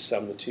intensity, we just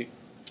sum the two.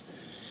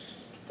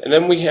 And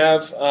then we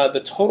have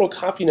the total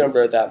copy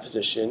number at that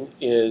position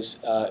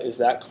is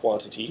that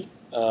quantity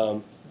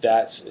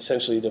that's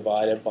essentially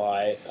divided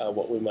by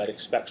what we might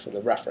expect from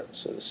the reference,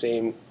 so the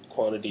same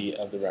quantity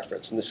of the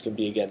reference. And this can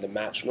be, again, the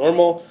match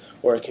normal,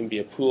 or it can be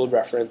a pooled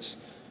reference.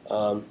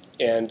 And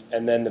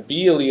then the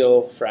B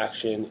allele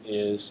fraction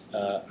is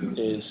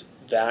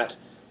that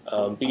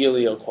B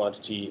allele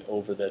quantity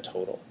over the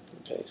total.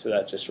 Okay, so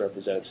that just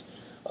represents,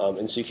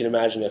 and so you can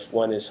imagine if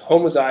one is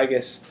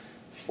homozygous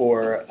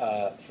for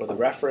the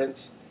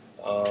reference,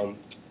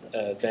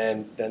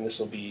 then this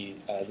will be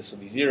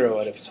 0,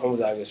 and if it's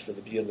homozygous for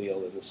the B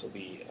allele, then this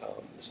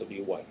will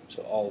be 1.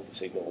 So all of the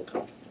signal will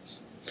come from this.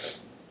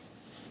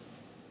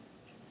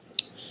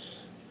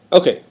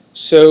 Okay,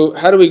 so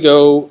how do we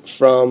go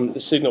from the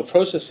signal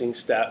processing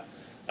step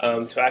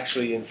to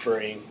actually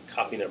inferring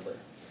copy number?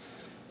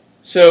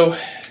 So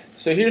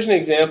here's an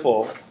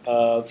example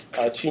of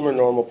a tumor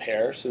normal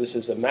pair. So this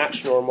is a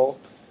match normal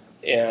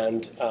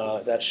and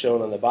that's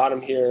shown on the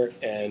bottom here.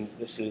 And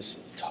this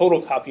is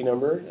total copy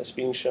number that's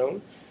being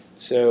shown.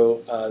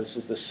 So this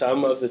is the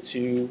sum of the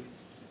two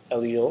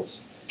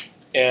alleles.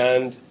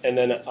 And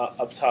then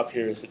up top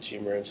here is the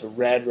tumor. And so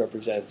red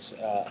represents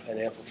an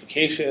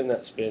amplification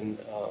that's been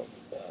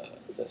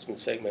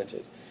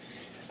segmented.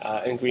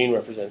 And green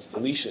represents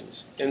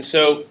deletions. And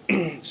so,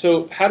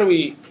 so how do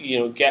we,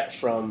 get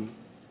from?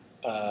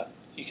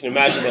 You can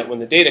imagine that when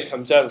the data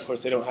comes out, of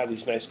course, they don't have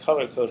these nice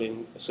color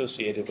coding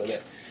associated with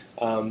it.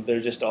 They're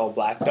just all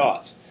black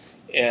dots,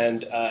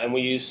 and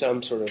we use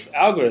some sort of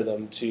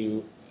algorithm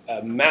to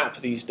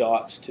map these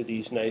dots to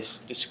these nice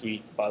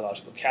discrete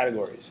biological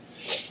categories.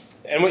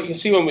 And what you can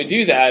see when we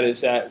do that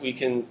is that we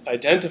can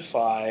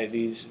identify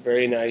these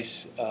very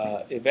nice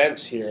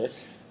events here.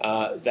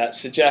 That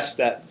suggests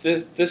that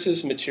this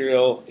is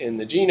material in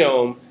the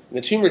genome, in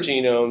the tumor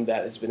genome,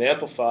 that has been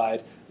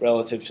amplified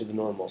relative to the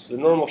normal. So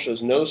the normal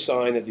shows no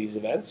sign of these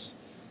events,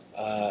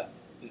 but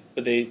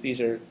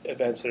these are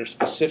events that are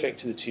specific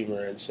to the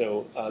tumor, and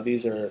so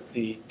these are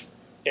the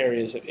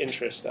areas of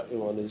interest that we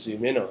want to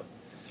zoom in on.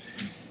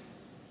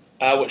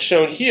 What's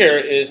shown here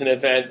is an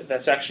event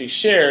that's actually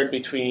shared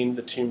between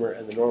the tumor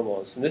and the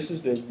normals. And this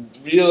is the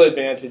real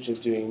advantage of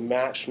doing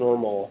matched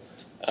normal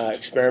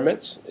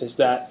experiments, is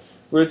that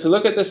were to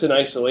look at this in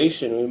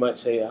isolation, we might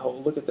say,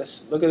 oh, look at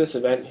this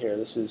event here.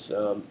 This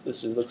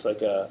looks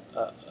like a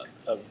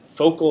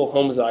focal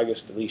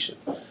homozygous deletion.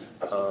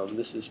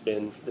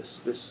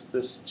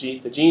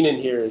 The gene in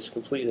here is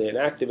completely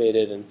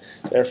inactivated, and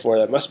therefore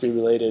that must be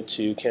related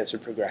to cancer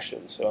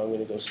progression. So I'm going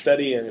to go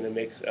study. I'm going to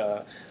make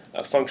a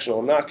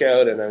functional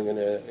knockout, and I'm going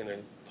to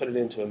put it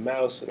into a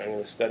mouse, and I'm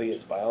going to study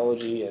its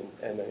biology, and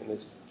I'm going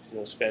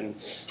to spend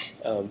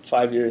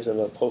 5 years of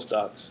a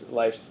postdoc's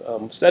life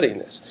studying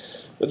this.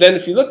 But then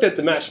if you looked at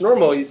the matched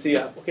normal, you see,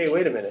 okay,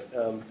 wait a minute,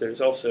 there's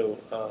also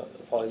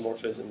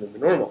polymorphism in the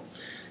normal.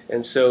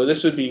 And so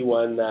this would be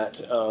one that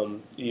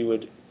you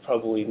would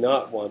probably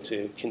not want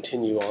to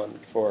continue on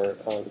for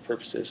the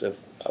purposes of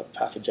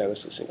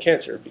pathogenesis in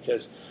cancer,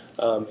 because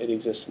it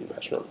exists in the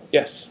matched normal.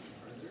 Yes?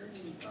 Are there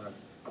any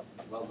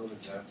well-known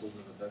examples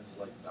of events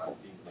like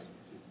that being linked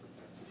to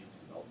propensity to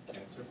develop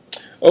cancer?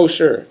 Oh,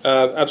 sure.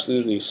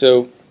 Absolutely.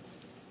 So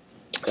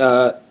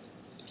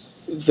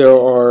there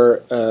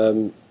are...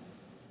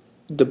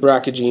 the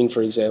BRCA gene,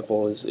 for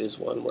example, is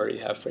one where you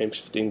have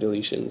frame-shifting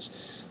deletions,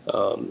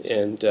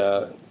 and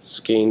it's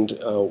gained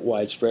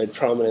widespread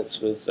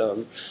prominence with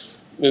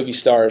movie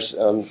stars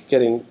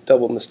getting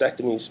double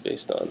mastectomies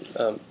based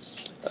on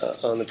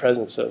the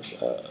presence of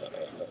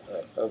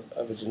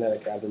a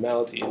genetic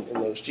abnormality in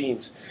those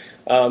genes,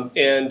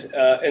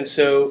 and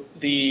so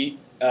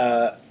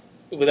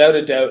without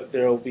a doubt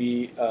there will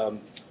be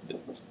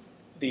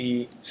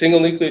the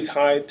single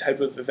nucleotide type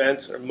of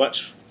events are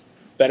much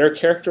better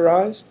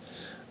characterized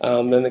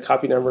than the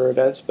copy number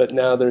events, but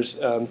now there's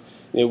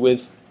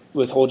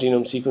with whole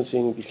genome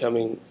sequencing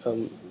becoming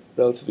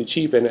relatively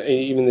cheap, and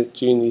even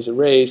doing these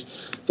arrays,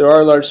 there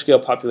are large-scale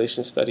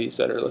population studies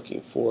that are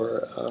looking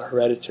for a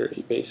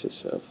hereditary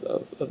basis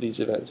of these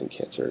events in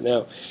cancer.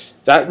 Now,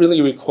 that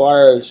really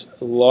requires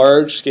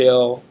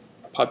large-scale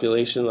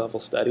population-level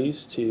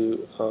studies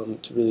to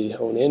really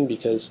hone in,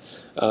 because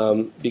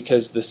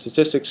the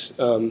statistics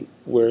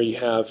where you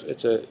have,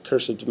 it's a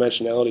cursive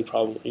dimensionality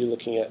problem. You're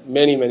looking at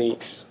many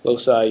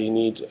loci. You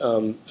need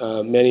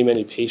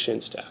many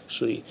patients to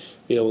actually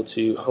be able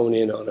to hone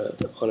in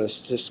on a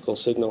statistical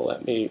signal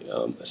that may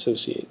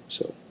associate.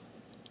 So,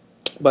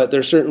 but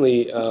there's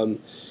certainly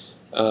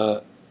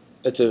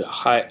it's a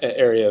high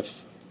area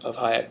of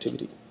high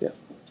activity. Yeah.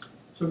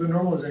 So the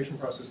normalization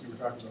process you were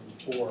talking about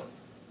before.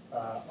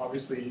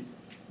 Obviously,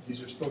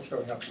 these are still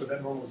showing up. So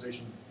that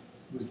normalization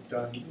was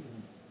done in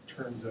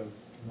terms of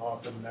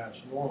not a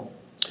matched normal.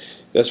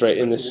 That's right.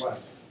 What?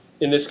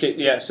 In this case,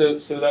 yeah. So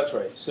that's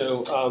right.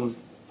 So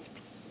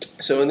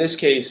in this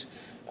case,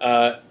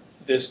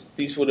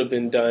 these would have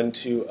been done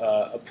to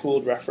a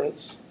pooled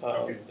reference,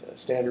 Okay. a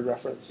standard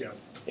reference. Yeah.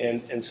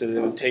 And so they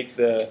would take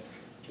the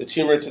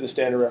tumor to the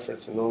standard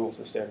reference and normal to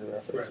the standard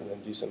reference, Right. and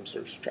then do some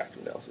sort of subtractive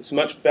analysis. It's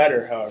much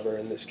better, however,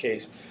 in this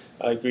case.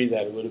 I agree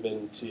that it would have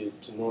been to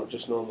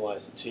just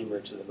normalize the tumor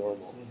to the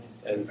normal,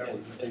 and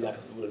that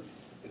would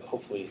have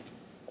hopefully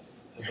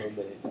have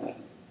eliminated that.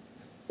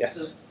 Yes?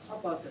 So how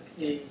about the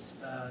case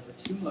the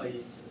tumor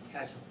is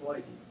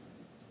tetraploidy?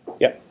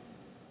 Yeah.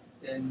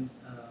 Then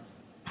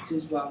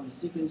since when we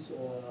sequence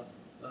or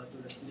do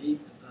the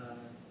sleep,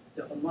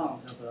 the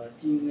amount of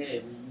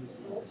DNA we use is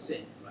the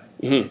same,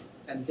 right? Mm-hmm.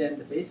 And then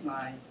the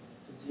baseline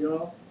to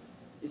 0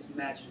 is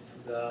matched to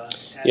the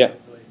tetraploidy. Yeah.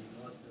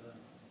 Not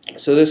the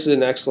So this is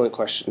an excellent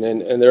question,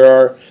 and there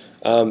are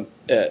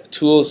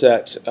tools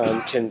that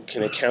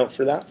can account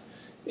for that,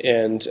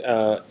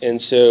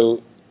 and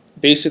so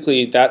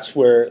basically that's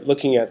where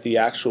looking at the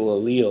actual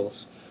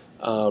alleles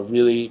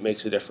really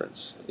makes a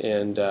difference,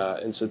 and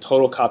so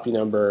total copy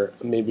number,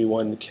 maybe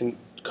one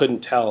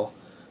couldn't tell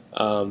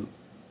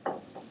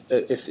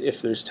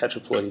if there's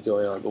tetraploidy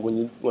going on. But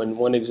when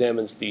one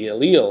examines the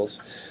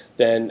alleles,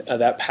 then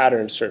that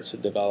pattern starts to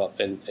develop,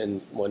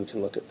 and one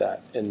can look at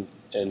that and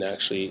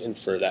actually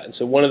infer that. And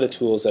so one of the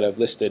tools that I've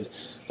listed,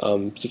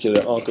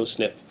 particularly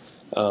OncoSNP,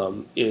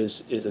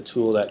 is a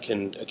tool that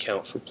can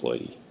account for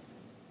ploidy.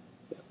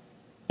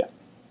 Yeah. I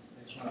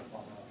just want to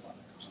follow up on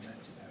the comment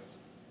about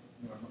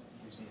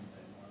using the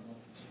normal.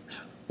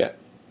 Yeah.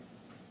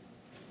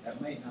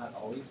 That might not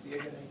always be a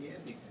good idea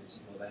because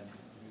you will then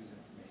lose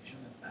information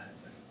if that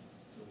is a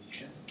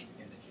deletion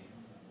in the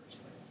genome in the first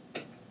place.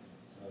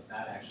 So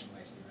that actually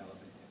might be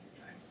relevant if you're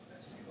trying to put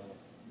a single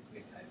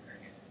nucleotide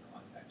variant in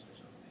context or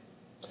something.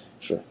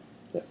 Sure.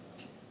 Yeah.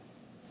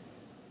 So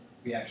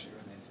we actually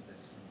run into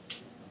this in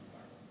some of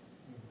our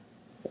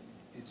work.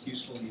 It's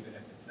useful even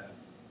if it's a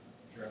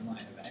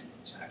germline event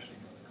to actually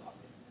know the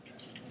copy of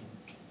the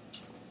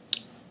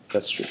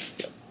That's true.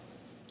 Yeah.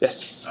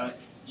 Yes.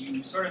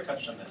 You sort of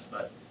touched on this,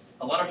 but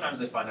a lot of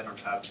times I find I don't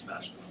have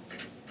matched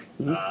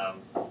normals.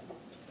 And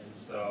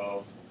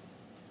so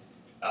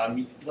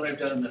what I've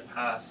done in the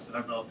past, and I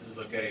don't know if this is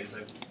okay, is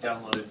I've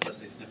downloaded, let's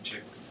say, SNP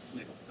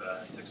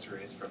six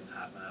arrays from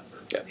HapMap or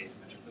from the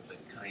Asymmetric, but they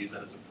kind of use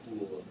that as a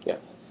pool of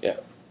normals. Yeah.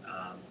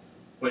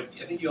 But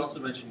I think you also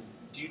mentioned,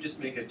 do you just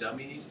make a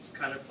dummy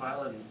kind of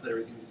file and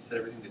set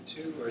everything to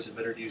 2, or is it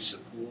better to use the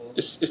pool?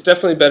 It's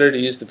definitely better to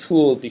use the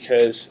pool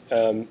because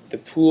the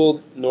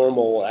pooled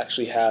normal will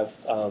actually have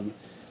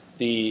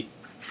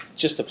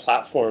just a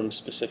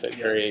platform-specific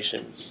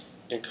variation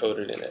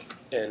encoded in it,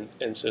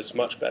 and so it's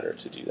much better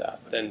to do that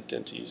than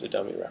to use a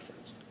dummy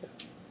reference. Yeah.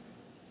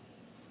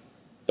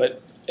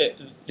 But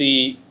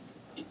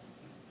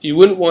you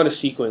wouldn't want to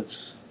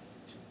sequence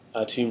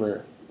a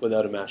tumor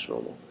without a matched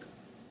normal,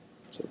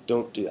 so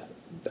don't do that.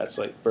 That's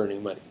like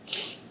burning money.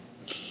 So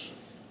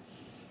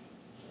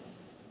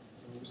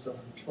we just don't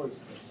have a choice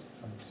those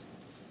times.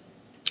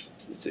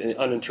 It's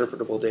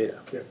uninterpretable data.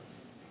 Yeah.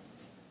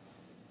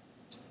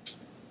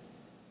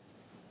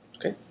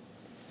 Okay.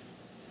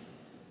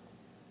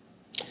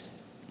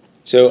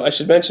 So I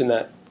should mention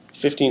that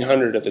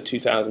 1,500 of the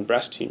 2,000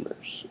 breast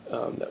tumors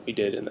that we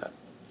did in that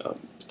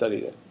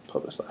study that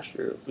published last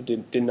year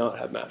did not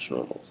have matched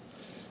normals,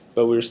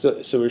 but we were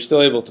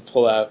still able to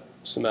pull out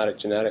somatic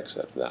genetics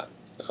out of that.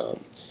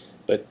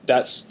 But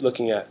that's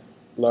looking at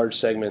large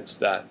segments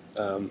that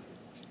at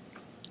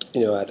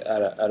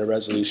a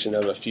resolution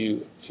of a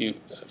few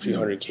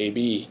hundred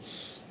kb,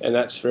 and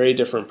that's a very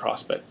different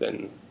prospect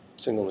than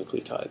single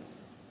nucleotide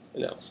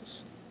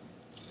analysis.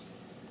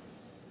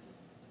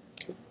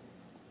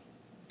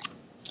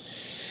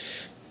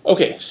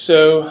 Okay,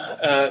 so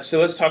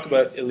let's talk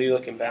about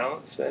allelic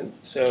imbalance then.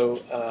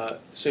 So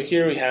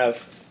here we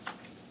have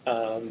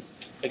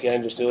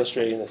again just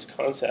illustrating this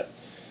concept.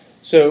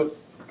 So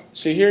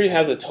here you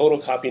have the total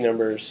copy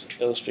numbers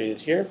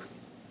illustrated here,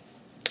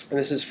 and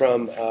this is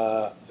from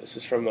a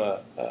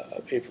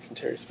paper from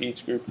Terry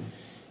Speed's group,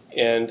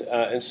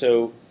 and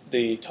so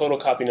the total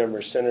copy number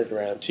is centered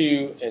around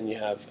 2, and you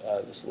have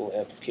this little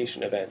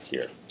amplification event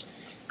here.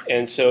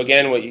 And so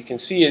again, what you can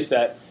see is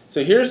that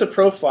here's a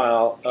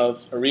profile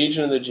of a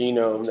region of the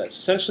genome that's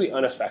essentially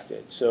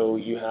unaffected. So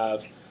you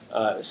have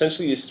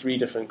essentially these 3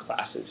 different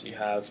classes. You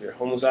have your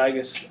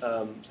homozygous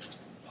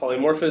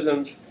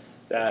polymorphisms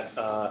that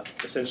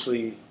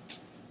essentially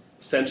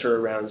center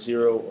around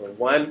 0 or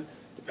 1,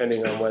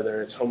 depending on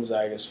whether it's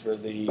homozygous for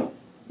the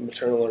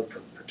maternal or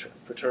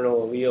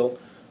paternal allele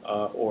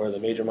or the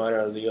major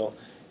minor allele.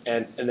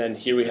 And then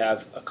here we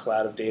have a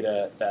cloud of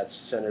data that's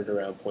centered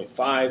around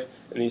 0.5,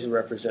 and these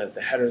represent the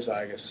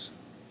heterozygous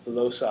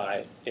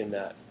loci in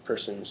that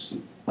person's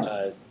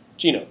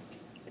genome.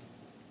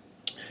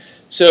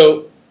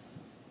 So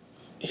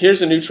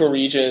here's a neutral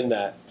region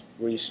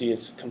where you see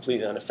it's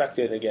completely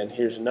unaffected. Again,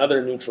 here's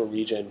another neutral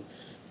region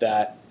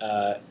that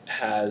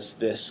has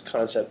this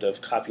concept of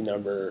copy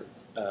neutral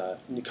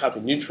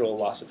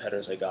loss of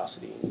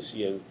heterozygosity. And you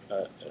see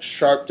a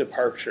sharp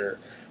departure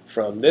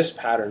from this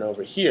pattern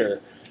over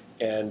here,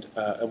 and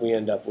we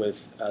end up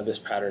with this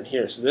pattern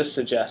here. So this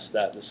suggests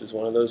that this is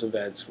one of those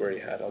events where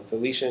you had a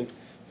deletion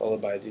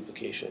followed by a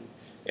duplication,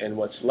 and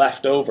what's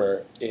left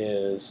over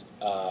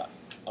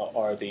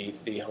are the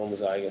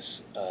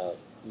homozygous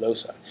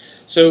loci.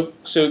 So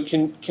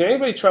can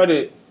anybody try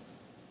to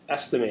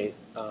estimate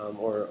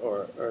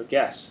or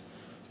guess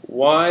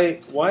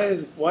why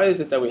is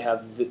it that we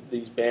have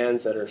these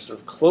bands that are sort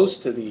of close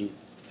to the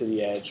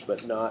edge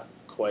but not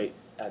quite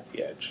at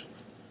the edge?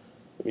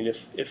 I mean,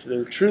 if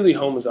they're truly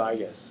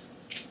homozygous,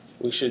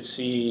 we should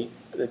see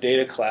the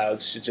data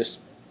clouds should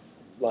just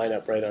line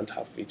up right on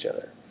top of each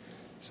other.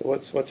 So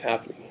what's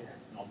happening here?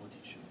 Normal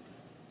tissue.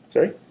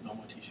 Sorry?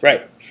 Normal tissue.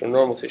 Right, so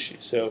normal tissue.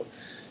 So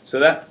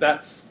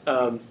that's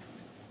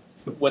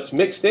what's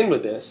mixed in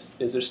with this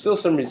is there's still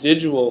some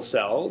residual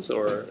cells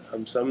or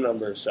some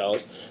number of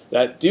cells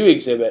that do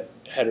exhibit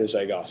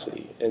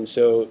heterozygosity. And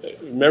so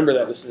remember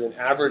that this is an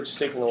average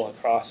signal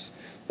across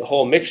the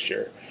whole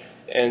mixture.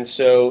 And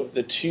so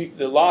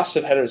the loss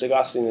of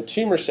heterozygosity in the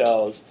tumor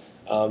cells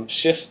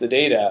shifts the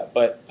data,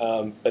 but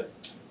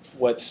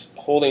what's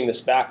holding this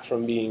back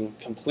from being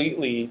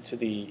completely to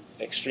the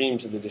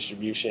extremes of the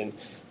distribution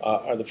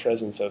are the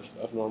presence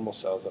of normal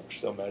cells that we're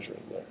still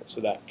measuring there. So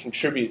that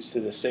contributes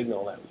to the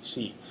signal that we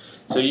see.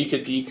 So you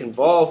could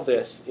deconvolve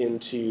this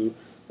into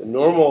the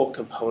normal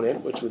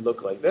component, which would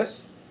look like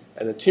this,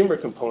 and the tumor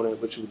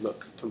component, which would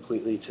look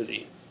completely to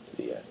the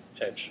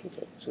edge.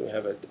 Okay, so we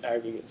have an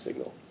aggregate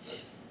signal,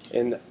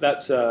 and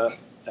that's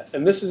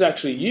and this is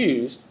actually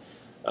used.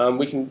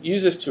 We can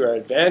use this to our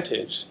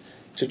advantage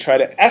to try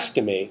to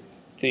estimate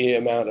the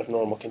amount of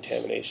normal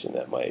contamination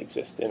that might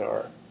exist in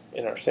our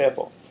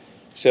sample.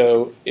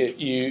 So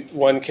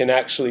one can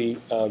actually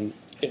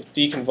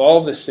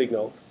deconvolve this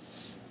signal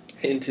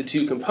into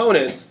two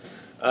components,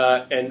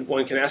 and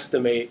one can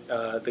estimate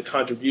the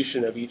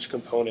contribution of each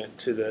component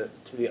to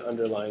the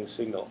underlying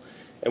signal.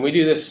 And we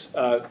do this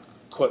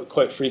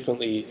quite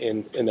frequently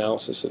in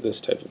analysis of this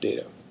type of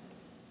data.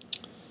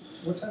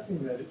 What's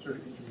happening in that sort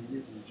of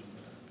intermediate region?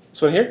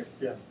 This one here?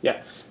 Yeah.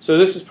 Yeah. So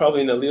this is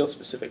probably an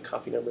allele-specific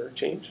copy number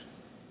change.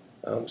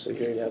 So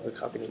here you have a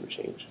copy number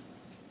change,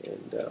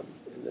 and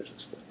there's a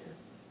split here.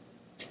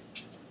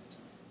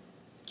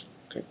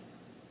 Okay.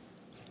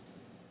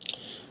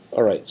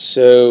 All right.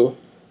 So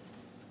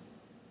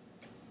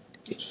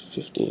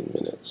 15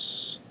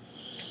 minutes.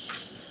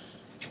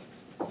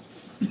 A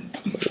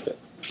little bit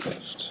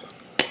left.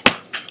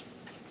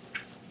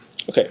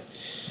 Okay.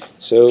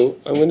 So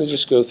I'm going to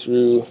just go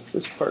through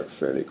this part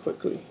fairly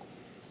quickly.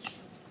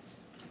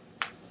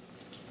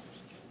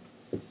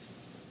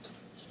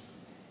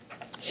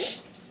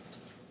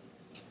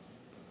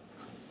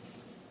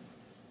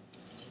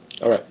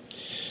 All right.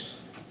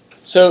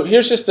 So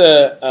here's just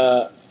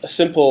a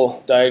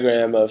simple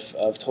diagram of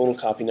total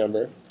copy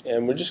number.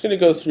 And we're just going to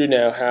go through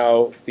now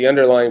how the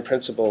underlying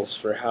principles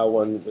for how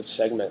one would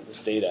segment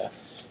this data.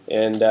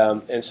 And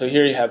so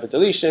here you have a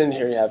deletion,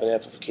 here you have an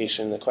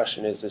amplification. The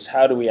question is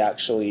how do we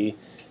actually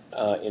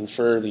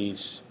infer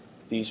these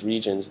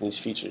regions and these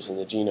features in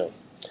the genome?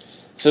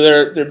 So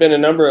there have been a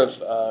number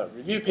of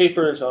review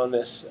papers on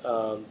this,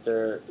 and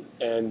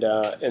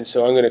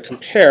so I'm going to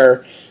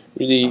compare,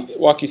 really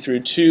walk you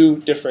through two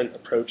different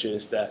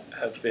approaches that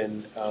have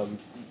been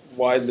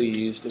widely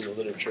used in the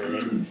literature.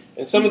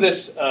 And some of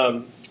this,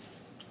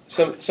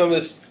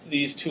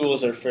 these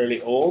tools are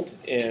fairly old,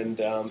 and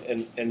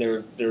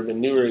there have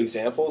been newer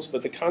examples,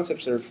 but the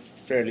concepts are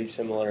fairly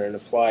similar and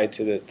apply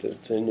to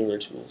the newer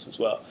tools as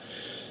well.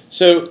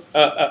 So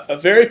a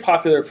very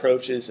popular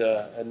approach is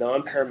a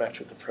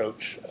non-parametric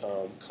approach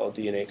called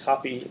DNA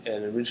copy,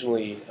 and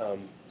originally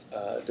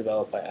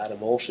developed by Adam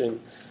Olshan,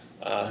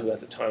 who at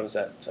the time was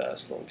at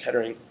Sloan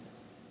Kettering.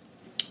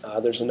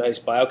 There's a nice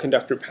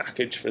bioconductor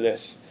package for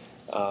this.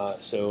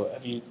 So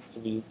have you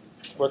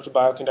worked a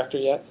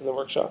bioconductor yet in the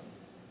workshop?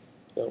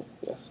 No?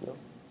 Yes? No?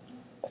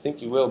 I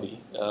think you will be.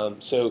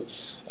 So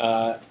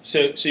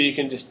you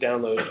can just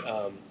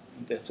download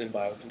this in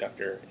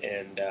bioconductor,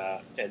 and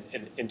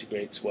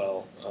integrates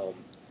well.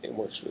 It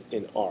works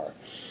in R.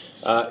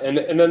 And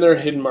then there are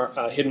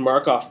hidden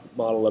Markov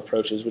model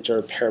approaches, which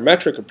are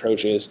parametric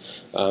approaches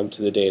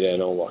to the data,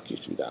 and I'll walk you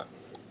through that.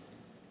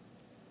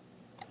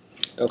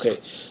 Okay,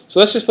 so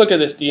let's just look at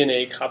this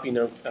DNA copy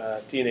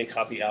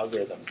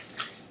algorithm.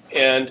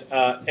 And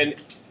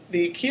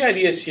the key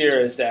ideas here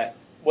is that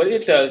what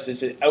it does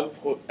is it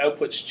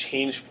outputs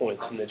change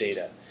points in the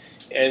data.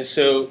 And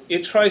so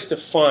it tries to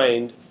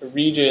find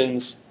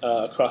regions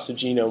across the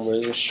genome where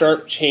there's a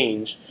sharp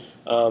change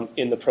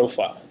in the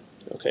profile.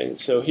 Okay,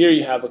 so here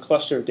you have a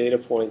cluster of data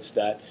points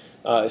that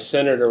is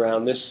centered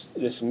around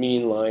this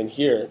mean line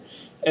here.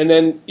 And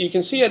then you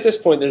can see at this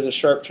point there's a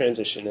sharp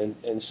transition,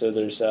 and so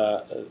there's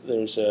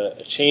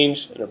a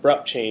change, an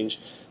abrupt change,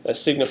 that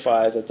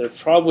signifies that there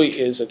probably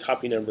is a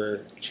copy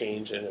number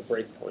change and a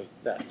breakpoint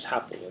that's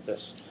happening at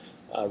this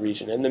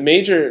region. And the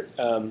major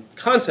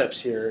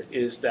concepts here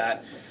is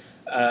that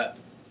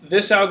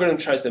this algorithm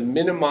tries to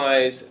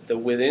minimize the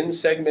within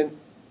segment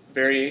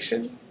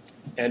variation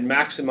and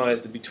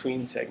maximize the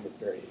between segment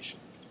variation.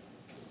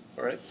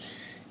 All right,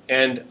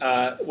 and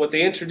what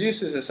they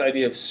introduce is this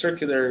idea of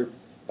circular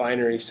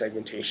binary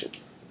segmentation.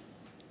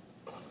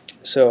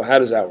 So how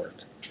does that work?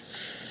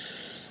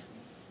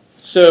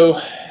 So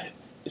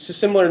it's a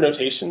similar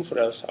notation to what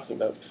I was talking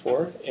about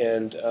before,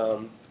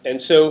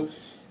 and so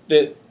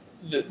the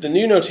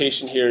new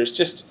notation here is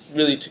just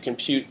really to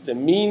compute the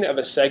mean of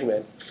a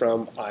segment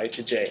from I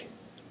to j.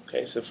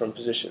 Okay, so from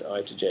position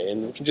I to j,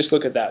 and we can just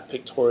look at that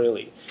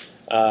pictorially.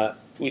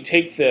 We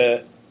take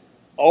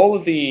all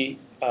of the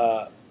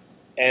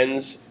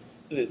ends,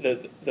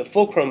 the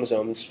full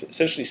chromosome, and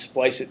essentially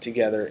splice it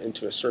together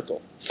into a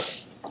circle.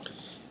 And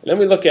then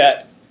we look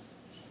at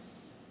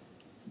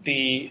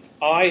the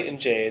I and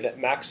j that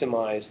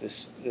maximize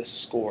this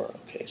score.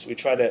 Okay, so we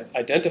try to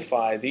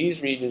identify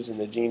these regions in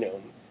the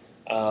genome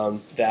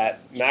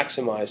that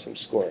maximize some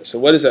score. So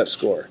what is that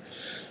score?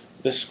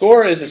 The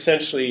score is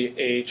essentially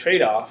a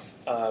trade-off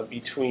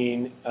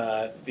between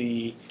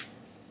the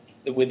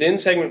within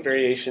segment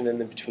variation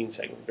and the between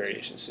segment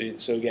variation.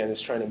 So again,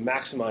 it's trying to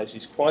maximize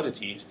these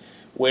quantities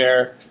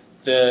where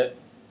the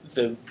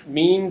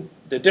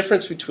the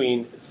difference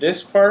between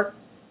this part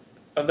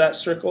of that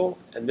circle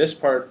and this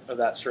part of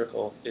that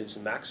circle is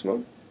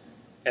maximum,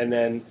 and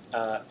then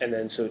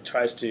so it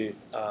tries to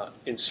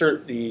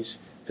insert these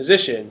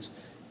positions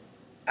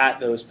at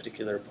those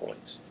particular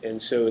points.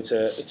 And so it's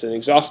an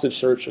exhaustive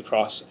search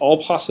across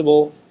all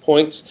possible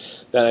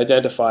points that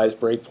identifies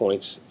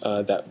breakpoints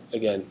that,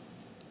 again,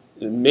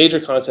 the major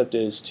concept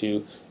is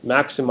to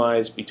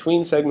maximize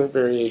between segment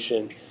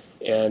variation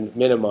and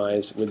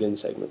minimize within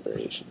segment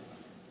variation.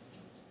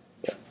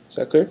 Yeah, is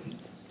that clear?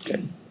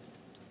 Okay.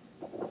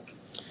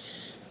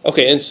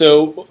 Okay, and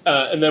so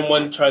and then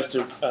one tries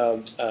to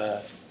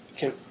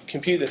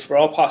compute this for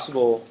all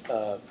possible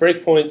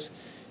breakpoints,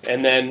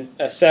 and then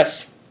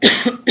assess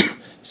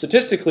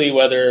statistically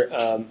whether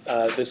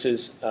this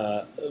is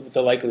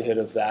the likelihood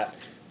of that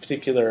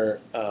particular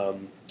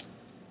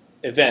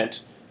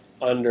event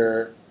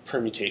under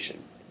permutation.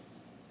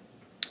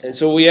 And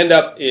so what we end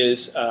up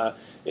is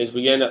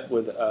we end up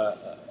with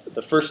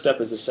the first step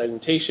is a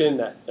segmentation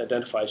that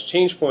identifies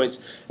change points,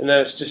 and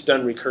then it's just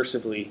done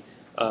recursively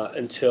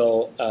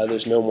until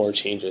there's no more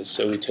changes.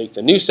 So we take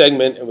the new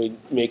segment and we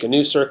make a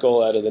new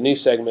circle out of the new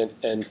segment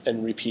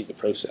and repeat the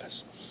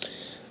process.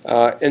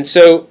 And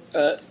so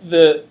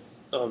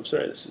I'm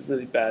sorry, this is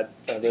really bad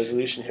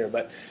resolution here,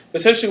 but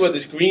essentially what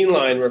this green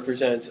line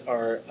represents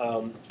are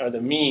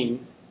the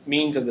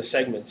means of the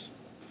segments.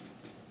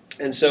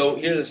 And so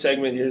here's a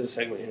segment, here's a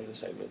segment, here's a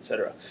segment,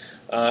 etc.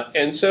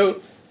 And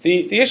so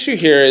the issue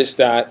here is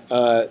that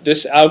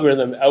this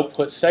algorithm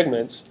outputs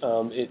segments.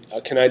 It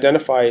can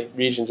identify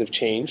regions of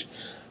change,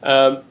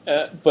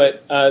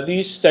 but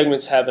these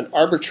segments have an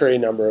arbitrary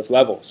number of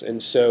levels,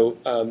 and so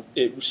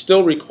it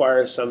still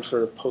requires some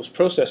sort of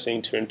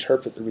post-processing to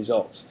interpret the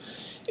results.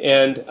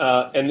 And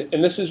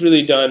this is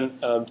really done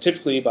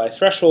typically by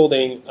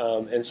thresholding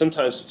and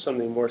sometimes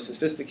something more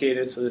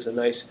sophisticated. So there's a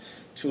nice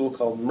tool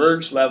called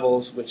merge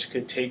levels, which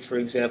could take, for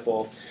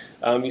example,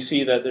 you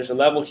see that there's a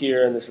level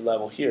here and there's a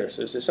level here.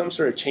 So there's some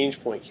sort of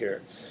change point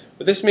here.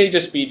 But this may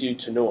just be due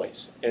to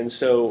noise. And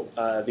so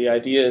the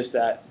idea is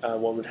that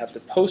one would have to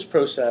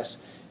post-process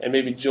and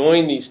maybe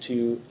join these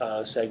two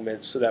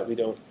segments so that we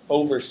don't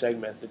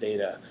over-segment the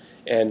data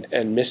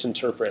and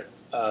misinterpret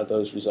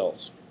those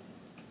results.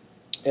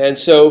 And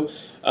so,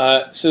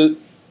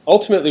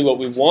 ultimately what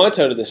we want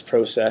out of this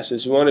process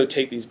is we want to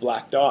take these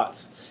black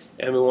dots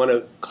and we want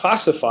to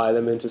classify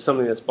them into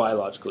something that's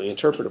biologically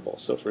interpretable.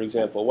 So for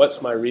example,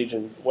 what's my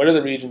region? What are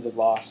the regions of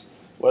loss?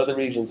 What are the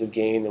regions of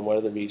gain? And what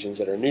are the regions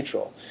that are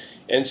neutral?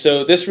 And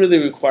so this really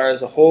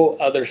requires a whole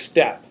other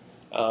step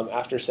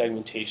after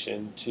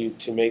segmentation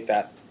to make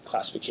that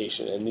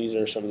classification. And these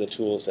are some of the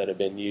tools that have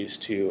been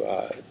used to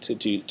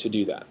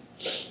do that.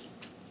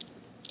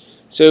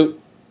 So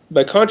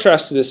by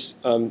contrast to this,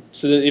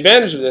 so the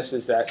advantage of this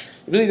is that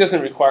it really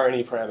doesn't require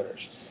any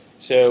parameters.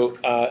 So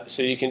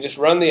you can just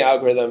run the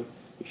algorithm,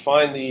 you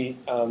find the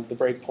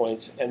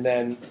breakpoints, and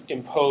then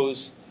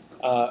impose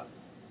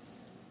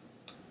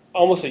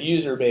almost a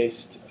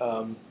user-based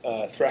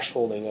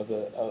thresholding of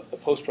the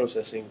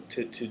post-processing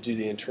to do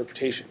the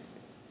interpretation.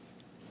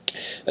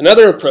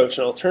 Another approach,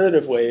 an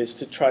alternative way, is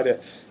to try to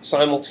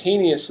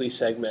simultaneously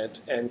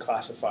segment and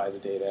classify the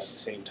data at the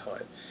same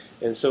time.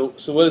 And so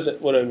what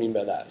do I mean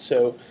by that?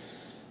 So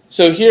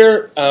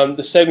here,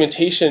 the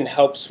segmentation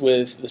helps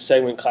with the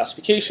segment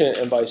classification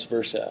and vice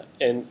versa.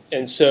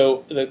 And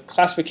so the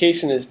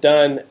classification is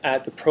done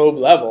at the probe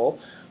level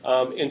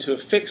into a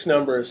fixed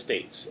number of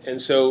states.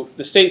 And so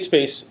the state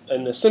space,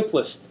 in the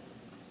simplest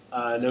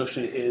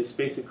notion, is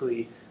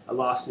basically a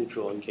loss,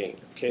 neutral, and gain.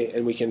 Okay,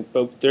 and we can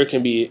there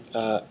can be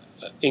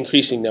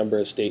increasing number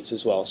of states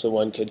as well. So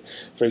one could,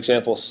 for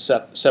example,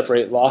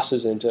 separate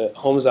losses into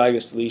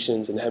homozygous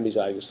deletions and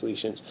hemizygous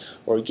deletions,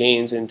 or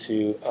gains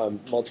into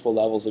multiple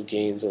levels of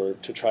gains, or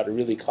to try to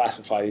really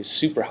classify these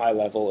super high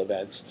level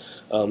events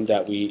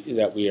that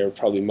we are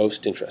probably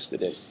most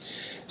interested in.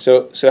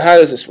 So how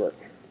does this work?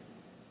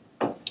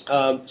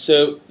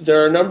 So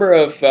there are a number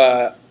of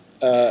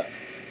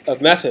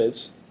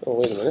methods. Oh,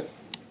 wait a minute.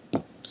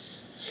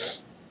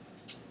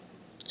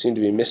 Seem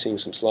to be missing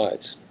some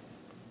slides.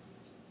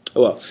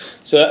 Oh well,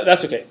 so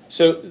that's okay.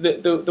 So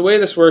the way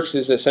this works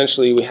is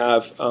essentially we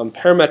have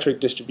parametric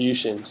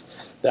distributions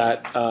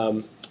that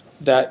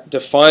that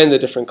define the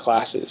different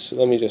classes. So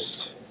let me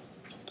just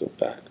go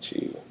back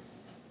to.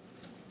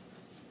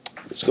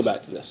 Let's go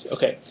back to this.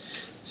 Okay.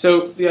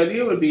 So the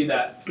idea would be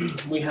that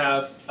we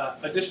have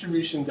a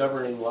distribution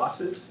governing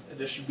losses, a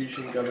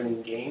distribution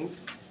governing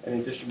gains, and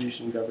a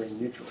distribution governing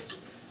neutrals.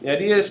 The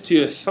idea is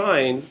to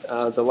assign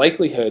the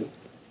likelihood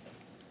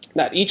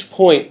that each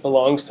point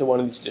belongs to one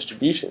of these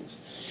distributions.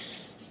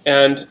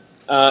 And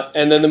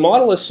then the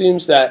model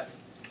assumes that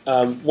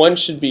one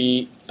should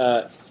be,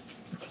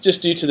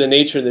 just due to the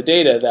nature of the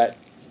data, that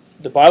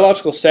the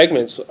biological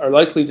segments are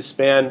likely to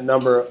span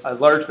a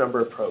large number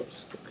of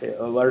probes, okay,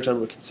 a large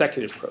number of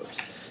consecutive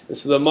probes. And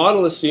so the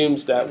model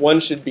assumes that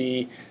one should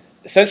be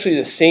essentially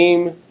the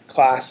same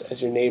class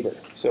as your neighbor.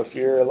 So if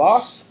you're a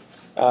loss,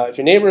 if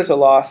your neighbor is a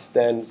loss,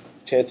 then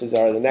chances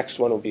are the next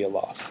one will be a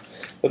loss.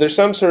 Well, there's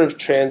some sort of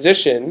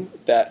transition,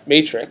 that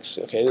matrix,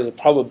 okay, there's a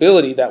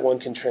probability that one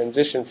can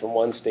transition from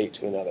one state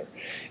to another.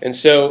 And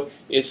so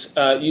it's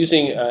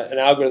using an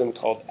algorithm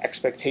called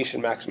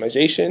expectation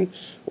maximization.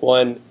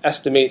 One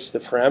estimates the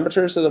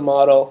parameters of the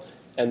model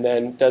and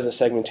then does a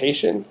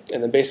segmentation.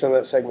 And then based on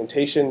that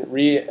segmentation,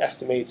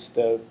 re-estimates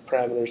the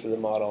parameters of the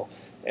model.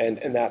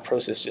 And that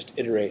process just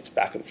iterates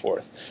back and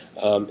forth.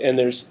 And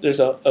there's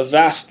a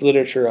vast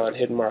literature on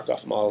hidden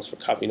Markov models for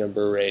copy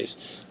number arrays.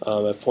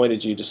 I've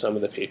pointed you to some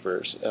of the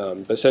papers,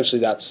 but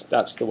essentially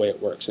that's the way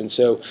it works. And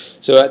so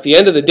at the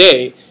end of the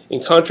day,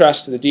 in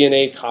contrast to the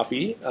DNA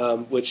copy,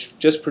 which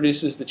just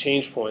produces the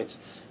change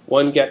points,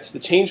 one gets the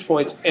change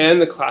points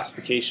and the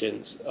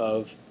classifications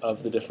of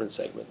the different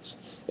segments.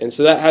 And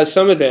so that has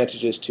some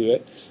advantages to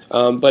it,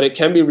 but it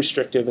can be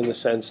restrictive in the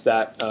sense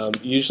that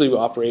usually we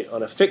operate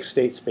on a fixed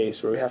state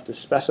space where we have to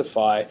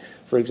specify,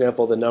 for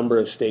example, the number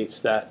of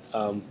states that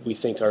we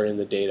think are in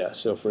the data.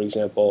 So for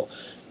example,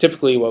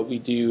 typically what we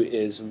do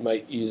is we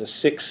might use a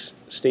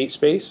 6-state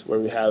space where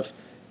we have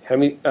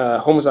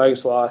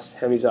homozygous loss,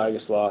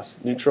 hemizygous loss,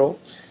 neutral.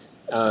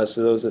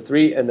 So those are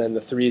 3, and then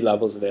the 3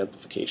 levels of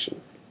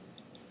amplification.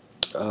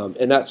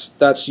 And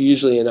that's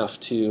usually enough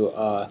to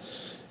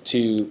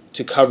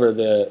cover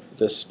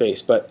the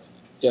space. But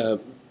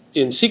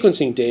in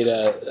sequencing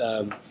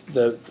data,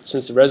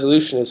 since the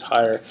resolution is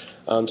higher,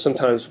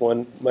 sometimes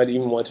one might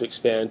even want to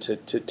expand to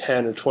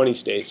 10 or 20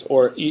 states,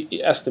 or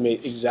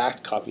estimate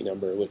exact copy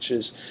number, which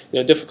is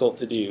difficult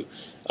to do.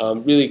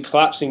 Really,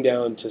 collapsing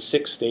down to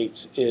 6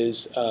 states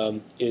is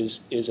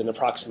an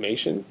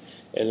approximation,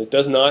 and it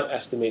does not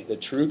estimate the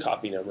true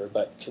copy number,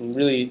 but can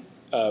really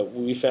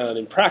we found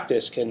in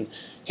practice can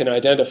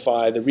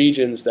identify the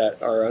regions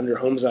that are under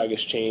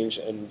homozygous change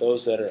and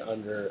those that are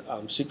under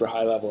super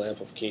high level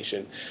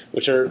amplification,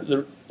 which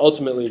are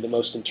ultimately the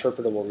most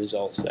interpretable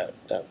results that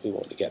we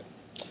want to get.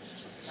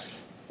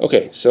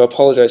 Okay, so I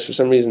apologize, for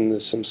some reason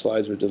some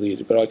slides were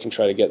deleted, but I can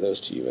try to get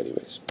those to you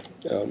anyways.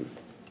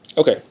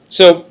 Okay,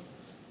 so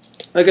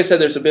like I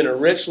said, there's been a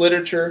rich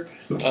literature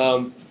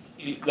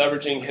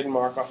leveraging hidden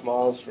Markov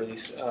models for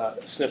these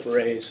SNP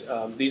arrays.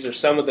 These are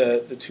some of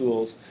the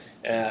tools,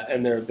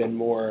 and there have been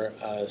more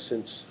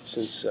since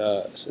this.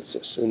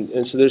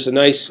 And so there's a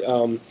nice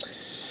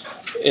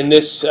in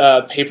this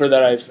paper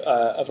that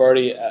I've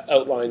already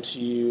outlined to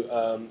you.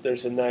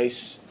 There's a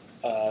nice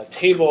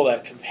table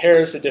that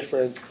compares the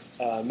different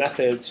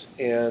methods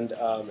and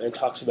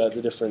talks about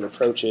the different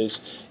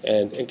approaches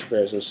and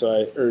compares them. So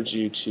I urge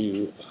you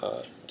to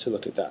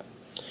look at that.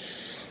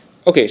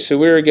 Okay, so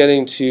we're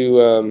getting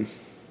to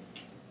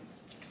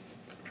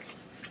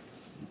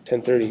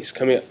 10:30 is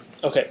coming up.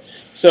 Okay,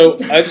 so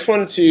I just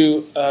wanted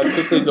to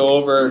quickly go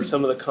over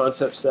some of the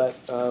concepts that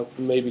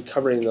we may be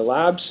covering in the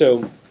lab.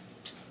 So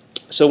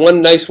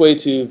one nice way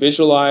to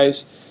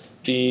visualize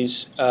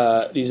these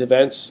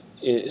events,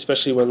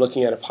 especially when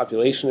looking at a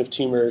population of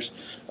tumors,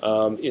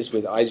 is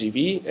with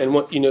IGV.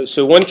 And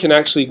so one can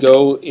actually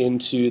go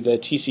into the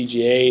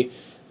TCGA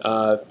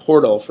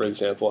portal, for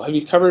example. Have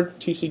you covered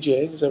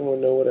TCGA? Does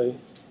everyone know what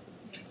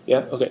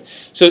Yeah. Okay.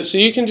 So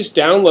you can just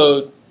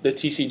download the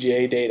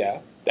TCGA data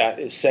that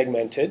is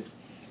segmented,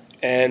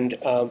 and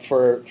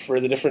for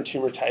the different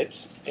tumor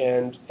types,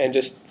 and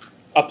just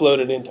upload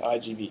it into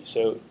IGV.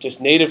 So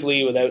just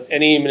natively, without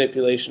any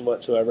manipulation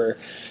whatsoever.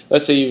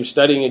 Let's say you're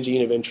studying a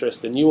gene of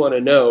interest, and you want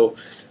to know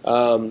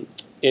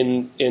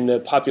in the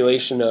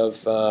population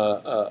of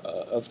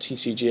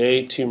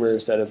TCGA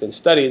tumors that have been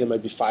studied, there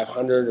might be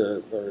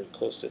 500 or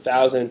close to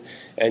 1,000,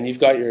 and you've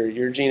got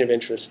your gene of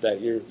interest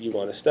that you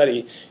want to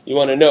study. You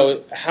want to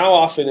know how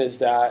often is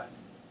that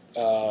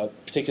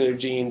particular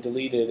gene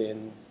deleted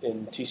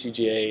in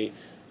TCGA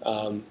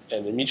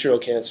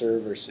endometrial cancer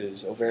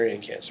versus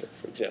ovarian cancer,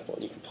 for example.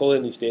 And you can pull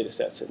in these data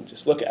sets and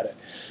just look at it.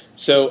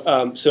 So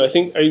I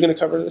think, are you going to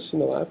cover this in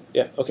the lab?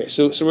 Yeah. Okay.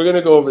 So we're going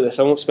to go over this.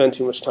 I won't spend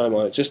too much time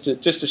on it. Just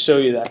to show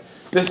you that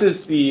this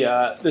is the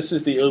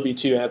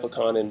OB2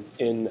 amplicon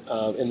in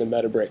the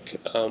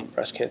Metabrick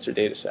breast cancer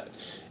data set.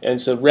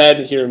 And so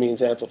red here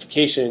means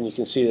amplification. You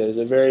can see that there's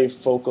a very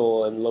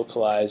focal and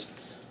localized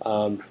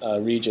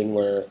region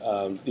where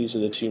these are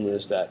the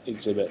tumors that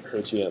exhibit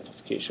HER2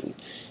 amplification.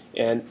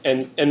 And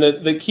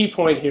the key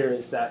point here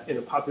is that in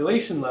a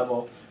population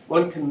level,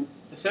 one can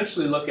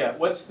essentially look at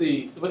what's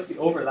the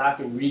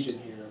overlapping region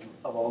here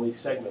of all these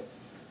segments.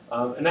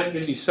 And that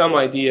gives you some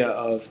idea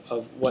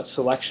of what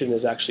selection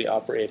is actually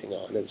operating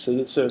on. And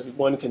so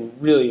one can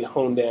really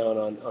hone down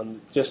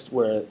on just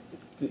where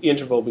the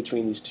interval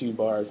between these two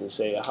bars and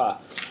say, aha.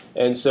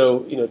 And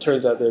so, it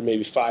turns out there may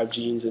be 5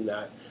 genes in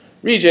that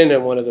region,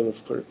 and one of them,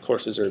 of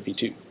course, is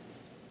ERB2.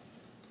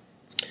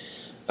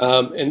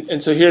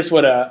 And so here's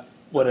what a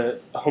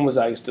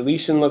homozygous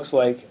deletion looks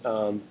like,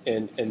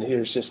 and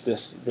here's just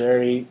this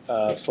very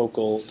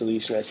focal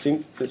deletion. I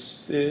think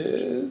this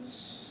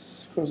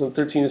is chromosome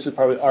 13. This is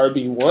probably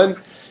RB1,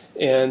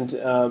 and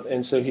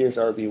so here's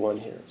RB1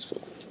 here. It's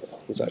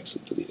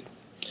homozygously deleted.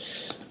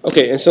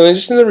 Okay, and so then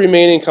just in the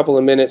remaining couple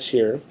of minutes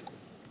here,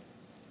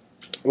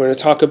 we're going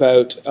to talk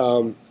about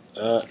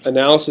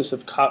analysis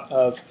of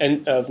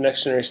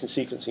next generation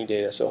sequencing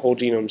data, so whole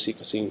genome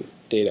sequencing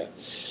data.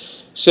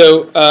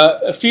 So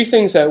a few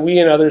things that we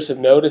and others have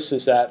noticed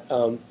is that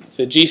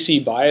the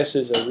GC bias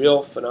is a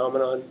real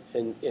phenomenon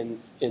in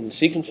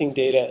sequencing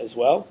data as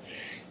well.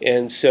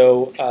 And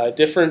so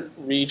different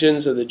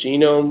regions of the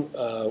genome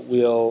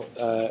will,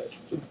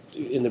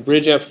 in the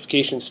bridge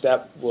amplification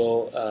step,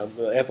 will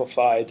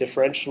amplify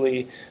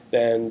differentially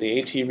than the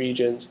AT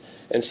regions.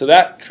 And so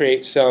that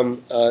creates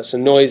some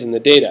noise in the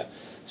data.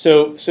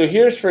 So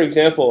here's, for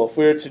example, if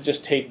we were to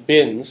just take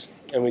bins,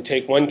 and we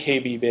take 1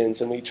 KB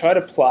bins, and we try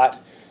to plot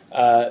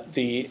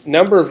the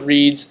number of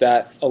reads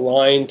that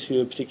align to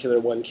a particular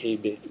 1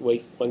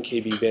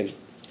 KB bin.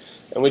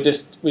 And we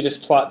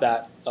just plot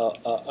that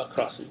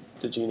across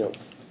the genome.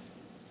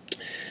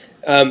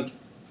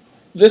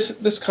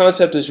 This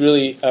concept is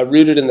really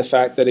rooted in the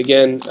fact that,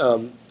 again,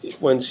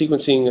 when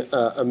sequencing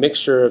a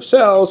mixture of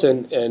cells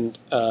and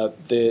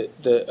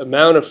the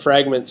amount of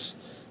fragments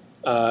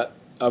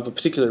of a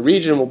particular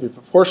region will be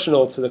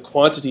proportional to the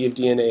quantity of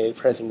DNA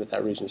present at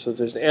that region. So if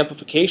there's an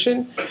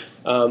amplification,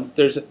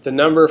 there's the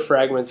number of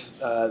fragments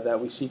that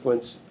we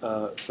sequence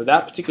for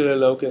that particular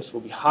locus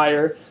will be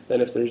higher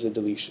than if there's a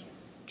deletion.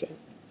 Okay,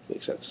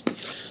 makes sense.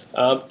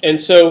 And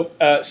so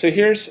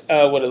here's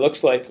what it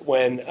looks like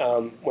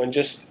when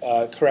just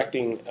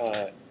correcting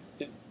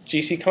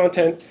GC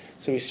content.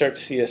 So we start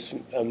to see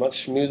a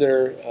much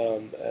smoother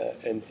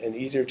and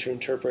easier to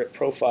interpret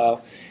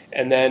profile,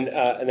 and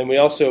then we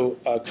also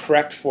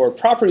correct for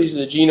properties of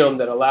the genome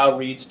that allow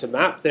reads to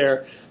map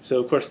there.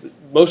 So of course,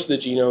 most of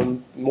the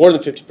genome, more than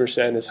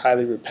 50%, is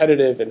highly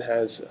repetitive and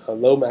has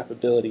low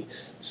mappability.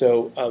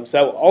 So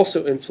that will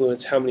also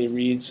influence how many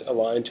reads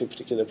align to a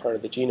particular part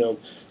of the genome.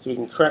 So we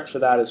can correct for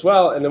that as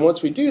well. And then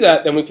once we do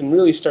that, then we can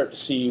really start to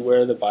see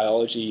where the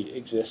biology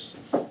exists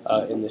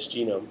in this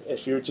genome.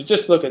 If you were to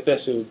just look at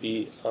this, it would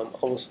be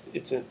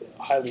it's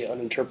highly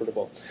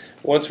uninterpretable.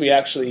 Once we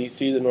actually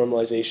do the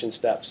normalization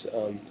steps,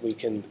 we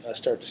can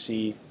start to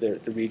see the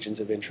regions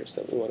of interest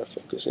that we want to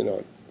focus in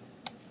on.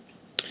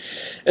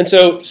 And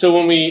so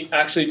when we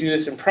actually do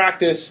this in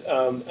practice,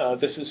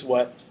 this is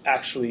what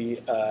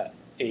actually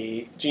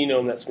a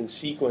genome that's been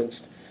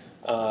sequenced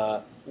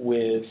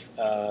with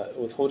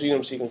whole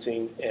genome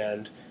sequencing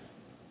and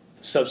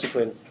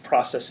subsequent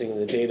processing of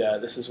the data,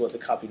 this is what the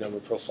copy number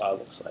profile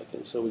looks like.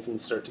 And so we can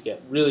start to get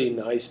really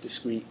nice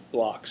discrete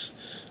blocks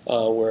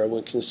where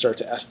we can start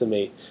to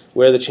estimate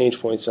where the change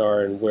points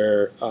are and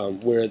where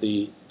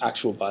the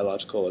actual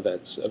biological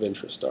events of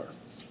interest are.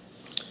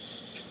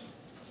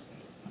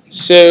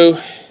 So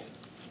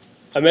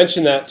I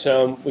mentioned that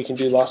we can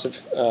do loss of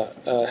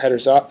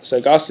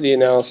heterozygosity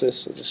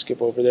analysis. I'll just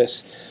skip over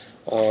this,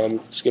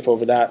 skip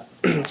over that.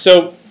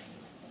 So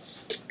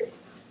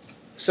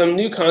some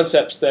new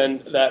concepts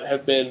then that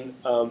have been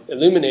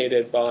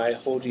illuminated by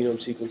whole genome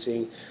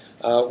sequencing,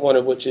 one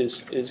of which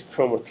is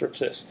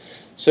chromothripsis.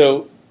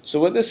 So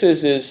what this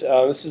is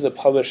this is a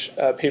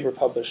paper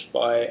published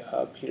by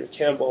Peter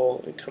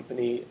Campbell and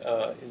company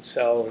in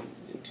Cell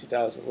in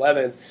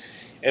 2011.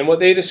 And what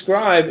they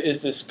describe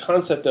is this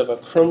concept of a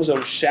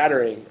chromosome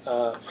shattering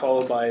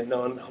followed by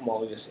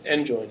non-homologous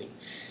end joining.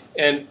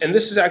 And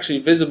this is actually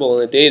visible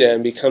in the data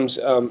and becomes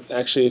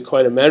actually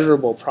quite a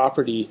measurable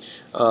property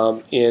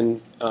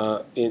in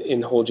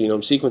whole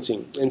genome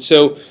sequencing. And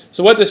so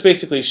what this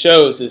basically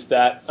shows is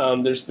that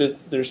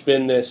there's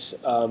been this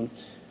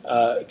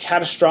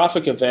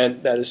catastrophic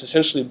event that has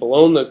essentially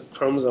blown the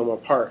chromosome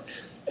apart.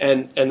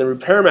 And the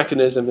repair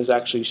mechanism has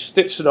actually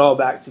stitched it all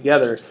back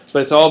together,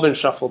 but it's all been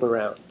shuffled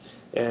around.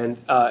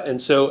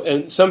 And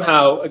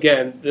somehow,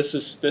 again, this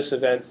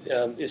event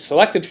is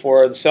selected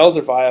for. The cells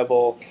are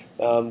viable.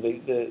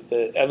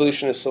 The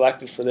evolution is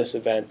selected for this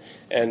event,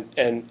 and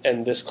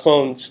this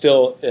clone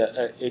still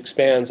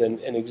expands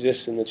and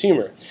exists in the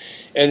tumor.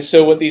 And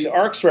so what these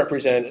arcs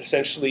represent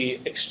essentially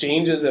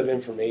exchanges of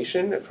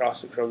information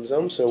across the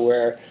chromosome. So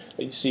where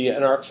you see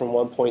an arc from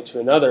one point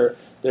to another,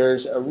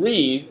 there's a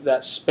read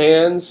that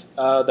spans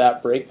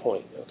that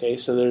breakpoint. Okay,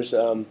 so there's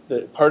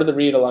part of the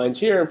read aligns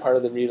here and part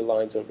of the read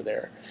aligns over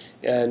there,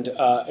 and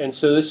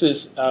so this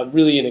is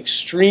really an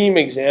extreme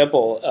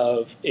example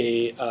of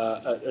a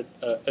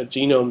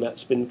genome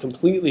that's been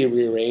completely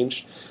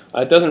rearranged.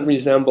 It doesn't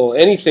resemble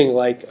anything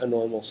like a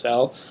normal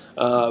cell,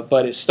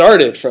 but it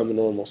started from a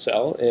normal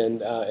cell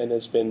and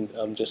has been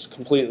just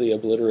completely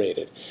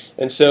obliterated.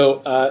 And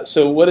so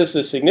what is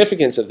the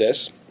significance of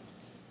this?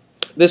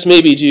 This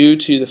may be due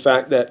to the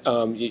fact that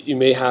you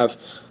may have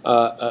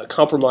a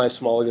compromised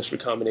homologous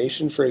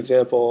recombination, for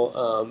example,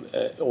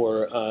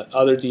 or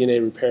other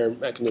DNA repair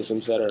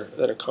mechanisms that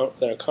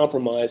are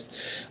compromised.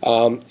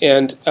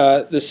 And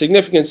the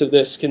significance of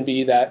this can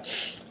be that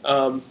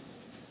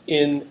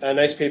in a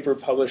nice paper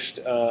published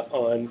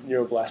on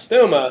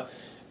neuroblastoma,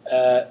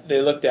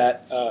 they looked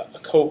at a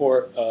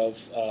cohort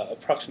of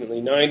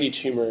approximately 90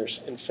 tumors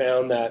and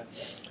found that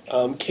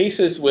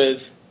cases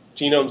with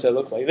genomes that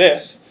look like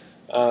this,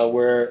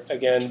 where,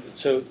 again,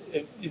 so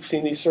you've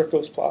seen these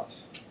Circos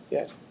plots?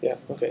 Yeah,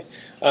 okay.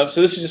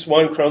 So this is just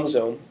one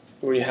chromosome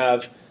where you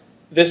have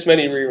this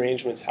many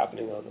rearrangements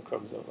happening on the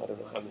chromosome. I don't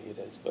know how many it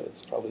is, but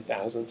it's probably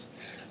thousands.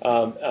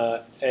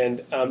 So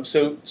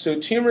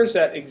tumors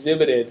that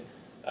exhibited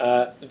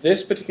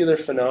this particular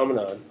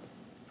phenomenon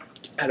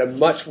had a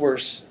much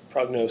worse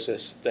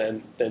prognosis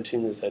than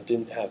tumors that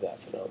didn't have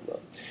that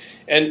phenomenon.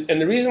 And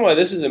the reason why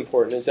this is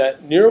important is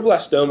that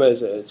neuroblastoma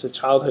it's a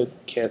childhood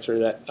cancer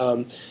that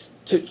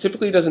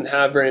typically doesn't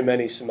have very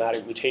many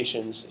somatic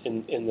mutations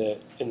in the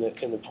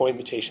point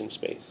mutation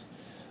space.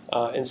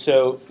 And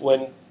so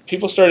when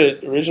people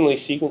started originally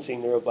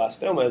sequencing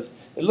neuroblastomas,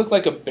 it looked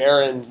like a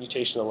barren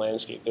mutational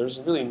landscape. There was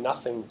really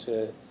nothing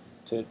to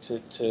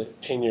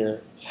pin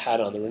your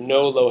hat on. There were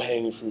no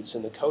low-hanging fruits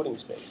in the coding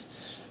space.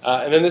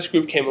 And then this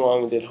group came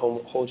along and did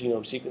whole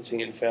genome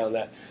sequencing and found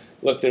that,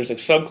 look, there's a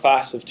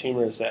subclass of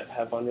tumors that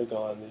have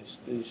undergone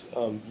these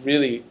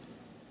really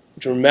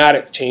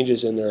dramatic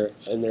changes in their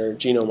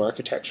genome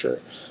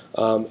architecture,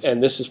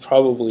 and this is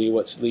probably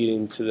what's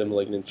leading to the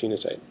malignant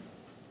phenotype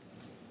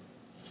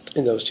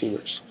in those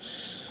tumors.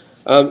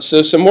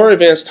 So some more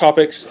advanced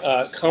topics,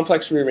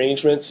 complex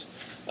rearrangements.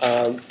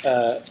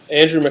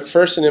 Andrew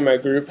McPherson in my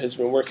group has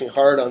been working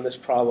hard on this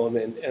problem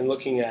and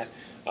looking at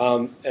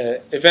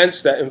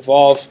events that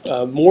involve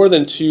more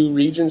than 2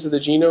 regions of the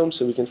genome.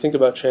 So we can think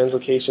about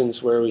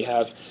translocations where we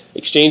have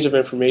exchange of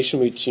information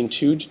between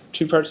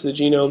two parts of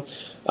the genome.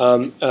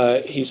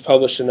 He's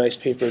published a nice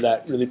paper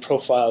that really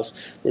profiles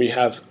where you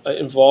have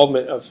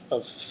involvement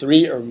of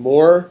 3 or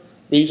more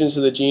regions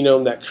of the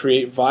genome that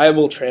create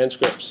viable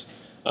transcripts.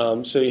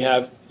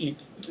 So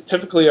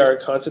typically our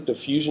concept of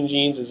fusion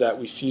genes is that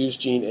we fuse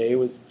gene A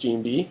with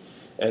gene B,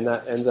 and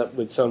that ends up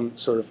with some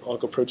sort of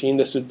oncoprotein.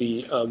 This would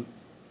be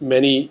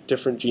many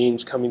different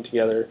genes coming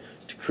together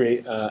to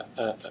create a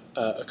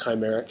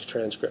chimeric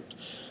transcript.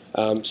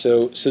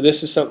 So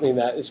this is something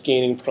that is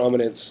gaining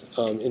prominence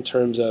in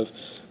terms of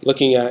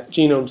looking at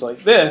genomes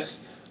like this.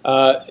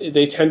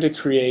 They tend to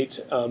create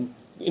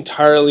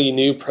entirely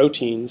new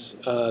proteins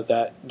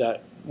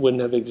that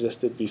wouldn't have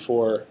existed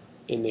before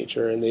in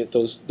nature, and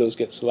those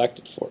get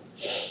selected for.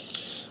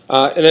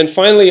 And then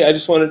finally, I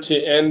just wanted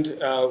to end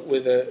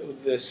with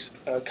this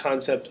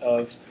concept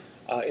of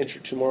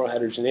intratumoral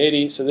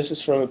heterogeneity. So this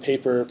is from a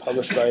paper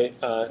published by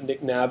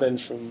Nick Navin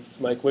from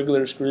Mike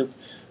Wigler's group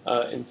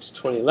in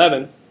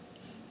 2011.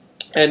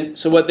 And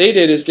so what they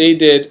did is they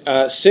did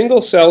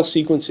single cell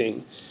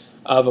sequencing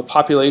of a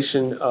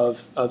population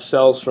of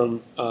cells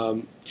from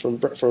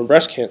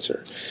breast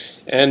cancer.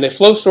 And they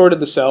flow sorted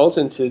the cells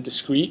into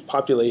discrete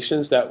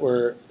populations that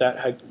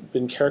had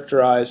been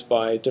characterized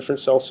by different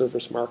cell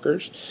surface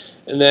markers.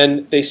 And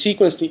then they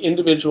sequenced the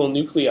individual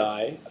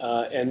nuclei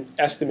and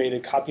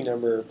estimated copy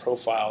number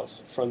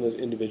profiles from those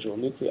individual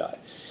nuclei.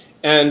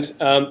 And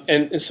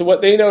so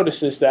what they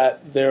noticed is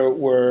that there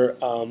were,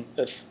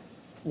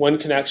 one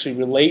can actually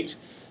relate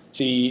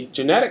the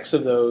genetics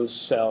of those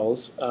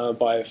cells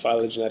by a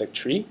phylogenetic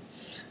tree.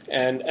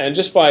 And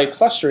just by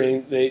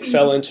clustering, they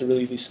fell into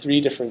really these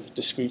 3 different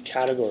discrete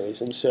categories.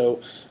 And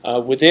so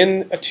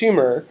within a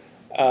tumor,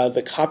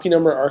 the copy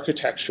number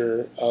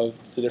architecture of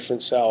the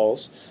different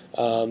cells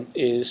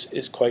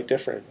is quite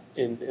different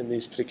in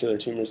these particular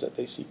tumors that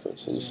they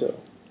sequence. And so,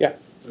 yeah.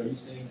 So are you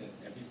saying that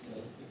every cell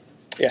is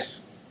different?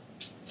 Yes.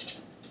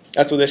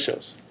 That's what this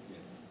shows.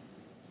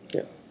 Yes.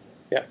 Yeah.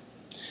 Yeah.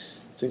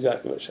 That's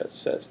exactly what it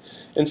says.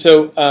 And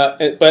so,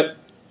 but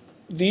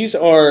these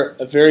are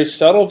very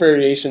subtle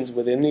variations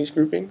within these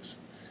groupings,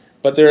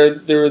 but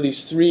there are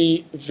these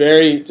 3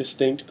 very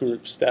distinct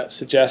groups that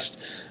suggest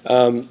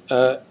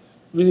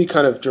really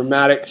kind of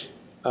dramatic,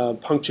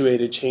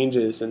 punctuated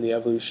changes in the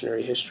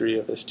evolutionary history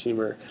of this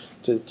tumor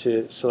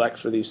to select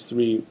for these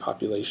 3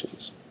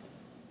 populations.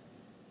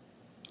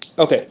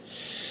 Okay,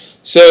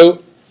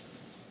 so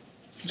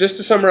just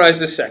to summarize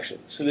this section,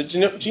 so the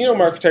genome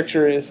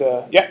architecture is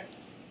yeah.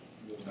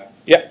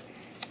 Yeah.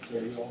 So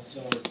you're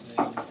also saying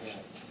that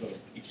so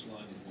each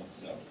line is one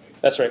cell,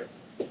 right? That's right.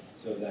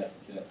 So that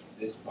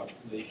this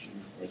population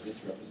or this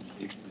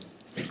representation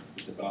is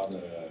about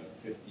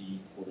 50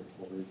 quarter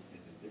in the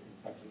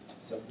different types of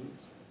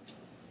subgroups.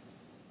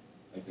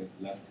 Like the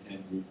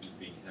left-hand group is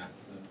being half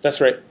of them.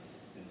 That's right.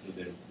 And so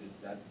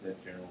that's the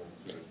general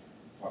sort of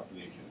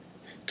population.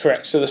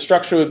 Correct. So the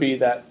structure would be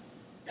that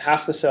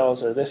half the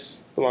cells are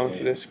belong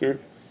to this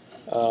group.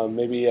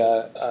 Maybe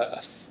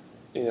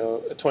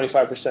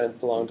 25%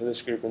 belong to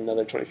this group, and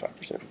another 25%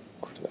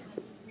 belong to that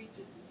group.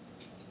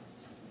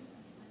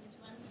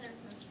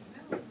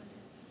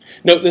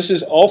 No, this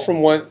is all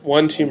from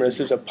one tumor. This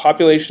is a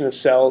population of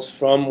cells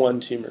from one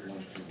tumor.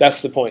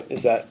 That's the point,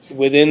 is that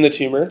within the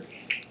tumor,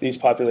 these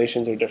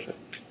populations are different.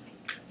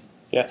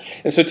 Yeah,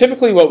 and so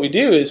typically what we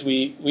do is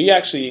we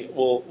actually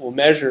will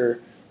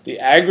measure the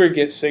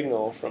aggregate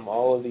signal from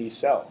all of these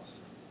cells,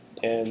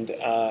 and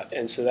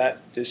so that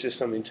is just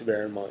something to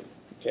bear in mind.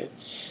 Okay,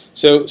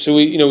 so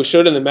we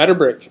showed in the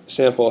Metabrick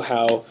sample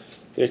how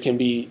there can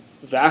be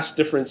vast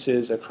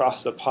differences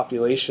across the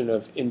population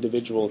of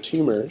individual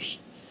tumors,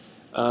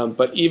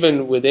 but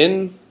even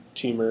within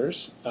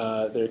tumors,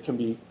 there can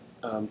be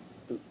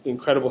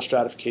incredible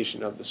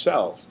stratification of the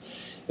cells.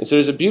 And so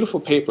there's a beautiful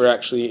paper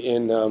actually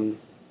in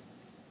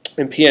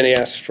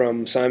PNAS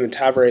from Simon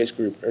Tavare's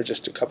group, or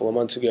just a couple of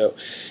months ago,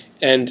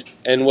 and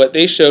what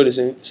they showed is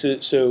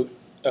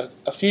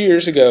a few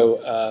years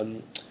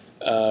ago,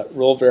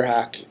 Roel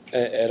Verhaak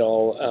et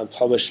al.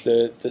 Published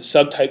the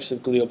subtypes of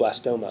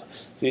glioblastoma.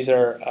 So these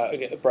are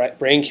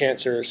brain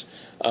cancers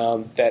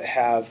that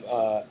have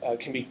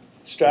can be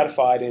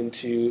stratified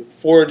into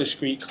 4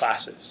 discrete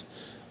classes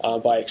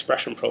by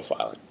expression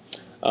profiling.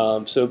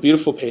 So a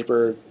beautiful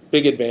paper,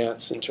 big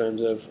advance in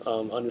terms of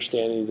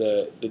understanding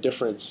the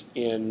difference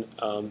in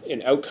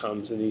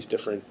outcomes in these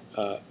different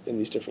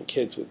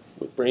kids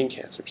with brain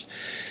cancers.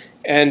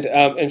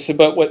 And so,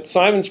 but what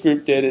Simon's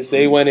group did is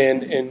they went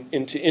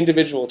into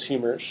individual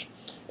tumors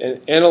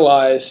and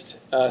analyzed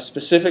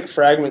specific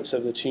fragments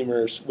of the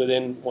tumors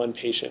within one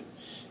patient,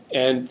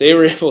 and they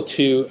were able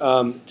to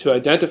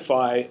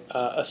identify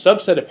a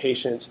subset of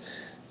patients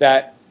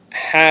that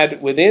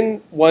had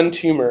within one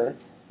tumor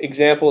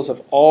examples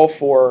of all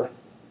 4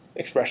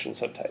 expression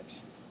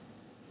subtypes.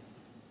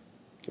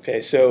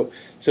 Okay, so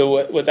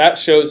what that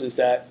shows is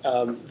that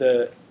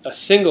a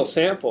single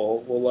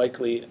sample will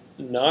likely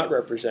not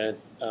represent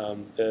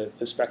the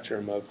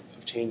spectrum of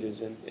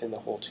changes in the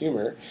whole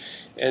tumor,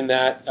 and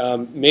that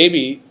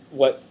maybe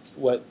what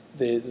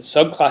the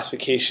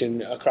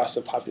subclassification across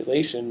the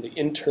population, the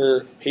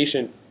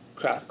inter-patient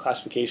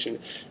classification,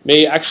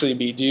 may actually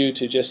be due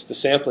to just the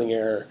sampling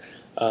error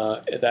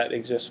that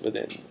exists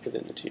within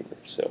the tumor.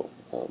 So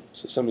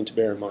something to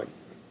bear in mind.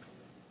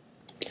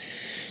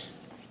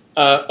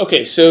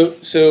 Okay,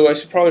 so I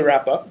should probably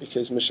wrap up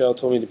because Michelle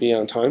told me to be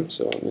on time,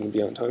 so I'm going to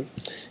be on time,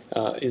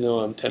 even though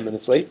I'm 10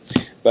 minutes late.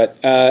 But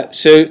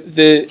so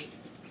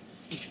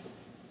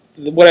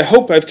what I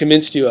hope I've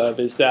convinced you of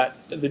is that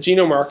the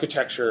genome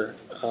architecture,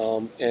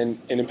 and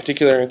in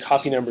particular in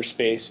copy number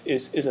space,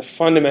 is a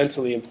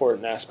fundamentally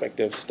important aspect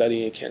of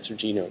studying a cancer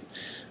genome.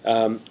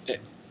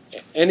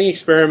 Any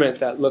experiment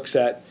that looks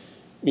at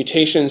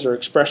mutations or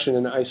expression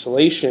in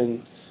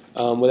isolation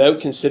without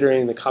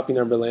considering the copy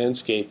number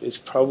landscape is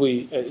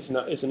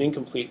an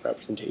incomplete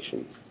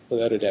representation,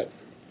 without a doubt.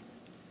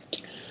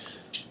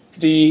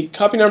 The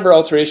copy number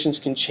alterations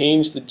can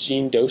change the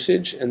gene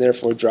dosage and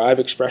therefore drive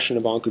expression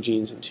of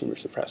oncogenes and tumor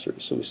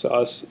suppressors. So we saw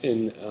this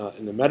in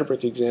the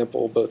Metabrick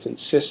example, both in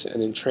cis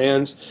and in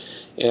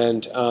trans,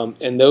 and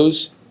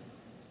those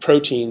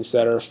proteins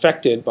that are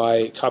affected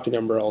by copy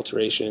number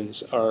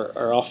alterations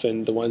are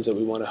often the ones that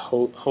we want to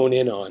hone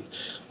in on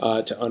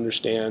to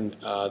understand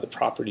the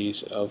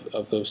properties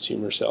of those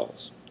tumor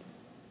cells.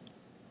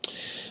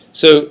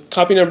 So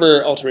copy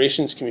number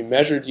alterations can be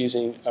measured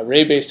using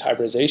array-based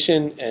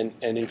hybridization and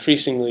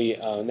increasingly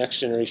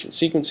next-generation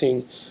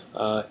sequencing.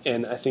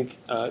 And I think,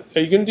 are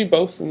you going to do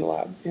both in the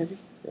lab, Andy?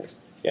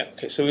 Yeah.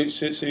 Okay. So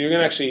you're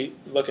going to actually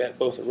look at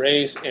both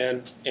arrays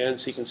and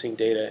sequencing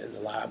data in the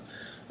lab.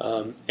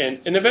 And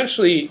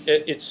eventually,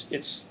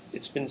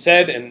 it's been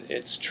said, and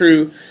it's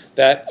true,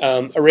 that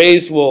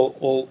arrays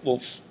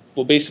will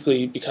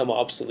basically become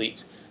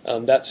obsolete.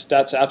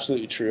 That's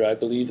absolutely true. I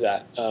believe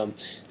that.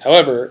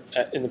 However,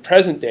 in the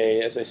present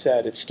day, as I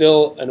said, it's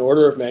still an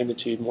order of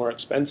magnitude more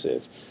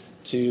expensive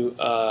to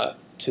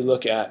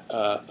look at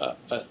a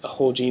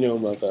whole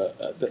genome of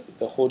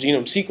the whole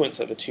genome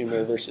sequence of a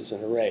tumor versus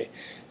an array.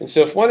 And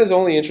so, if one is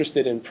only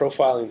interested in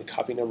profiling the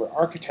copy number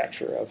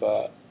architecture of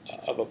a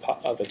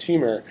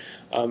tumor,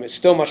 it's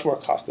still much more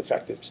cost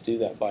effective to do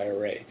that by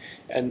array.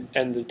 And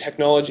the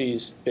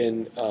technology's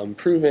been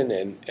proven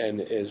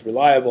and is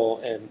reliable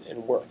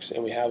and works,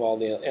 and we have all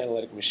the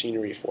analytic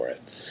machinery for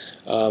it.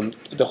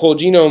 The whole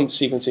genome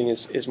sequencing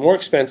is more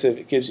expensive.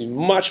 It gives you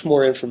much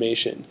more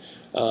information.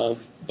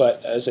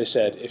 But as I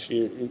said, if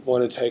you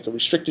want to take a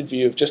restricted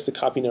view of just the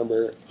copy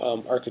number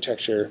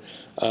architecture,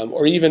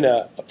 or even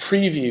a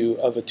preview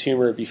of a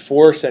tumor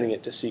before sending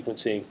it to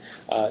sequencing,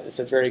 it's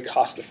a very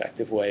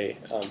cost-effective way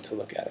to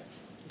look at it.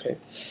 Okay,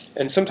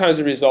 and sometimes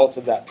the results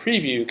of that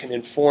preview can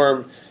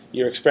inform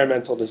your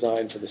experimental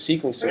design for the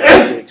sequencing,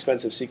 the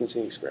expensive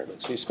sequencing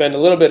experiment. So you spend a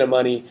little bit of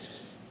money,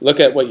 look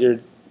at what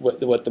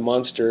the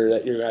monster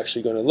that you're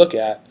actually going to look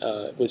at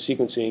with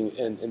sequencing,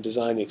 and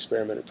design the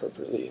experiment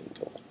appropriately, and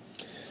go on.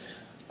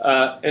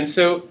 And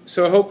so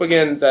I hope,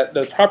 again, that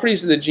the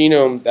properties of the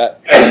genome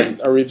that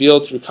are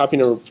revealed through copy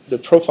number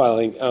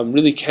profiling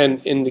really can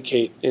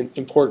indicate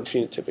important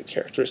phenotypic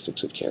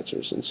characteristics of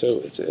cancers. And so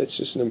it's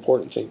just an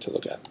important thing to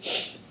look at.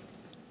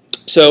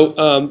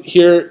 So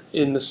here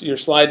in your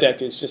slide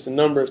deck is just a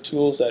number of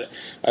tools that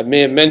I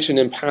may have mentioned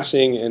in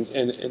passing, and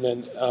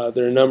then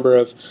there are a number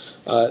of,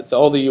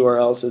 all the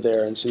URLs are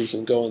there, and so you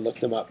can go and look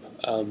them up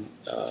on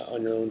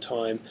your own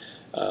time.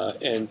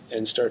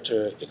 And start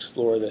to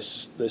explore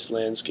this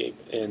landscape.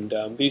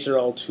 And these are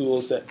all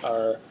tools that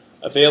are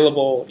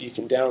available. You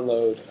can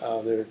download.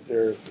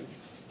 There are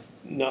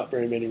not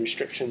very many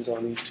restrictions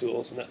on these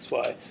tools, and that's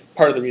why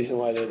part of the reason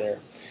why they're there.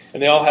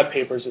 And they all have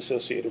papers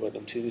associated with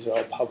them too. These are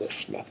all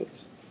published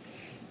methods.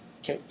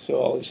 Okay,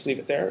 so I'll just leave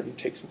it there and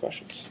take some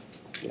questions.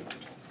 Yeah.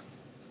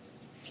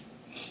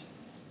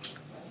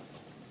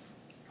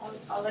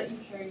 I'll let you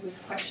carry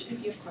with questions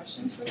if you have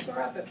questions for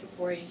Sohrab, but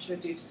before I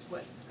introduce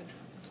what's going to happen.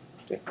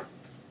 Yeah.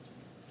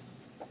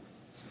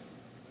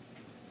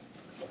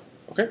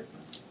 Okay.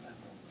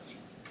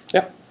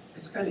 Yeah.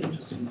 It's kind of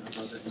interesting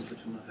about the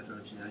intratumoral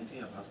heterogeneity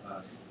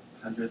about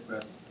 100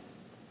 breast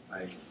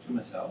like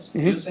tumor cells. Mm-hmm.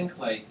 Do you think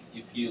like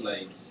if you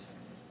like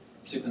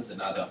sequence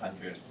another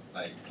 100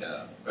 like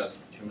breast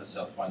tumor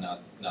cells for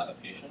another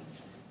patient,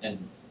 and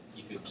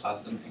if you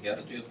cluster them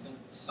together, do you think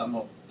some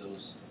of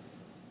those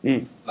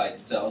like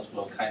cells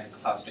will kind of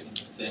cluster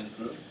into the same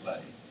group?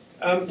 Like,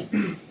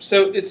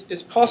 so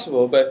it's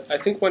possible, but I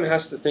think one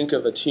has to think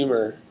of a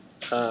tumor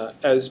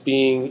as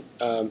being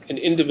an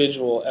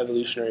individual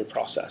evolutionary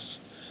process.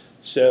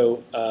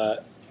 So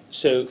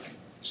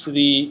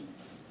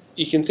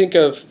you can think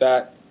of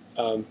that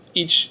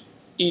each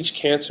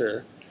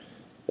cancer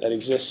that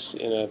exists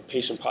in a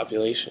patient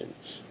population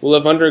will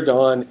have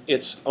undergone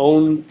its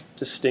own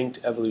distinct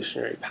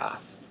evolutionary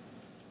path.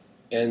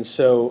 And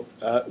so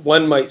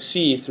one might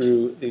see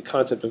through the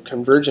concept of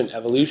convergent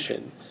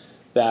evolution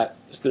that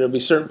there will be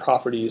certain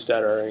properties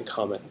that are in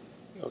common.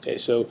 Okay,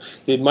 so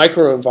the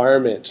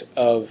microenvironment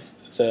of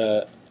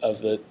the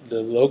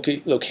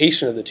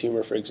location of the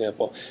tumor, for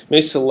example,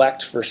 may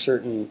select for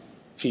certain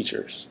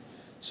features.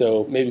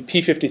 So maybe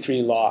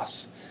p53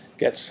 loss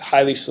gets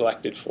highly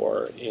selected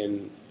for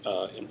in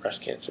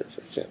breast cancer,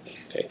 for example.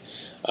 Okay,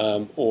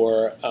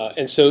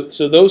 and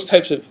so those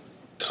types of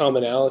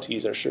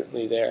commonalities are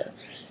certainly there,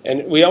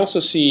 and we also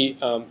see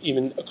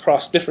even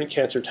across different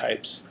cancer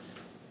types,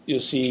 you'll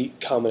see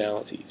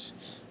commonalities.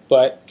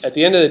 But at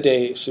the end of the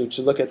day, so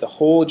to look at the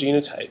whole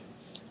genotype,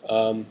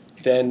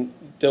 then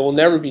there will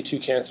never be two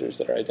cancers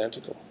that are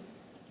identical.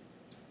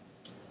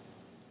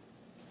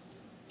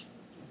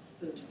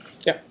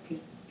 Yeah. Can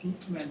you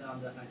comment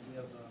on the idea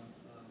of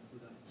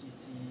the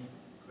GC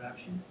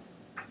correction?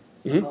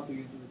 Mm-hmm. How do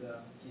you do the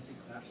GC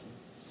correction?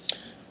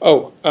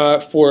 Oh,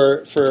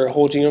 for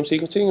whole genome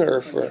sequencing, or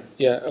for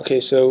Okay,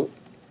 so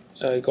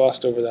I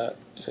glossed over that,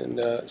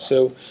 and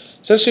so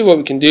essentially what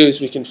we can do is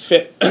we can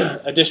fit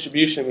a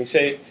distribution. We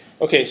say,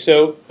 okay,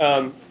 so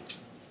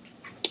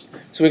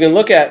we can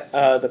look at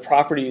the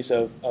properties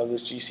of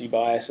this GC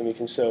bias, and we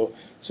can so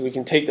we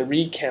can take the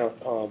read count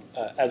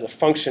as a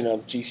function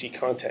of GC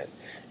content,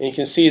 and you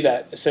can see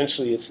that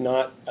essentially it's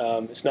not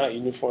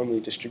uniformly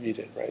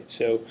distributed, right?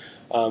 So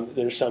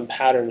there's some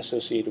pattern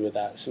associated with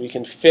that. So we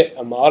can fit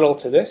a model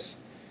to this,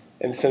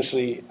 and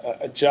essentially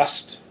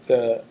adjust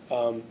the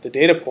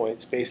data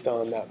points based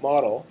on that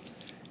model,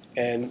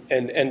 and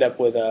end up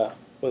with a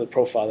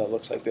profile that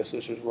looks like this,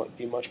 which would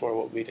be much more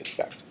what we'd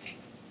expect.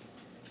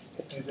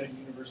 Is that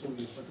universally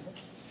applicable?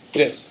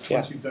 It is.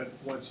 Yeah.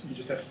 Once you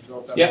just have to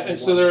develop that. Yeah, and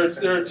so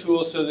there are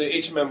tools. So the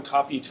HMM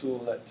copy tool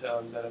that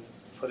I've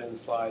put in the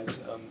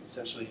slides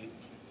essentially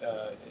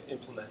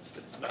implements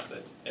this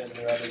method, and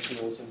there are other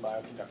tools in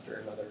Bioconductor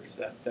and others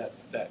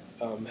that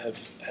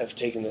have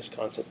taken this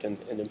concept and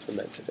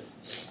implemented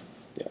it.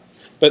 Yeah,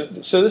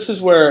 but so this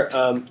is where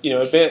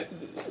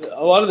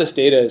a lot of this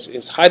data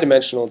is high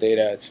dimensional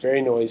data. It's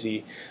very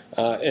noisy,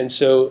 and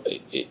so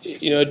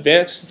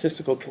advanced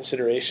statistical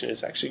consideration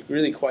is actually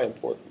really quite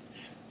important.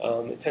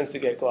 It tends to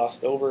get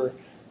glossed over,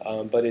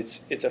 but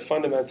it's a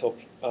fundamental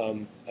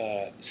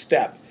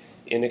step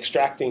in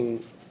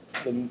extracting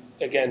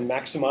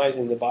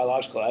maximizing the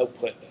biological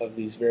output of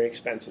these very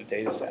expensive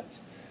data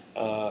sets.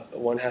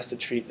 One has to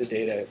treat the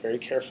data very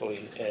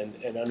carefully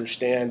and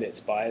understand its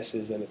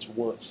biases and its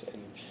warts.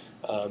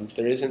 And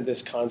there isn't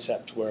this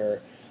concept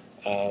where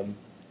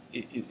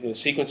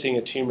sequencing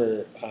a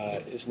tumor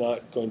is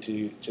not going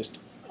to just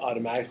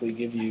automatically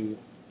give you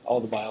all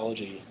the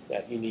biology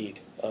that you need.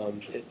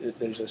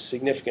 There's a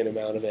significant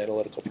amount of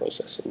analytical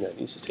processing that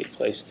needs to take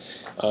place.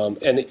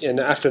 And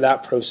after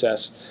that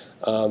process,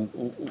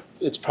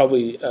 it's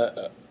probably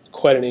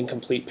quite an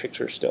incomplete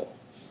picture still.